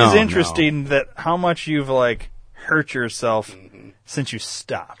 but it is interesting that how much you've like hurt yourself since you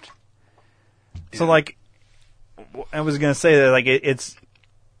stopped. Yeah. So like, I was gonna say that like it's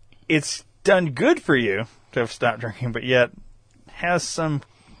done good for you to have stopped drinking, but yet has some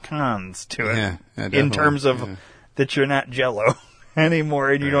cons to it. Yeah, in terms of that you're not Jell-O anymore,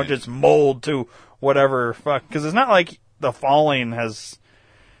 and you don't just mold to whatever fuck. Because it's not like the falling has.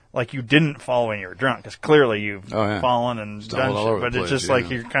 Like you didn't fall when you were drunk, because clearly you've fallen and done shit, but it's just like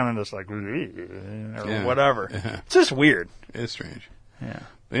you're kind of just like, or whatever. Yeah. It's just weird. It's strange. Yeah.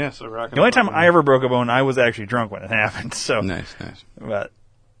 Yeah, so rocking. The only time I ever broke a bone, I was actually drunk when it happened, so. Nice. But,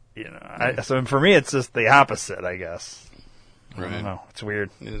 you know, so for me, it's just the opposite, I guess. Right. I don't know. It's weird.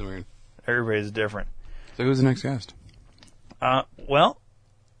 It is weird. Everybody's different. So who's the next guest? Well,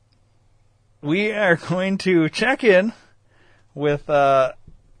 we are going to check in with,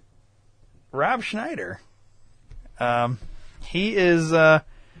 Rob Schneider. He's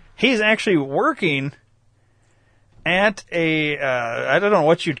actually working at I don't know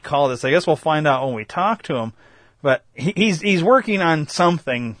what you'd call this. I guess we'll find out when we talk to him. But he's working on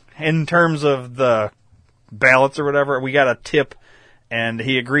something in terms of the ballots or whatever. We got a tip, and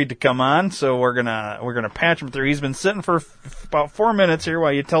he agreed to come on. So we're gonna patch him through. He's been sitting for about 4 minutes here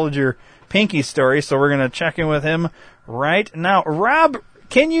while you told your Pinky story. So we're gonna check in with him right now. Rob,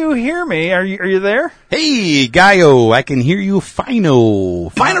 can you hear me? Are you there? Hey, Gaio, I can hear you fino.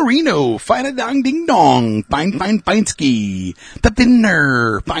 Finerino, fina dong ding dong. Fine-ski. The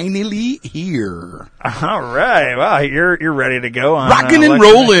winner, finally here. All right. Wow, you're ready to go on. Rocking and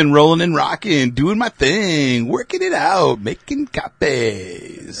rolling and rocking. Doing my thing. Working it out. Making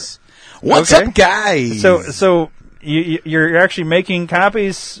copies. What's up, guys? So you're actually making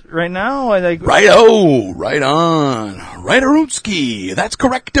copies right now? Right-o, right on. Right-a-rootski. That's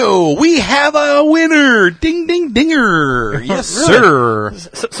correcto. We have a winner. Ding, ding, dinger. Yes, really?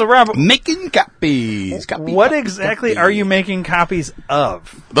 sir. So, Rob. Making copies. What exactly are you making copies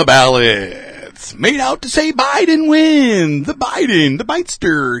of? The ballots. Made out to say Biden wins. The Biden, the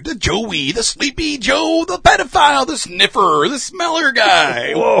Bitester, the Joey, the Sleepy Joe, the pedophile, the sniffer, the smeller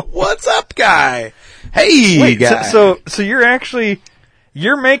guy. Whoa. What's up, guy? Hey, wait, guy. So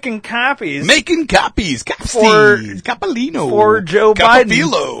you're making copies. Making copies. For Cappolino. For Joe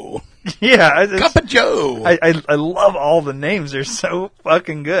Capafilo. Biden. Yeah. Cuppa Joe. I love all the names. They're so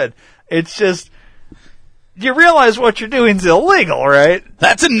fucking good. It's just, you realize what you're doing is illegal, right?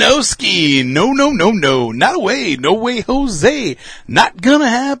 That's a no-ski. No. Not a way. No way, Jose. Not gonna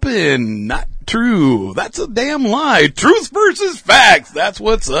happen. Not true. That's a damn lie. Truth versus facts. That's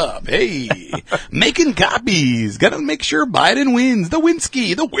what's up. Hey, making copies. Gotta make sure Biden wins. The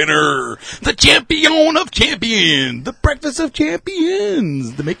Winsky, the winner, the champion of champions, the breakfast of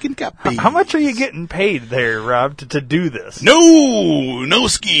champions. The making copies. How much are you getting paid there, Rob, to do this? No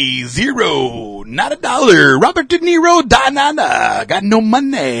ski, zero, not $1. Robert De Niro, da nada. Got no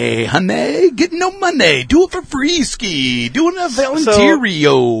money, honey. Getting no money. Do it for free, ski. Doing a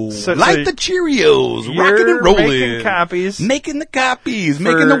volunteerio. Like the Cheerios, You're rocking and rolling, making copies, making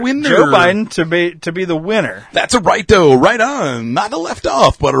the for winner. Joe Biden to be the winner. That's a righto, right on, not a left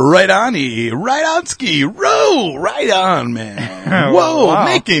off, but a right on-y, right on ski, roll, right on, man. Whoa, Wow.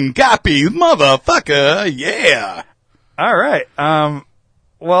 making copies, motherfucker, yeah. All right.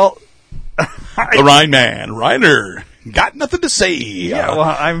 Well, The Rhine Man, Reiner, got nothing to say. Yeah,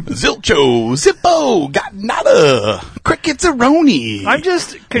 well, I'm Zilcho, Zippo, got nada. Crickets-a-roni. I'm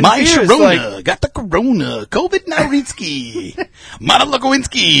just confused. My Sharona, like, got the corona. COVID Naritsky. Monica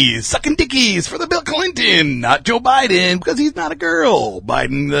Lewinsky, sucking dickies for the Bill Clinton. Not Joe Biden, because he's not a girl.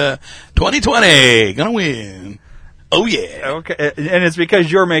 Biden, 2020, gonna win. Oh, yeah. okay, and it's because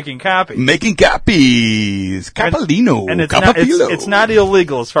you're making copies. Making copies. Capolino. And it's Capapilo. it's not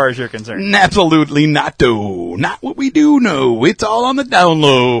illegal as far as you're concerned. Absolutely not, though. Not what we do know. It's all on the down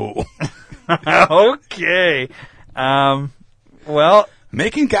low. Okay. Well,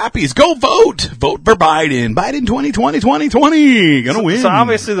 making copies. Go vote. Vote for Biden. Biden 2020. Gonna win. So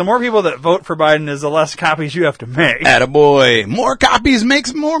obviously, the more people that vote for Biden is the less copies you have to make. Attaboy. More copies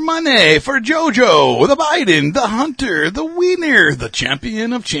makes more money for JoJo, the Biden, the hunter, the winner, the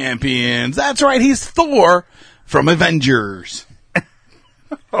champion of champions. That's right. He's Thor from Avengers.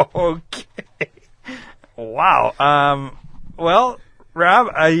 Okay. Wow. Well,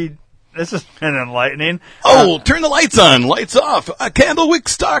 Rob, this has been enlightening. Turn the lights on, lights off. A Candlewick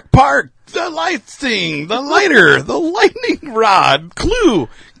Stock Park. The lights thing, the lighter, the lightning rod. Clue.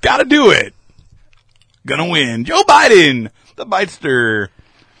 Gotta do it. Gonna win. Joe Biden, the Bitester.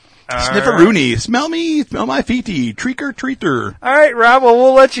 Snifferoony. Smell me, smell my feety. Treaker, treater. All right, Rob. Well,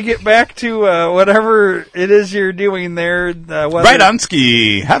 we'll let you get back to whatever it is you're doing there. Right on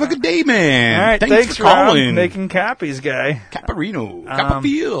ski. Have a good day, man. All right, thanks for Rob, calling. making copies, guy. Caparino.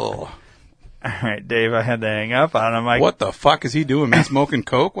 Capapeel. All right, Dave. I had to hang up on him. What the fuck is he doing? Man, smoking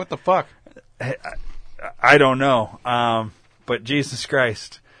coke? What the fuck? I don't know. But Jesus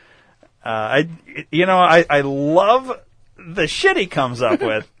Christ, I love the shit he comes up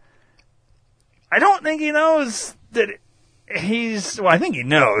with. I don't think he knows that he's. Well, I think he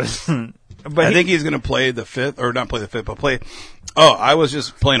knows, but I think he's going to play the fifth, or not play the fifth, but play. Oh, I was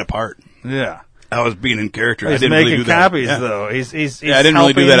just playing a part. Yeah, I was being in character. He's I didn't making really do that. copies, Yeah. though. He's I didn't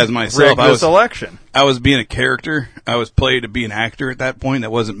really do that as myself. I was election. I was being a character. I was played to be an actor at that point.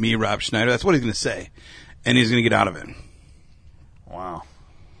 That wasn't me, Rob Schneider. That's what he's going to say, and he's going to get out of it. Wow,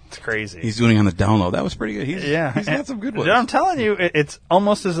 it's crazy. He's doing it on the down low. That was pretty good. He's got some good ones. I'm telling you, it's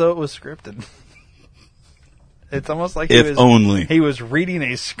almost as though it was scripted. It's almost like he was reading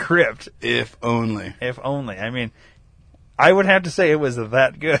a script. If only. I mean, I would have to say it was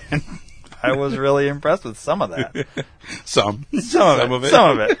that good. I was really impressed with some of that. Some of it.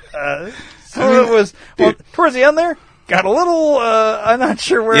 Some of it was, well, towards the end there, got a little, I'm not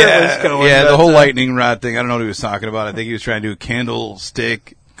sure where it was going. Yeah, the whole lightning rod thing, I don't know what he was talking about. I think he was trying to do a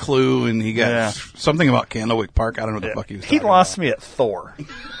candlestick clue, and he got something about Candlewick Park. I don't know what the fuck he was talking about. He lost me at Thor.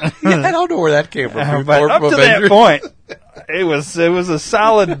 I don't know where that came from. But up to that point, it was a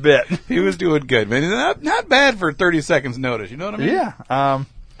solid bit. He was doing good, man. Not bad for 30 seconds notice. You know what I mean? Yeah.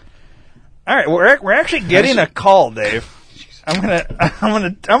 All right, we're actually getting a call, Dave. I'm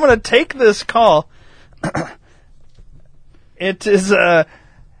gonna take this call. It is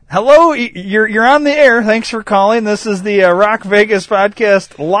hello, you're on the air. Thanks for calling. This is the Rock Vegas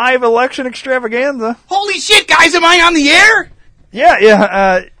podcast live election extravaganza. Holy shit, guys! Am I on the air?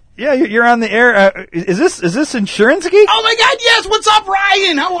 Yeah. You're on the air. Is this Insurance Geek? Oh my God, yes! What's up,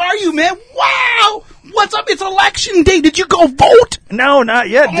 Ryan? How are you, man? Wow! What's up? It's election day. Did you go vote? No, not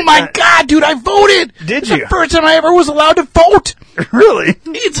yet. Oh my God, dude, I voted. Did it's you? The first time I ever was allowed to vote. Really?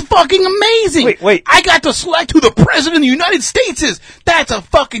 It's fucking amazing. Wait. I got to select who the president of the United States is. That's a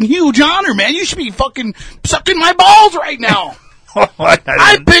fucking huge honor, man. You should be fucking sucking my balls right now.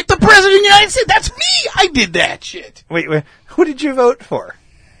 I picked the president of the United States. That's me. I did that shit. Wait. Who did you vote for?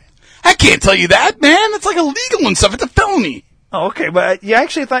 I can't tell you that, man. It's like illegal and stuff. It's a felony. Oh, okay, but you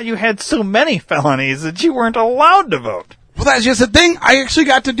actually thought you had so many felonies that you weren't allowed to vote. Well, that's just the thing. I actually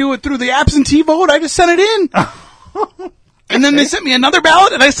got to do it through the absentee vote. I just sent it in. And then they sent me another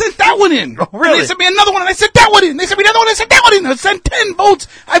ballot, and I sent that one in. Oh, really? And they sent me another one, and I sent that one in. They sent me another one, and I sent that one in. I sent 10 votes.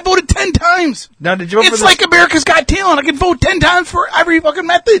 I voted 10 times. Now, did you vote It's like America's Got Talent. I can vote 10 times for every fucking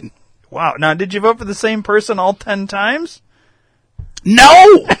method. Wow. Now, did you vote for the same person all 10 times?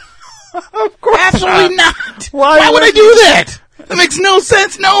 No. Of course Absolutely not. Why would I do that? That makes no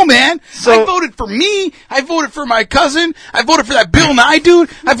sense. No, man. So, I voted for me. I voted for my cousin. I voted for that Bill Nye dude.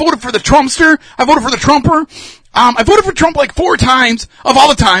 I voted for the Trumpster. I voted for the Trumper. I voted for Trump like 4 times of all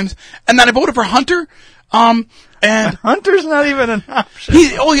the times. And then I voted for Hunter. And Hunter's not even an option.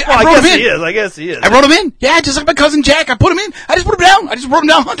 I guess he is. I wrote him in. Yeah, just like my cousin Jack. I put him in. I just put him down. I just wrote him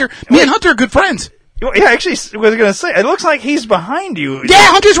down, Hunter. Me and Hunter are good friends. Yeah, actually, I was going to say, it looks like he's behind you.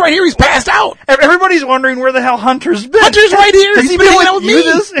 Yeah, Hunter's right here. He's passed out. Everybody's wondering where the hell Hunter's been. Hunter's right here. Has He's he been been hanging out with with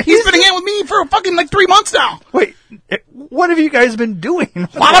me. you He's been hanging out with me for fucking like 3 months now. Wait, what have you guys been doing?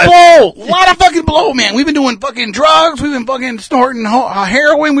 A lot of blow. A lot of fucking blow, man. We've been doing fucking drugs. We've been fucking snorting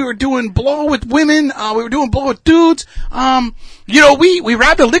heroin. We were doing blow with women. We were doing blow with dudes. We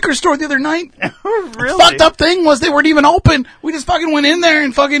robbed a liquor store the other night. Really? Fucked up thing was they weren't even open. We just fucking went in there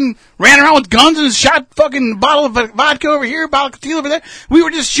and fucking ran around with guns and shot fucking bottle of vodka over here, bottle of tequila over there. We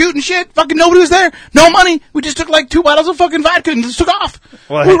were just shooting shit. Fucking nobody was there. No money. We just took like 2 bottles of fucking vodka and just took off.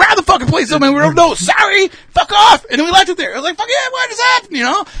 Well, we robbed the fucking place up and we were no, sorry, fuck off. And then we left it there. I was like, fuck yeah, what is that?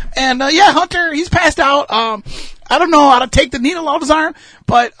 And Hunter, he's passed out. I don't know how to take the needle out of his arm,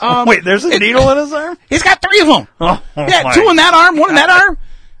 but wait, there's a needle in his arm? He's got 3 of them. Oh, yeah, 2 in that arm, 1 in that arm,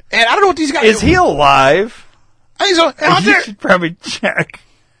 and I don't know what these guys. Is he alive? I think so. Hey, Hunter, you should probably check.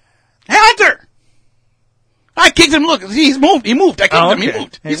 Hey, Hunter! I kicked him. Look, he's moved. He moved. I kicked him. He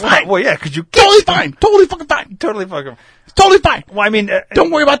moved. He's fine. Well, yeah, because you totally fine. Totally fucking fine. Totally fucking. Totally fine. Well, I mean,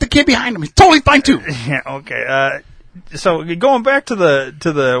 don't worry about the kid behind him. He's totally fine too. Yeah. Okay. So going back to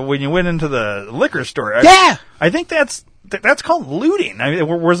the when you went into the liquor store. I think that's called looting. I mean,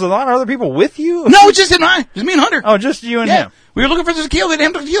 was a lot of other people with you? No, it's just just me and Hunter. Oh, just you and him. We were looking for this tequila. They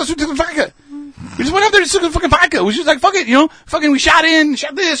didn't have tequila, so we took the vodka. We just went up there and took the fucking vodka. We was just like, fuck it, fucking we shot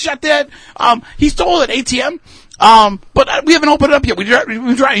this, shot that. He stole an ATM. But we haven't opened it up yet. We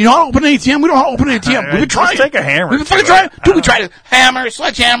tried, how to open an ATM? We don't know how to open an ATM. We've been trying. Just take a hammer. We've been fucking trying. Dude, we tried a hammer,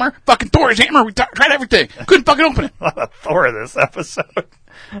 sledgehammer, fucking Thor's hammer. We tried everything. Couldn't fucking open it. A lot of Thor this episode.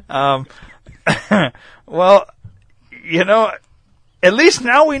 Well, at least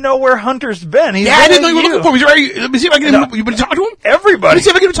now we know where Hunter's been. He's I didn't know you were looking for him. Let me see if I can get him. You been talking to him? Everybody. Let me see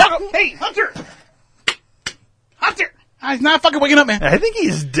if I can talk to him. Hey, Hunter! Hunter! He's not fucking waking up, man. I think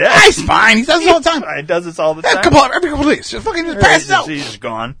he's dead. He's fine. He does this all the time. He does this all the time. Every couple of days. Just fucking passes out. He's just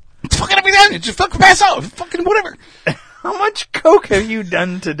gone. It's fucking every day. Just fucking pass out. Fucking whatever. How much coke have you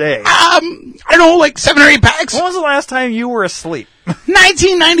done today? I don't know, like 7 or 8 packs. When was the last time you were asleep?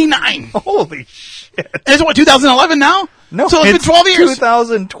 1999. Holy shit. And it's 2011 now? No, so it's been 12 years.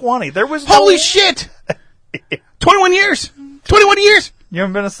 2020. There was Holy shit. 21 years. 21 years. You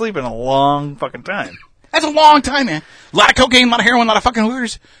haven't been asleep in a long fucking time. That's a long time, man. A lot of cocaine, a lot of heroin, a lot of fucking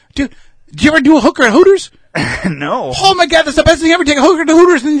hookers. Dude, did you ever do a hooker at Hooters? No. Oh my god, that's the best thing ever. Take a hooker to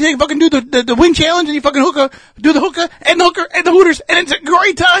Hooters and you fucking do the wing challenge and you fucking do the hooker and the Hooters and it's a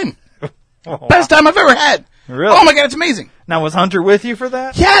great time. Oh, best time I've ever had. Really? Oh my god, it's amazing. Now, was Hunter with you for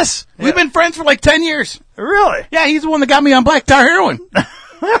that? Yes. Yeah. We've been friends for like 10 years. Really? Yeah, he's the one that got me on black tar heroin.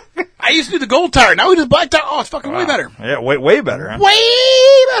 I used to do the gold tar. Now he does black tar. Oh, it's fucking way better. Yeah, way better. Huh? Way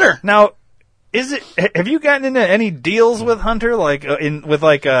better. Now, have you gotten into any deals with Hunter, like he's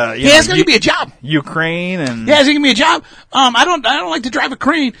gonna give me a job. Ukraine and he's gonna give me a job. I don't like to drive a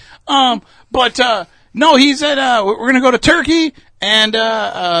crane. But no, he said we're gonna go to Turkey and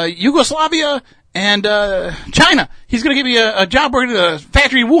Yugoslavia and China. He's gonna give me a job working at a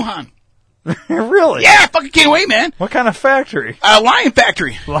factory in Wuhan. Really? Yeah, I fucking can't wait, man. What kind of factory? A lion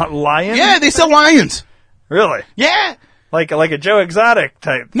factory. Lion? Yeah, they sell lions. Really? Yeah. Like a Joe Exotic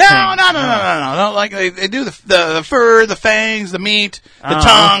type No. Like they do the fur, the fangs, the meat, the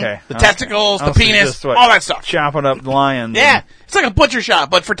tongue, the testicles, the penis, all that stuff. Chopping up lions. Yeah. It's like a butcher shop,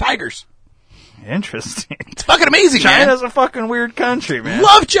 but for tigers. Interesting. It's fucking amazing, man. China's a fucking weird country, man.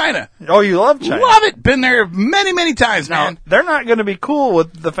 Love China. Oh, you love China? Love it. Been there many, many times, man. They're not going to be cool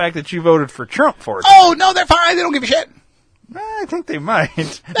with the fact that you voted for Trump for it. Oh, no, they're fine. They don't give a shit. I think they might.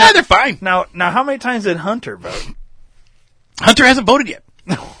 Yeah, they're fine. Now, how many times did Hunter vote? Hunter hasn't voted yet.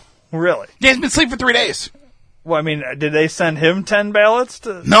 Really? He hasn't been asleep for 3 days. Well, I mean, did they send him 10 ballots?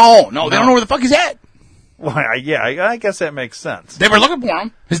 No, they don't know where the fuck he's at. Well, I guess that makes sense. They were looking for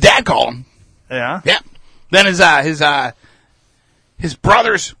him. His dad called him. Yeah? Yeah. Then his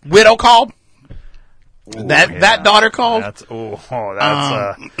brother's widow called. Ooh, that daughter called. That's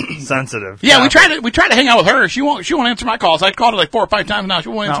sensitive. Yeah, we tried to hang out with her. She won't answer my calls. I called her like 4 or 5 times now. She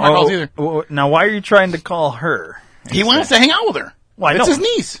won't answer my calls either. Now, why are you trying to call her? He wants to hang out with her. Well, it's his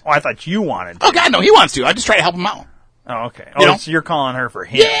niece. Oh, I thought you wanted to. Oh God, no, he wants to. I just try to help him out. Oh, okay. Oh, so you're calling her for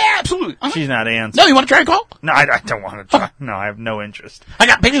him? Yeah, absolutely. Uh-huh. She's not answering. No, you want to try to call? No, I don't want to try. No, I have no interest. I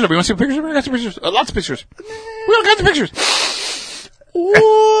got pictures of her. You want to see pictures of her? I got some pictures. Lots of pictures. We got kinds of pictures.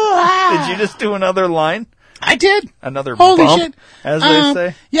 Did you just do another line? I did. Another Holy bump, shit. as they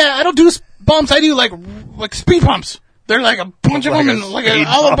say? Yeah, I don't do bumps. I do like speed bumps. They're like a bunch of them, and like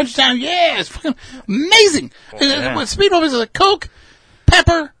all a bunch of time. Yeah, it's fucking amazing. With speed bumps, is Coke,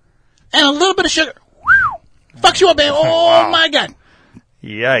 pepper, and a little bit of sugar. Fucks you up, man. Oh my god.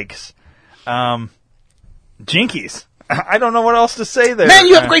 Yikes. Jinkies. I don't know what else to say there. Man,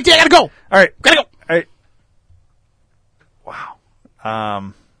 you have a great day. I gotta go. All right. Gotta go. All right.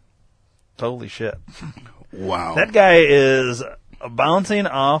 Wow. Holy shit. Wow. That guy is bouncing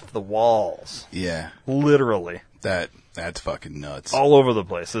off the walls. Yeah. Literally. That's fucking nuts. All over the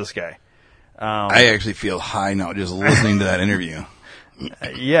place, this guy. I actually feel high now just listening to that interview.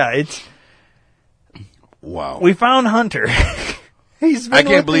 Yeah, it's... Wow. We found Hunter. He's been I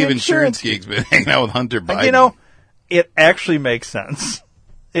can't with believe the Insurance Geek's been hanging out with Hunter Biden. You know, it actually makes sense.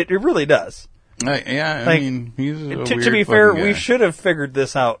 It really does. Yeah, I mean, he's a weird to be fair, guy. we should have figured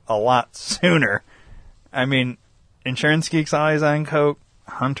this out a lot sooner. I mean, Insurance Geek's always on Coke.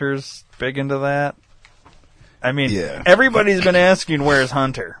 Hunter's big into that. I mean, everybody's been asking, where's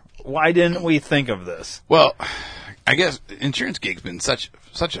Hunter? Why didn't we think of this? Well, I guess Insurance Geek's been such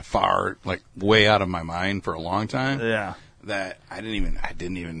a far, like, way out of my mind for a long time. Yeah. That I didn't even,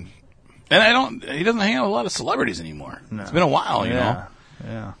 and he doesn't hang out with a lot of celebrities anymore. No. It's been a while, you know?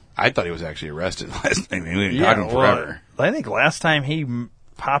 Yeah. I thought he was actually arrested last time. I mean, we've been talking forever. I think last time he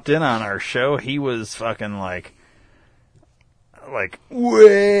popped in on our show, he was fucking like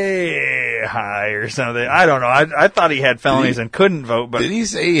way high or something. I don't know. I thought he had felonies and couldn't vote. But did he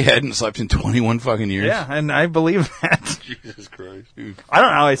say he hadn't slept in 21 fucking years? Yeah, and I believe that. Jesus Christ. I don't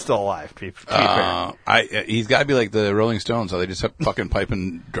know how he's still alive, to be fair. He's got to be like the Rolling Stones, how they just have fucking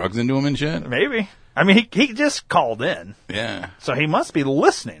piping drugs into him and shit. Maybe. I mean, he just called in. Yeah. So he must be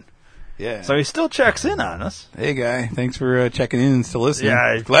listening. Yeah. So he still checks in on us. Hey, guy. Thanks for checking in and still listening.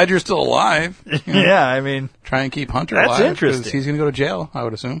 Yeah. Glad you're still alive. Yeah, I mean. Try and keep Hunter alive. alive. That's interesting. Because he's going to go to jail, I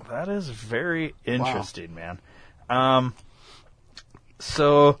would assume. That is very interesting, man.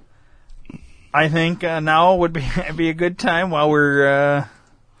 So I think now would be a good time while we're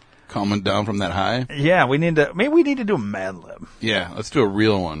calming down from that high. Yeah, we need to do a Mad Lib. Yeah, let's do a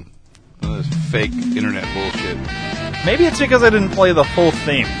real one. This fake internet bullshit. Maybe it's because I didn't play the full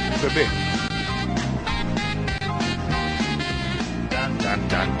theme. Could be. Dun, dun,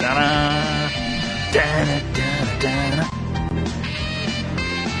 dun, dun, dun, dun, dun, dun.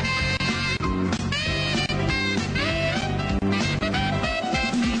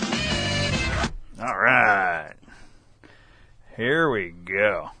 All right. Here we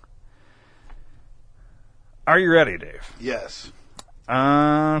go. Are you ready, Dave? Yes.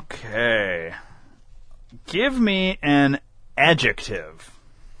 Okay. Give me an adjective.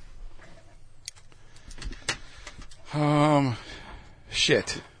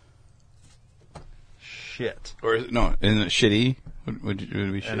 Shit. Shit. Or is it, no, isn't it shitty? Would it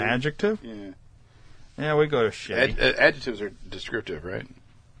be shitty? An adjective? Yeah. Yeah, we go to shitty. Adjectives are descriptive, right?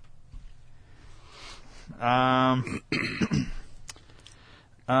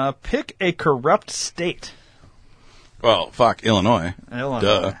 Pick a corrupt state. Well, fuck, Illinois. Illinois.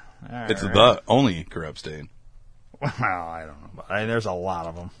 Duh. All it's right. the only corrupt state. Well, I don't know. But there's a lot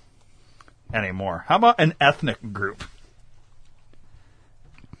of them anymore. How about an ethnic group?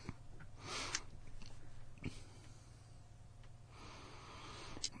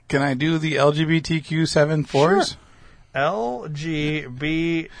 Can I do the LGBTQ 7 4s? Sure.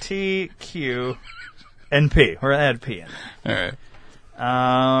 LGBTQ and P. We're going to add P in. All right.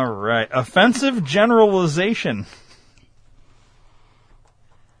 All right. Offensive generalization.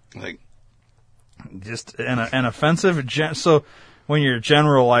 Like, just an offensive so when you're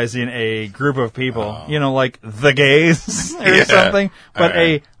generalizing a group of people, like the gays or something, but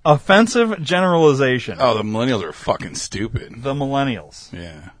a offensive generalization. Oh, the millennials are fucking stupid. The millennials.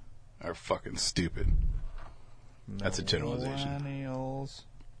 Yeah. Are fucking stupid. That's a generalization. Millennials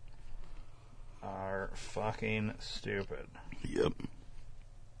are fucking stupid. Yep.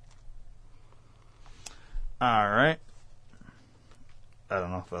 All right. I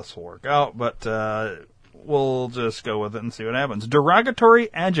don't know if this will work out, but we'll just go with it and see what happens.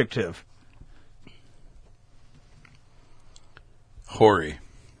 Derogatory adjective. Hoary.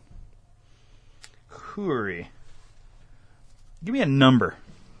 Hoory. Give me a number.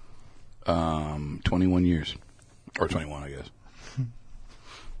 21 years. Or 21, I guess.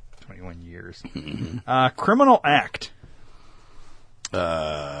 21 years. Criminal act.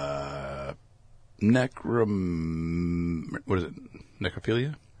 What is it?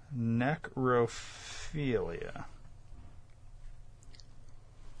 Necrophilia? Necrophilia.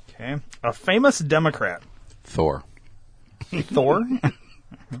 Okay. A famous Democrat. Thor. Thor?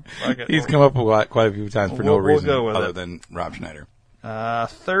 He's come up with quite a few times for no reason other it. than Rob Schneider.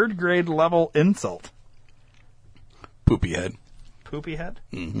 Third grade level insult. Poopy head. Poopy head?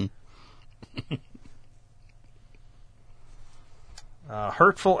 Mm-hmm.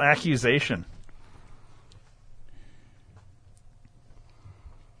 Hurtful accusation.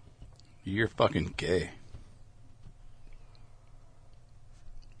 You're fucking gay.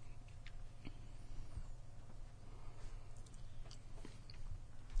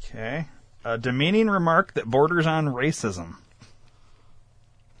 Okay. A demeaning remark that borders on racism.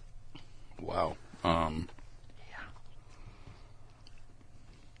 Wow.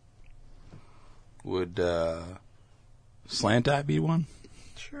 Would slant eye be one?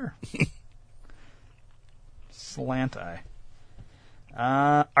 Sure. Slant eye.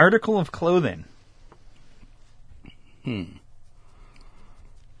 Article of clothing.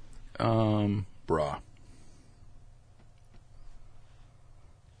 Bra.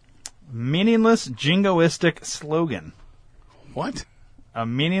 Meaningless jingoistic slogan. What? A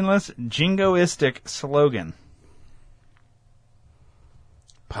meaningless jingoistic slogan.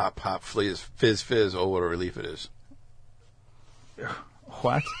 Pop, pop, fizz, fizz. Oh, what a relief it is.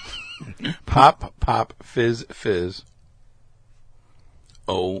 What? Pop, pop, fizz, fizz.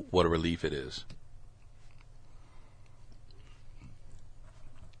 Oh, what a relief it is.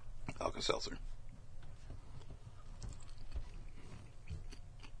 Alka-Seltzer.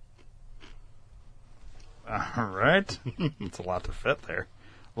 All right. It's a lot to fit there.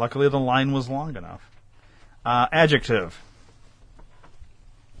 Luckily, the line was long enough. Adjective.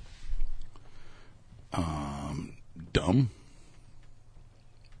 Dumb.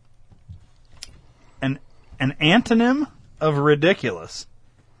 An antonym of ridiculous.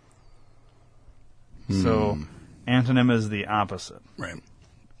 So, antonym is the opposite. Right.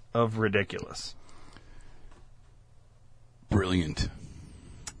 Of ridiculous. Brilliant.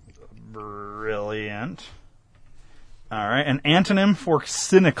 Brilliant. All right. An antonym for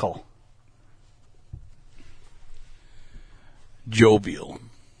cynical. Jovial.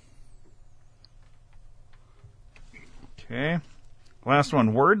 Okay. Last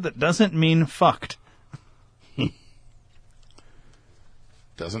one. Word that doesn't mean fucked.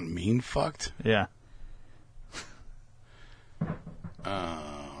 Doesn't mean fucked? Yeah.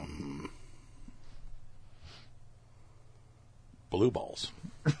 Blue balls.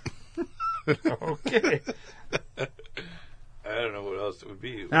 Okay. I don't know what else it would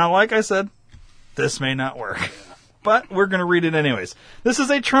be. Now, like I said, this may not work. But we're going to read it anyways. This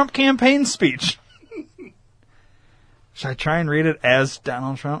is a Trump campaign speech. Should I try and read it as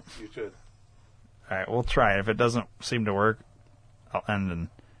Donald Trump? You should. All right, we'll try. If it doesn't seem to work, I'll end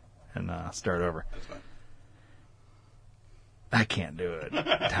and start over. That's fine. I can't do it.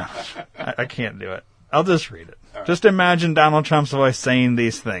 I can't do it. I'll just read it. Right. Just imagine Donald Trump's voice saying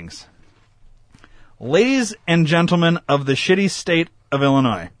these things. Ladies and gentlemen of the shitty state of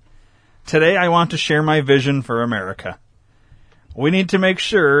Illinois, today I want to share my vision for America. We need to make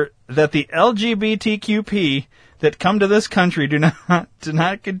sure that the LGBTQP that come to this country do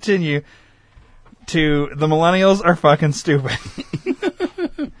not continue to the millennials are fucking stupid.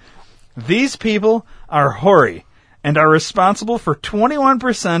 These people are hoary and are responsible for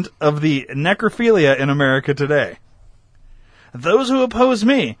 21% of the necrophilia in America today. Those who oppose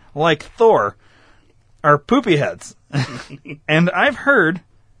me, like Thor, are poopy heads. And I've heard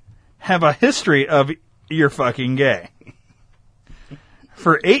have a history of you're fucking gay.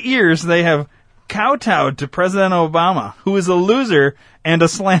 For 8 years, they have kowtowed to President Obama, who is a loser and a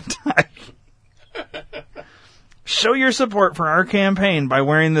slant eye. Show your support for our campaign by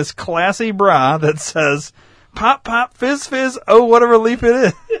wearing this classy bra that says, pop, pop, fizz, fizz, oh, what a relief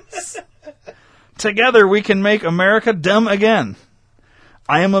it is. Together we can make America dumb again.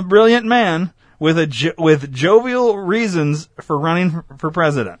 I am a brilliant man with jovial reasons for running for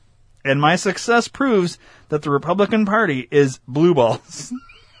president. And my success proves that the Republican Party is blue balls.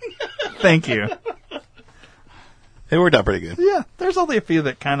 Thank you. It worked out pretty good. Yeah, there's only a few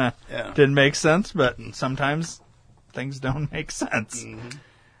that kind of didn't make sense, but sometimes things don't make sense.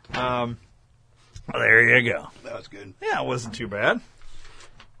 Mm-hmm. There you go. That was good. Yeah, it wasn't too bad.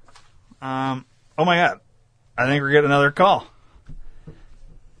 Oh my God. I think we're getting another call.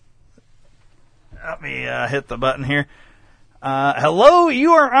 Let me hit the button here. Hello,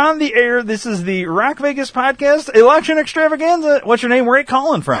 you are on the air. This is the Rock Vegas Podcast Election Extravaganza. What's your name? Where are you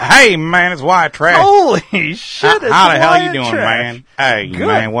calling from? Hey, man, it's Wyatt Trash. Holy shit, it's How the hell Wyatt you doing, Trash. man? Hey, Good.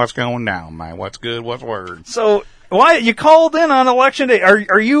 man, what's going down, man? What's good? What's word? So, Wyatt, you called in on election day.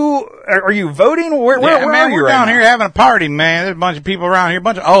 Are you voting? Where man, are you we're right down now? here having a party, man. There's a bunch of people around here, a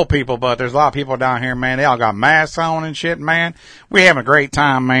bunch of old people, but there's a lot of people down here, man. They all got masks on and shit, man. We're having a great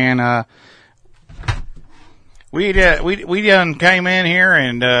time, man. We done came in here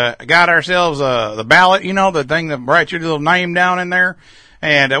and got ourselves the ballot, you know, the thing that writes your little name down in there.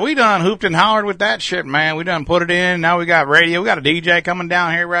 And we done hooped and hollered with that shit, man. We done put it in. Now we got radio. We got a DJ coming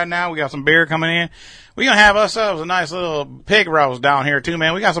down here right now. We got some beer coming in. We gonna have ourselves a nice little pig roast down here too,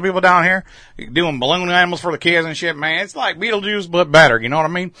 man. We got some people down here doing balloon animals for the kids and shit, man. It's like Beetlejuice, but better. You know what I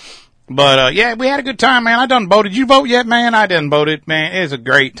mean? But yeah, we had a good time, man. I done voted. You vote yet, man? I didn't vote it, man. It's a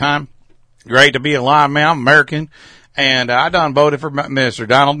great time. Great to be alive, man. I'm American. And I done voted for Mr.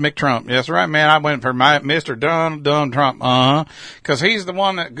 Donald McTrump. That's right, man. I went for my Mr. Donald Trump. Cause he's the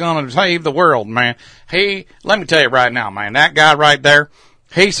one that's gonna save the world, man. Let me tell you right now, man, that guy right there,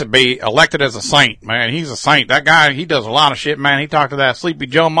 he should be elected as a saint, man. He's a saint. That guy, he does a lot of shit, man. He talked to that Sleepy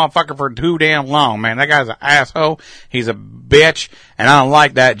Joe motherfucker for too damn long, man. That guy's an asshole. He's a bitch. And I don't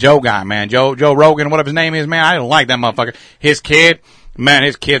like that Joe guy, man. Joe Rogan, whatever his name is, man. I don't like that motherfucker. His kid's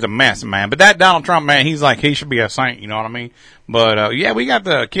a mess, man. But that Donald Trump, man, he should be a saint, you know what I mean? But, yeah, we got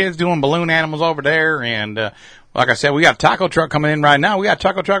the kids doing balloon animals over there. And, like I said, we got a taco truck coming in right now. We got a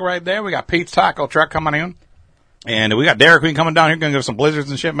taco truck right there. We got Pete's taco truck coming in. And we got Dairy Queen coming down here, gonna give some blizzards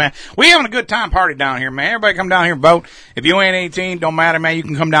and shit, man. We having a good time party down here, man. Everybody come down here and vote. If you ain't 18, don't matter, man. You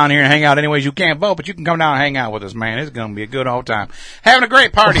can come down here and hang out anyways. You can't vote, but you can come down and hang out with us, man. It's gonna be a good old time. Having a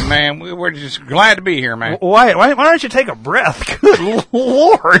great party, man. We're just glad to be here, man. Why don't you take a breath? Good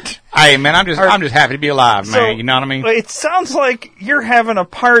Lord. Hey, man, I'm just happy to be alive, man. You know what I mean? It sounds like you're having a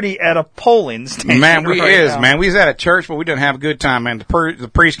party at a polling station. Man, we now. was at a church, but we didn't have a good time, man.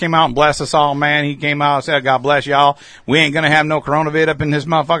 The priest came out and blessed us all, man. He came out and said, God bless y'all. We ain't gonna have no coronavirus up in this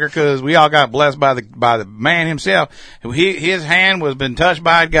motherfucker because we all got blessed by the man himself. His hand was been touched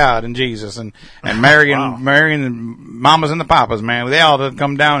by God and Jesus and Mary and Mary and mamas and the papas, man. They all done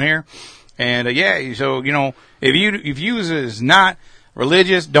come down here. And, yeah, so, you know, if you is not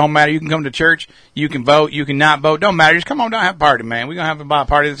religious, don't matter. You can come to church. You can vote. You can not vote. Don't matter. Just come on down and have a party, man. We're going to have a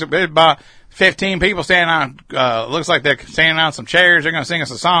party. There's about 15 people standing on, looks like they're standing on some chairs. They're going to sing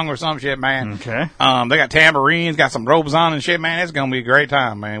us a song or some shit, man. Okay. They got tambourines, got some robes on and shit, man. It's going to be a great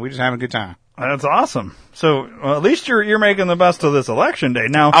time, man. We just having a good time. That's awesome. So, well, at least you're making the best of this election day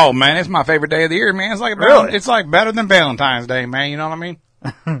now. Oh, man, it's my favorite day of the year, man. It's like better than Valentine's Day, man. You know what I mean?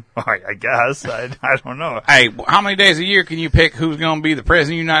 I guess. I don't know. Hey, how many days a year can you pick who's going to be the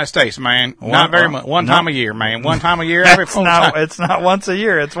president of the United States, man? Not very much. One time a year, man. One time a year every 4 years. It's not once a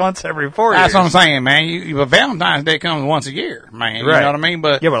year. It's once every 4 years. That's what I'm saying, man. But Valentine's Day comes once a year, man. You know what I mean?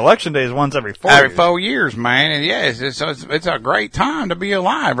 But election day is once every 4 years. Every 4 years, man. And yes, it's a great time to be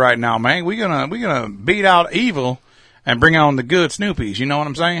alive right now, man. We're gonna beat out evil and bring on the good Snoopies. You know what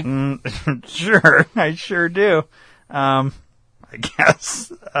I'm saying? Sure, I sure do. I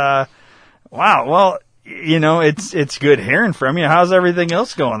guess. Wow. Well, you know, it's good hearing from you. How's everything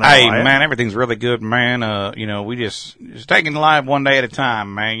else going there? Hey, man, everything's really good, man. You know, we just taking life one day at a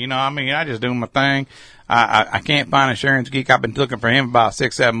time, man. You know, I mean, I just do my thing. I can't find Insurance Geek. I've been looking for him about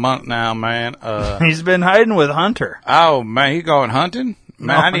 6-7 months now, man. He's been hiding with Hunter. Oh, man, he's going hunting?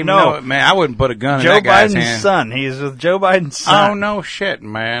 Man, I didn't even know it, man. I wouldn't put a gun in that guy's hand. Joe Biden's son. He's with Joe Biden's son. Oh, no shit,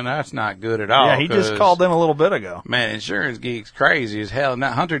 man. That's not good at all. Yeah, he just called in a little bit ago. Man, Insurance Geek's crazy as hell.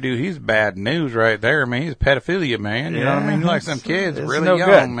 Now, Hunter, dude, he's bad news right there, man. He's a pedophilia, man. You know what I mean? Like some kids really no young,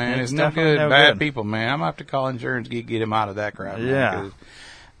 good. man. It's no good. Bad people, man. I'm going to have to call Insurance Geek, get him out of that crowd. Yeah.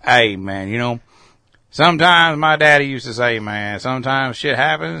 Hey, man, you know, sometimes my daddy used to say, man, sometimes shit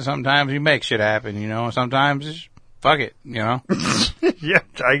happens. Sometimes you make shit happen, you know. Sometimes it's fuck it, you know. Yeah,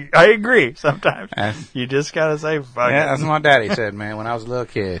 I agree. Sometimes you just gotta say fuck it. Yeah, that's what my daddy said, man, when I was a little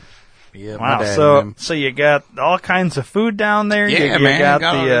kid. Yeah, wow. My daddy, so you got all kinds of food down there. Yeah, you man.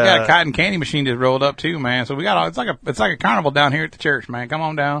 Got we got a cotton candy machine just rolled up too, man. So we got it's like a carnival down here at the church, man. Come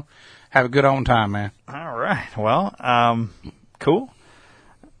on down, have a good old time, man. All right. Well, cool.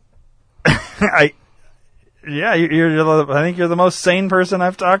 Yeah, I think you're the most sane person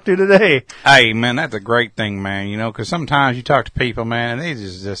I've talked to today. Hey, man, that's a great thing, man, you know, because sometimes you talk to people, man, and they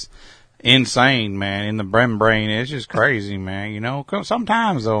just insane, man, in the brain. It's just crazy, man, you know.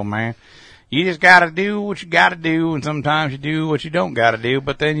 Sometimes, though, man, you just got to do what you got to do, and sometimes you do what you don't got to do,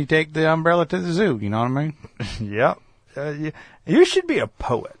 but then you take the umbrella to the zoo, you know what I mean? Yep. You should be a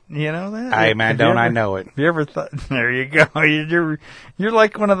poet, you know that? Hey, man, don't I know it? Have you ever thought, there you go, you're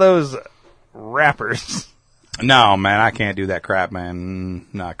like one of those rappers. No, man, I can't do that crap, man.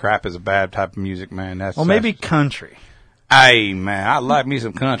 No, crap is a bad type of music, man. Maybe country. Hey, man, I like me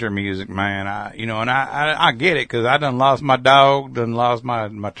some country music, man. I get it, because I done lost my dog, done lost my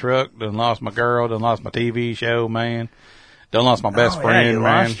truck, done lost my girl, done lost my TV show, man. Done lost my best friend, you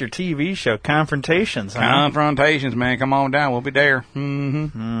man. Lost your TV show, Confrontations, huh? Confrontations, man. Come on down. We'll be there.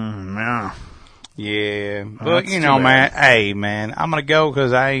 Mm-hmm. No. Yeah, but that's you too know, man. bad. Hey, man, I'm gonna go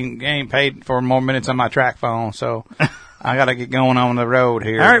because I ain't paid for more minutes on my track phone, so I gotta get going on the road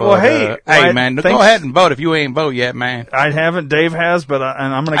here. All right, well, hey, hey, man, go ahead and vote if you ain't vote yet, man. I haven't. Dave has, but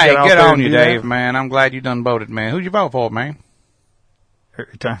and I'm going to Hey, get out get there on and you, do that. Dave, man. I'm glad you done voted, man. Who'd you vote for, man?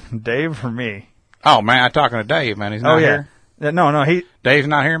 Dave or me? Oh, man, I'm talking to Dave, man. He's not here. No, he. Dave's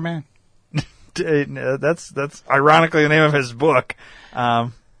not here, man. That's ironically the name of his book.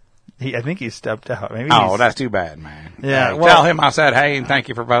 I think he stepped out. Maybe. Oh, that's too bad, man. Yeah, Hey, well, tell him I said hey and thank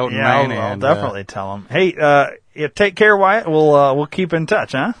you for voting, Yeah, man. I'll and, definitely tell him. Hey, yeah, take care, Wyatt. We'll keep in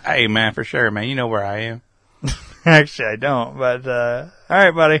touch, huh? Hey, man, for sure, man. You know where I am. Actually, I don't. But all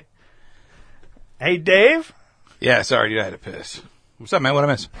right, buddy. Hey, Dave. Yeah, sorry, I had to piss. What's up, man? What I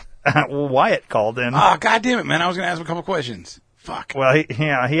miss? Well, Wyatt called in. Oh, God damn it, man. I was going to ask him a couple questions. Fuck. Well, he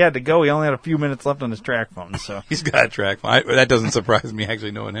had to go. He only had a few minutes left on his track phone, so. He's got a track phone. That doesn't surprise me,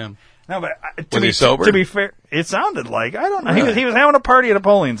 actually, knowing him. No, but Was he sober? To be fair, it sounded like, I don't know. Really? He was having a party at a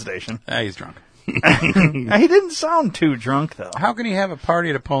polling station. He's drunk. He didn't sound too drunk, though. How can he have a party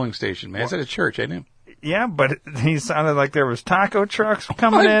at a polling station, man? It's at a church, ain't it? Yeah, but he sounded like there was taco trucks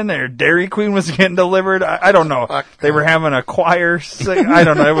coming in there. Dairy Queen was getting delivered. I don't know. They were having a choir sing. I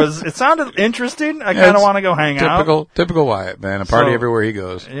don't know. It sounded interesting. I kind of want to go hang out. Typical Wyatt, man. A party everywhere he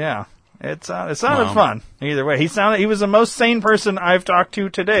goes. Yeah. It sounded fun. Either way, he was the most sane person I've talked to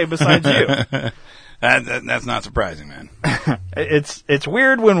today besides you. That's not surprising, man. It's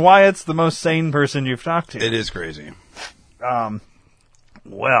weird when Wyatt's the most sane person you've talked to. It is crazy. Well,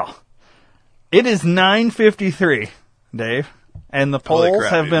 it is 9:53, Dave, and the Holy polls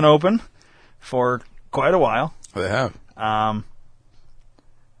crap, have dude. been open for quite a while. They have.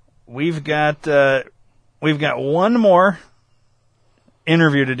 We've got one more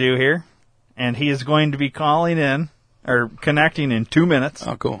interview to do here, and he is going to be calling in or connecting in 2 minutes.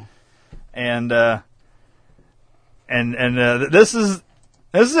 Oh, cool. And this is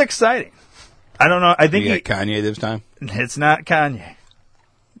exciting. I don't know. I think you got Kanye this time. It's not Kanye.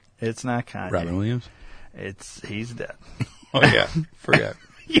 It's not Kanye. Robin Williams. He's dead. Oh yeah, forgot.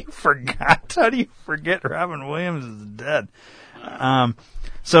 You forgot? How do you forget Robin Williams is dead?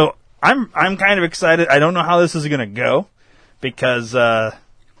 So I'm kind of excited. I don't know how this is going to go because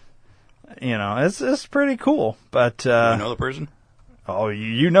it's pretty cool. But You know the person? Oh,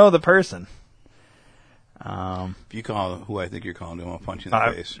 you know the person. If you call who I think you're calling, I'm gonna punch you in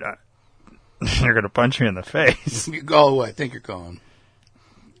the face. You're gonna punch me in the face. You call who I think you're calling.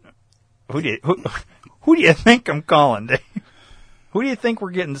 Who do you think I'm calling, Dave? Who do you think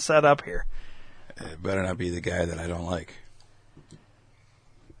we're getting set up here? It better not be the guy that I don't like.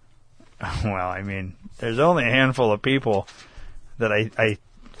 Well, I mean, there's only a handful of people that I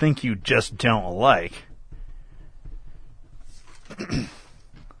think you just don't like.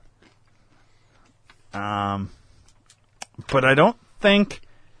 But I don't think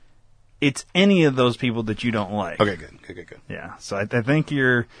it's any of those people that you don't like. Okay, good. Yeah, so I think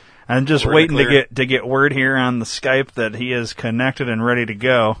I'm just We're waiting clear. to get word here on the Skype that he is connected and ready to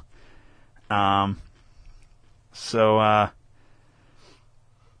go. We're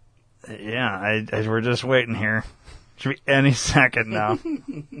just waiting here. Should be any second now.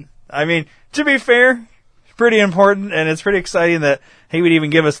 I mean, to be fair, it's pretty important, and it's pretty exciting that he would even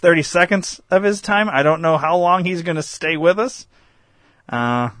give us 30 seconds of his time. I don't know how long he's going to stay with us.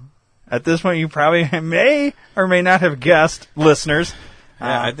 At this point, you probably may or may not have guessed, listeners.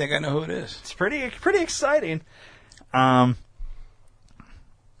 Yeah, I think I know who it is. It's pretty exciting. All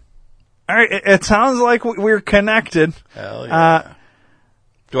right, it sounds like we're connected. Hell yeah.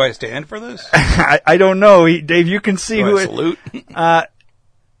 Do I stand for this? I don't know, Dave. You can see who I salute?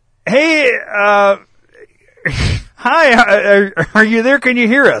 Hey, hi. Are you there? Can you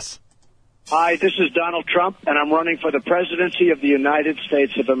hear us? Hi, this is Donald Trump, and I'm running for the presidency of the United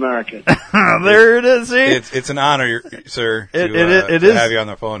States of America. There it is. See? It's an honor, sir, to it is. have you on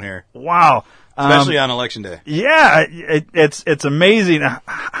the phone here. Wow. Especially on Election Day. Yeah, it's amazing.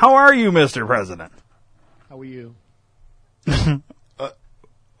 How are you, Mr. President? How are you?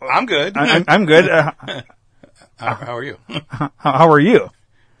 I'm good. I'm good. How are you? How are you?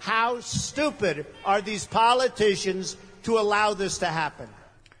 How stupid are these politicians to allow this to happen?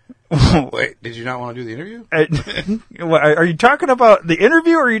 Wait, did you not want to do the interview? Are you talking about the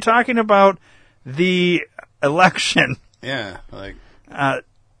interview, or are you talking about the election? Yeah, like.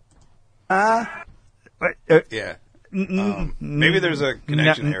 Yeah. Maybe there's a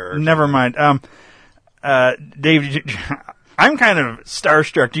connection error. Never mind. Dave, I'm kind of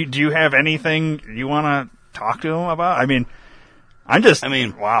starstruck. Do you have anything you want to talk to him about? I mean,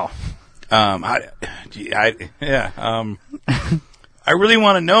 wow. I really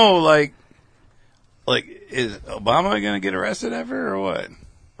want to know, like, Like, is Obama going to get arrested ever, or what?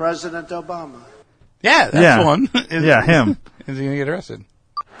 President Obama. Yeah, that's one. Yeah, him. Is he going to get arrested?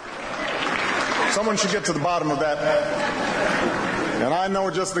 Someone should get to the bottom of that. And I know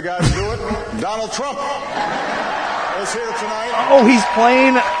just the guy to do it. Donald Trump is here tonight. Oh, he's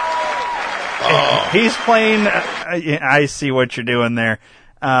playing. He's playing. I see what you're doing there.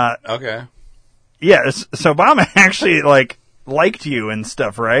 Okay. Yeah, so Obama actually liked you and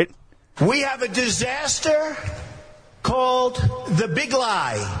stuff, right? We have a disaster called the Big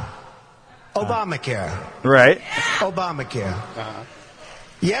Lie. Obamacare. Right. Obamacare.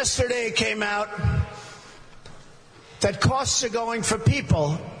 Yesterday it came out that costs are going for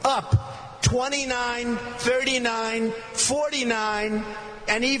people up 29, 39, 49,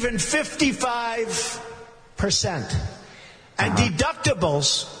 and even 55%. And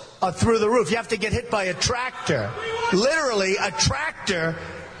deductibles are through the roof. You have to get hit by a tractor, literally a tractor,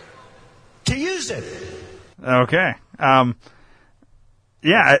 to use it. Okay.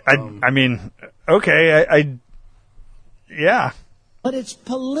 Yeah, I mean, okay, yeah. But it's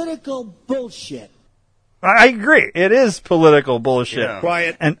political bullshit. I agree. It is political bullshit. Yeah.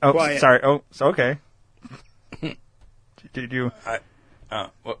 Quiet. And Quiet. Sorry. Oh, so okay. Did you?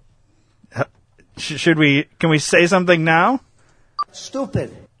 What? Should we? Can we say something now?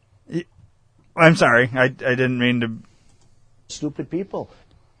 Stupid. I'm sorry. I didn't mean to. Stupid people.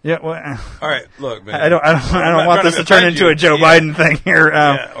 Yeah. Well, all right. Look, man. I don't want this to turn into a Joe Biden thing here.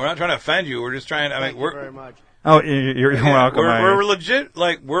 Yeah, we're not trying to offend you. We're just trying. Thank you very much. Oh, you're welcome. We're legit.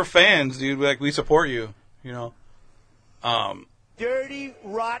 We're fans, dude. We support you. You know. Dirty,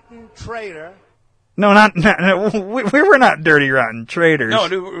 rotten traitor. No, not we were not dirty, rotten traitors. No,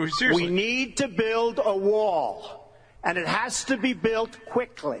 dude. Seriously. We need to build a wall, and it has to be built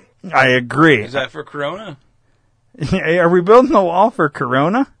quickly. I agree. Is that for Corona? Are we building the wall for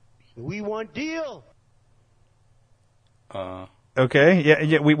Corona? We want deal. Okay.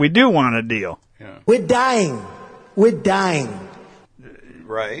 Yeah. We do want a deal. Yeah. We're dying.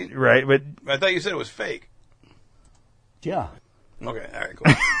 Right. Right. But I thought you said it was fake. Yeah. Okay. All right.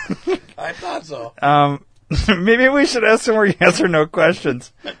 Cool. I thought so. Maybe we should ask some more yes or no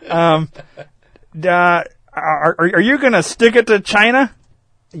questions. Are you going to stick it to China?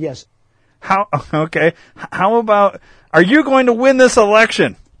 Yes. How? Okay. How about? Are you going to win this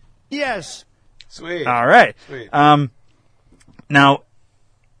election? Yes. Sweet. All right. Sweet. Now,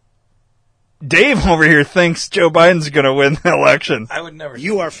 Dave over here thinks Joe Biden's going to win the election. I would never.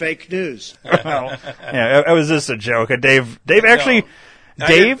 You are fake news. Well, yeah, it was just a joke. Dave actually. No.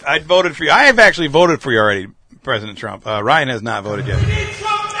 Dave, I voted for you. I have actually voted for you already, President Trump. Ryan has not voted yet.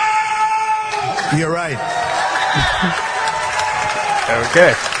 You're right.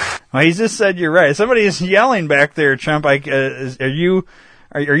 Okay. Well, he just said you're right. Somebody is yelling back there, Trump. Are you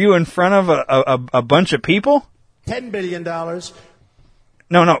in front of a bunch of people? $10 billion.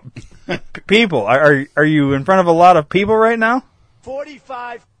 No. People. Are you in front of a lot of people right now?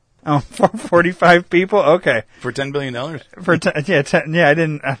 45. Oh, 45 people? Okay. For $10 billion? Yeah, I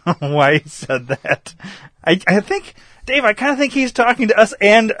don't know why he said that. I think, Dave, I kind of think he's talking to us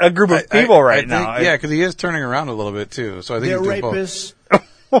and a group of people right now. Yeah, because he is turning around a little bit, too. So I think They're he's doing rapists.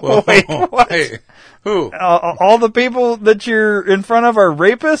 Both. Wait, what? Hey, who? All the people that you're in front of are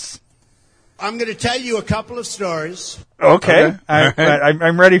rapists? I'm going to tell you a couple of stories. Okay.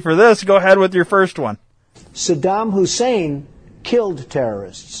 I'm ready for this. Go ahead with your first one. Saddam Hussein killed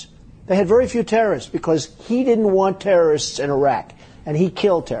terrorists. They had very few terrorists because he didn't want terrorists in Iraq, and he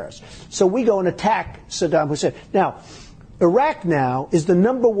killed terrorists. So we go and attack Saddam Hussein. Now, Iraq now is the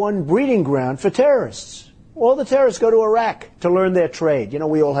 #1 breeding ground for terrorists. All the terrorists go to Iraq to learn their trade. You know,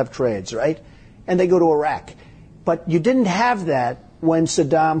 we all have trades, right? And they go to Iraq. But you didn't have that when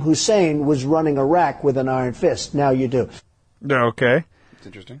Saddam Hussein was running Iraq with an iron fist. Now you do. Okay. It's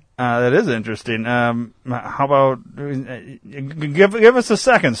interesting. That is interesting. How about give us a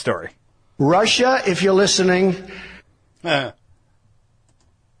second story? Russia, if you're listening, Uh,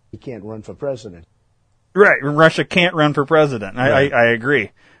 he can't run for president. Right, Russia can't run for president. I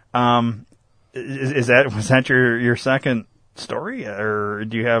agree. Was that your second story, or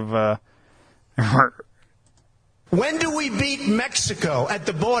do you have? When do we beat Mexico at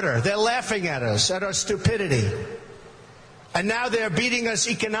the border? They're laughing at us, at our stupidity. And now they're beating us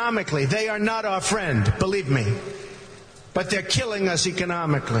economically. They are not our friend, believe me. But they're killing us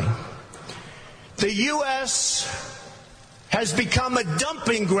economically. The U.S. has become a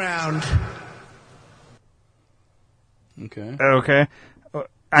dumping ground. Okay.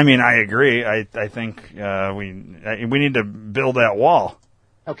 I mean, I agree. I think we need to build that wall.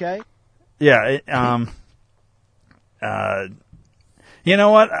 Okay. Yeah. You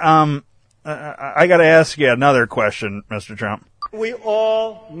know what? I got to ask you another question, Mr. Trump. We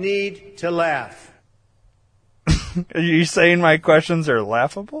all need to laugh. Are you saying my questions are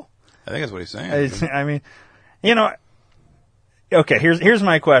laughable? I think that's what he's saying. I mean, you know, okay, here's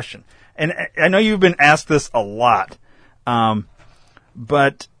my question. And I know you've been asked this a lot,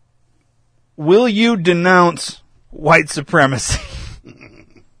 but will you denounce white supremacy?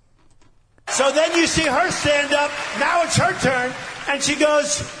 So then you see her stand up. Now it's her turn. And she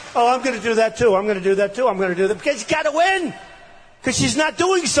goes, oh, I'm going to do that too. I'm going to do that too. I'm going to do that. Because you got to win. Because she's not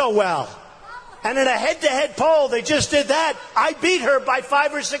doing so well. And in a head-to-head poll, they just did that. I beat her by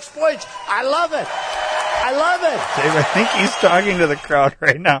 5 or 6 points. I love it. I love it. Dave, I think he's talking to the crowd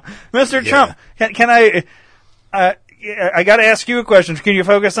right now. Mr. Trump, can I got to ask you a question. Can you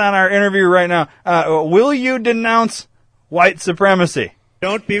focus on our interview right now? Will you denounce white supremacy?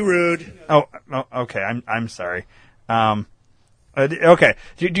 Don't be rude. Oh, okay. I'm sorry. Okay.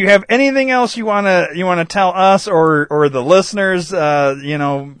 Do you have anything else you wanna tell us or the listeners? You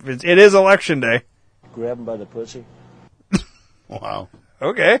know, it is election day. Grab him by the pussy. Wow.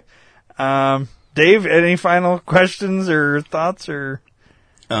 Okay. Dave, any final questions or thoughts or?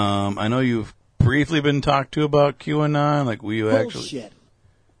 I know you've briefly been talked to about QAnon. Like, will you Bullshit.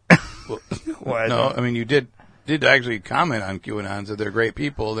 actually? What? No, I mean you did actually comment on QAnon. Said they're great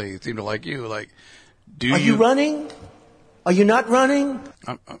people. They seem to like you. Like, Are you running? Are you not running?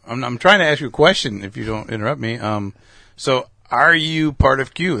 I'm trying to ask you a question. If you don't interrupt me. So are you part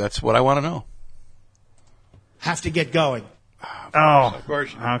of Q? That's what I want to know. Have to get going. Oh, of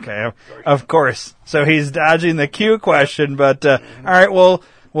course. Okay, of course. So he's dodging the Q question, but all right.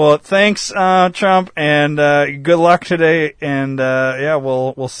 Well, thanks, Trump, and good luck today. And yeah,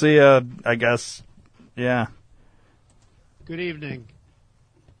 we'll see you, I guess. Yeah. Good evening.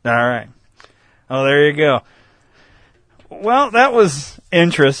 All right. Oh, there you go. Well, that was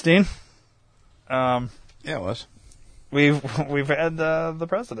interesting. Yeah, it was. We've had the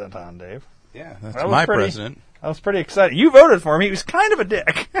president on, Dave. Yeah, that's my president. I was pretty excited. You voted for him. He was kind of a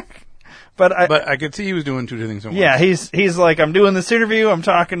dick. But I could see he was doing two things at once. Yeah, he's like, I'm doing this interview, I'm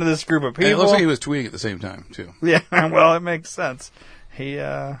talking to this group of people. And it looks like he was tweeting at the same time, too. Yeah, well, it makes sense. He's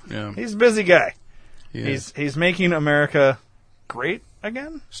a busy guy. He's making America great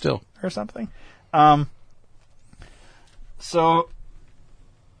again? Still. Or something. So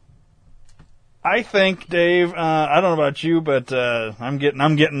I think, Dave, I don't know about you, but I'm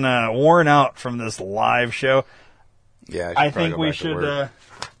getting worn out from this live show. Yeah, I think we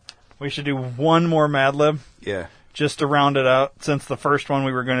should do one more Mad Lib. Yeah. Just to round it out, since the first one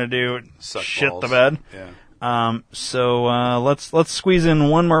we were going to do shit balls. the bed. Yeah. So let's squeeze in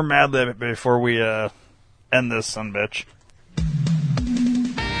one more Mad Lib before we end this sumbitch.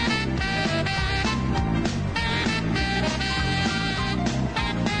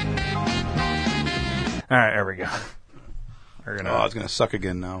 All right, there we go. It's gonna suck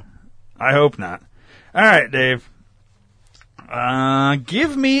again now. I hope not. All right, Dave.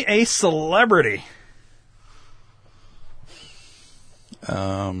 Give me a celebrity.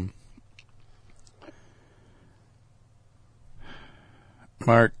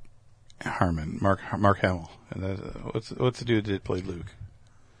 Mark Harmon. Mark Hamill. What's the dude that played Luke?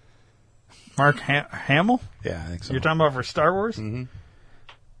 Mark Hamill? Yeah, I think so. You're talking about for Star Wars? Mm-hmm.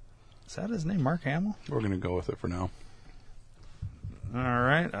 Is that his name, Mark Hamill? We're going to go with it for now. All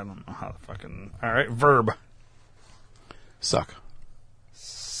right. I don't know how to fucking... All right. Verb. Suck.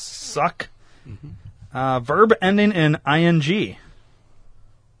 Suck? Mm-hmm. Verb ending in ing.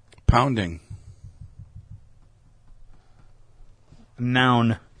 Pounding.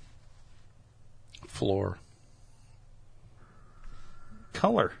 Noun. Floor.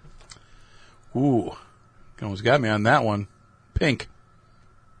 Color. Ooh. Almost got me on that one. Pink.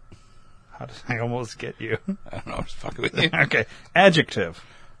 How did I almost get you? I don't know. I'm just fucking with you. Okay. Adjective.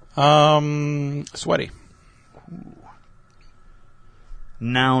 Sweaty. Ooh.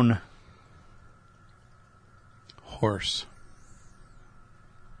 Noun. Horse.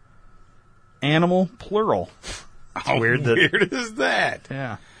 Animal, plural. How weird is that?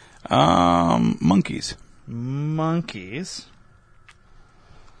 Yeah. Monkeys. Monkeys.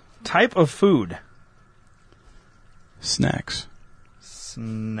 Type of food. Snacks.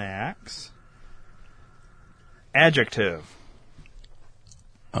 Snacks. Adjective.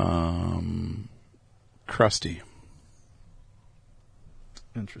 Crusty.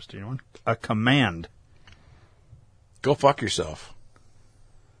 Interesting one. A command. Go fuck yourself.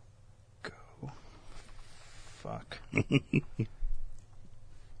 Go fuck.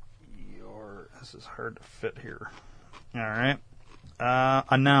 This is hard to fit here. All right.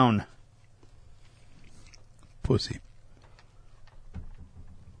 A noun. Pussy.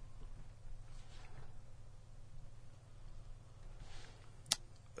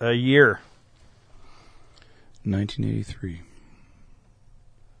 a year. 1983.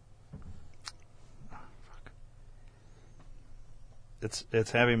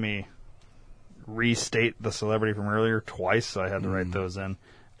 It's having me restate the celebrity from earlier twice, so I had to write those in.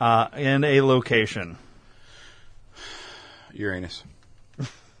 In a location. Uranus.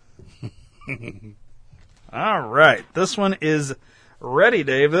 All right. This one is ready,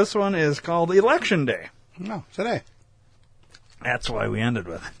 Dave. This one is called Election Day. No, today. That's why we ended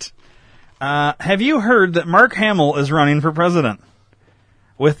with it. Have you heard that Mark Hamill is running for president?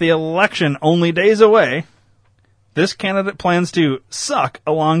 With the election only days away, this candidate plans to suck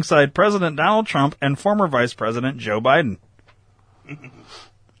alongside President Donald Trump and former Vice President Joe Biden.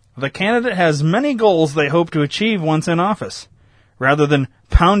 The candidate has many goals they hope to achieve once in office. Rather than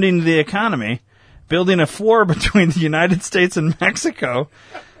pounding the economy, building a floor between the United States and Mexico,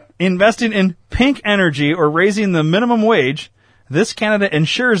 investing in pink energy, or raising the minimum wage, this candidate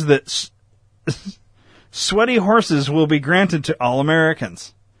ensures that sweaty horses will be granted to all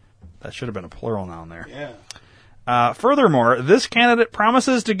Americans. That should have been a plural noun there. Yeah. Furthermore, this candidate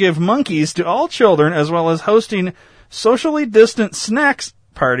promises to give monkeys to all children, as well as hosting socially distant snack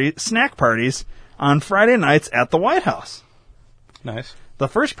parties on Friday nights at the White House. Nice. The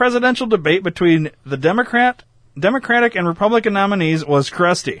first presidential debate between the Democratic and Republican nominees was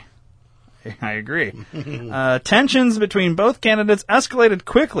crusty. I agree. Tensions between both candidates escalated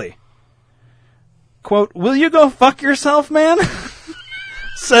quickly. Quote, "Will you go fuck yourself, man?"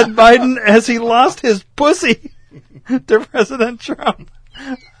 said Biden as he lost his pussy to President Trump.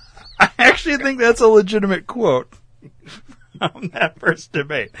 I actually think that's a legitimate quote from that first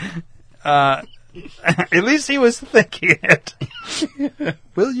debate. At least he was thinking it.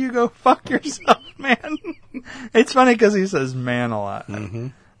 Will you go fuck yourself, man? It's funny because he says man a lot. Mm-hmm.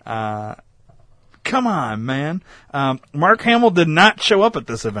 Come on, man. Mark Hamill did not show up at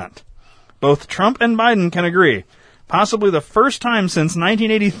this event. Both Trump and Biden can agree, possibly the first time since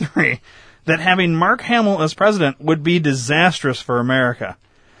 1983, that having Mark Hamill as president would be disastrous for America.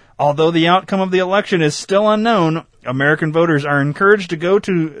 Although the outcome of the election is still unknown, American voters are encouraged to go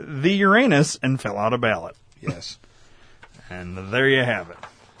to the Uranus and fill out a ballot. Yes. And there you have it.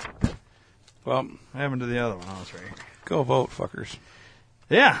 Well, what happened to the other one? Oh, it's right here. Go vote, fuckers.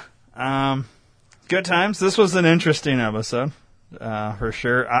 Yeah. Good times. This was an interesting episode, for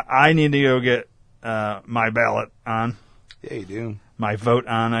sure. I need to go get my ballot on. Yeah, you do. My vote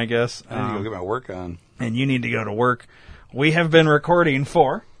on, I guess. I need to go get my work on. And you need to go to work. We have been recording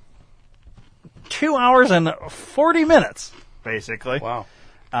for 2 hours and 40 minutes, basically. Wow.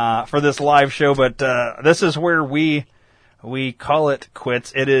 For this live show, but this is where we call it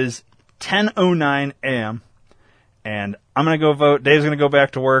quits. It is 10:09 a.m. and I'm going to go vote. Dave's going to go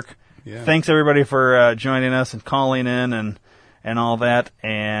back to work. Yeah. Thanks everybody for joining us and calling in and all that.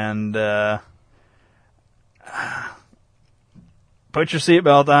 And put your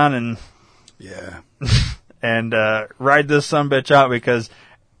seatbelt on and yeah, and ride this sumbitch out, because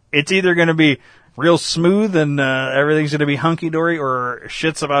it's either going to be real smooth and everything's going to be hunky-dory, or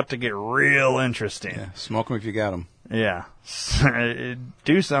shit's about to get real interesting. Yeah, smoke them if you got them. Yeah.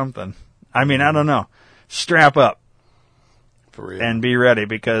 Do something. I mean, I don't know. Strap up. For real. And be ready,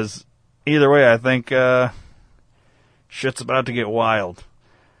 because either way, I think shit's about to get wild.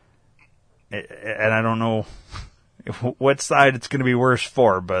 And I don't know what side it's going to be worse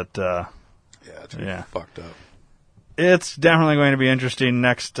for, but yeah, it's going to be fucked up. It's definitely going to be interesting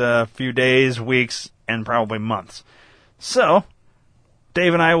next few days, weeks, and probably months. So,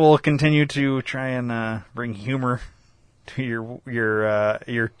 Dave and I will continue to try and bring humor to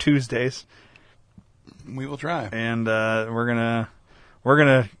your Tuesdays. We will try, and we're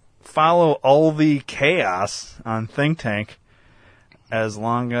gonna follow all the chaos on Think Tank as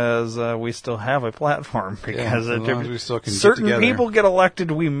long as we still have a platform. Because as long as we still can certain get together. people get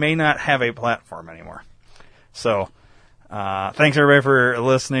elected, we may not have a platform anymore. So, thanks everybody for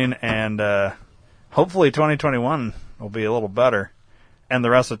listening, and hopefully 2021 will be a little better, and the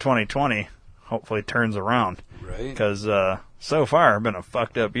rest of 2020 hopefully turns around. Right. Because so far, it's been a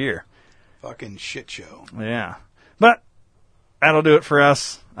fucked up year. Fucking shit show. Yeah. But that'll do it for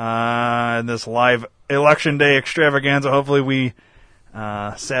us in this live Election Day extravaganza. Hopefully we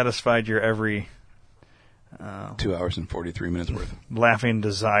satisfied your every 2 hours and 43 minutes worth. Laughing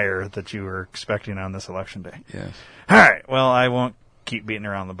desire that you were expecting on this Election Day. Yes. All right. Well, I won't keep beating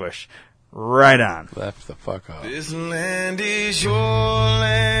around the bush. Right on. Left the fuck off. This land is your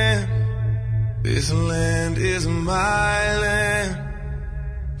land. This land is my land.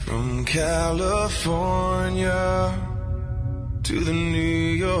 From California to the New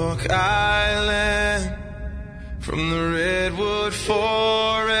York Island, From the redwood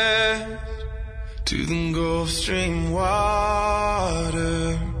forest to the Gulf Stream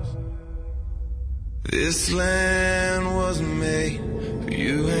waters, this land was made for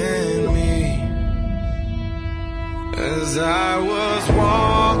you and me. As I was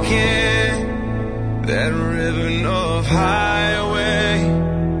walking that ribbon of highway,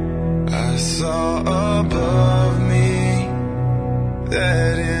 I saw above me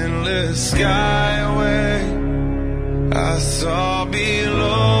that endless skyway. I saw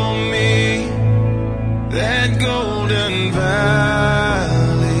below me that golden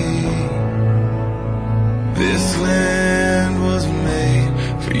valley. This land was made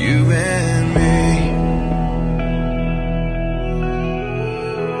for you and me.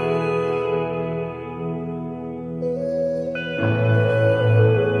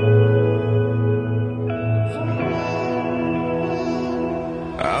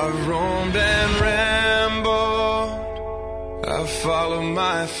 I've roamed and rambled, I've followed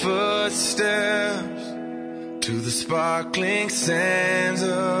my footsteps to the sparkling sands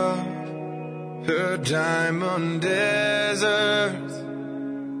of her diamond deserts,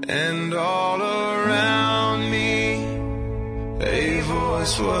 and all around me a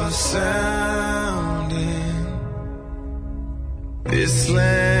voice was sounding. This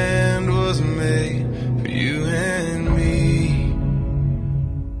land was made for you and me.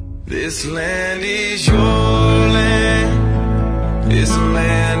 This land is your land, this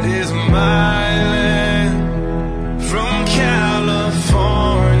land is my land. From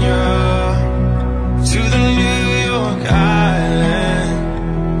California to the New York Island,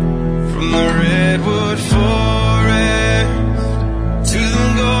 from the redwood forest to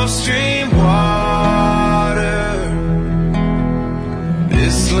the Gulf Stream water,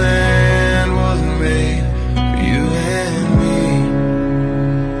 this land was made for you and me.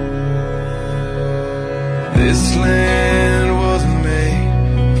 This land was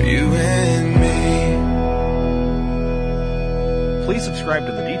made for you and me. Please subscribe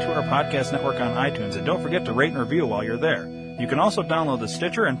to the D2R Podcast Network on iTunes, and don't forget to rate and review while you're there. You can also download the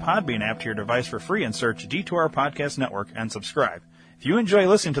Stitcher and Podbean app to your device for free and search D2R Podcast Network and subscribe. If you enjoy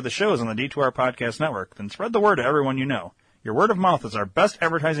listening to the shows on the D2R Podcast Network, then spread the word to everyone you know. Your word of mouth is our best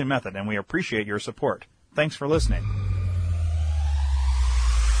advertising method, and we appreciate your support. Thanks for listening.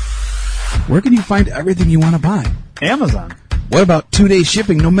 Where can you find everything you want to buy? Amazon. What about 2-day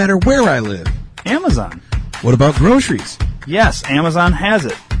shipping no matter where I live? Amazon. What about groceries? Yes, Amazon has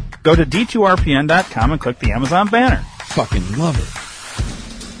it. Go to D2RPN.com and click the Amazon banner. Fucking love it.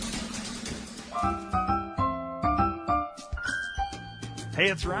 Hey,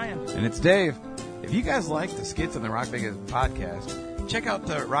 it's Ryan. And it's Dave. If you guys like the skits on the Rock Vegas podcast, check out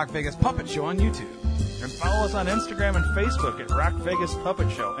the Rock Vegas Puppet Show on YouTube. And follow us on Instagram and Facebook at Rock Vegas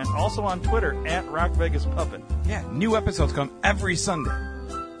Puppet Show, and also on Twitter at Rock Vegas Puppet. Yeah, new episodes come every Sunday.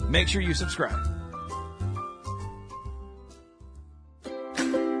 Make sure you subscribe.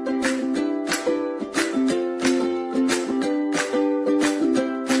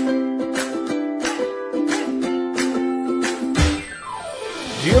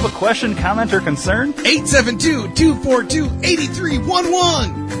 Do you have a question, comment, or concern?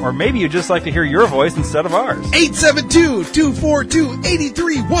 872-242-8311. Or maybe you'd just like to hear your voice instead of ours.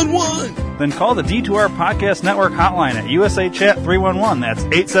 872-242-8311. Then call the D2R Podcast Network hotline at USA Chat 311. That's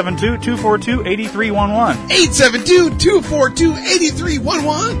 872-242-8311.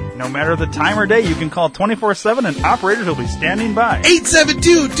 872-242-8311. No matter the time or day, you can call 24/7 and operators will be standing by.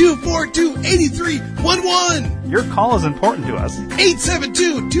 872-242-8311. Your call is important to us.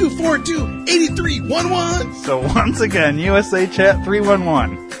 872-242-8311. So once again, USA Chat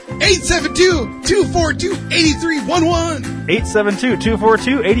 311. 872-242-8311.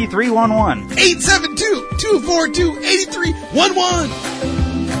 872-242-8311. 872-242-8311.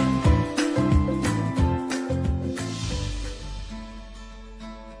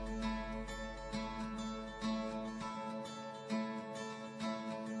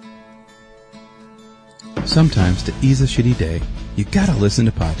 Sometimes to ease a shitty day, you gotta listen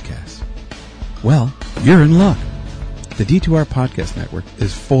to podcasts. Well, you're in luck. The D2R Podcast Network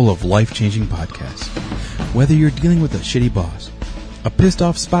is full of life-changing podcasts. Whether you're dealing with a shitty boss, a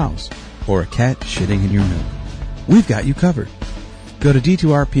pissed-off spouse, or a cat shitting in your milk, we've got you covered. Go to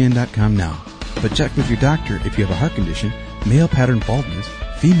D2RPN.com now, but check with your doctor if you have a heart condition, male pattern baldness,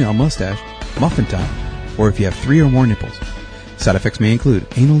 female mustache, muffin top, or if you have 3 or more nipples. Side effects may include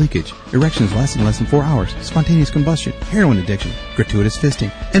anal leakage, erections lasting less than 4 hours, spontaneous combustion, heroin addiction, gratuitous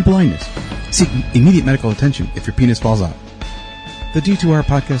fisting, and blindness. Seek immediate medical attention if your penis falls out. The D2R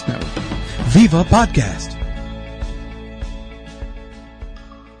Podcast Network. Viva Podcast!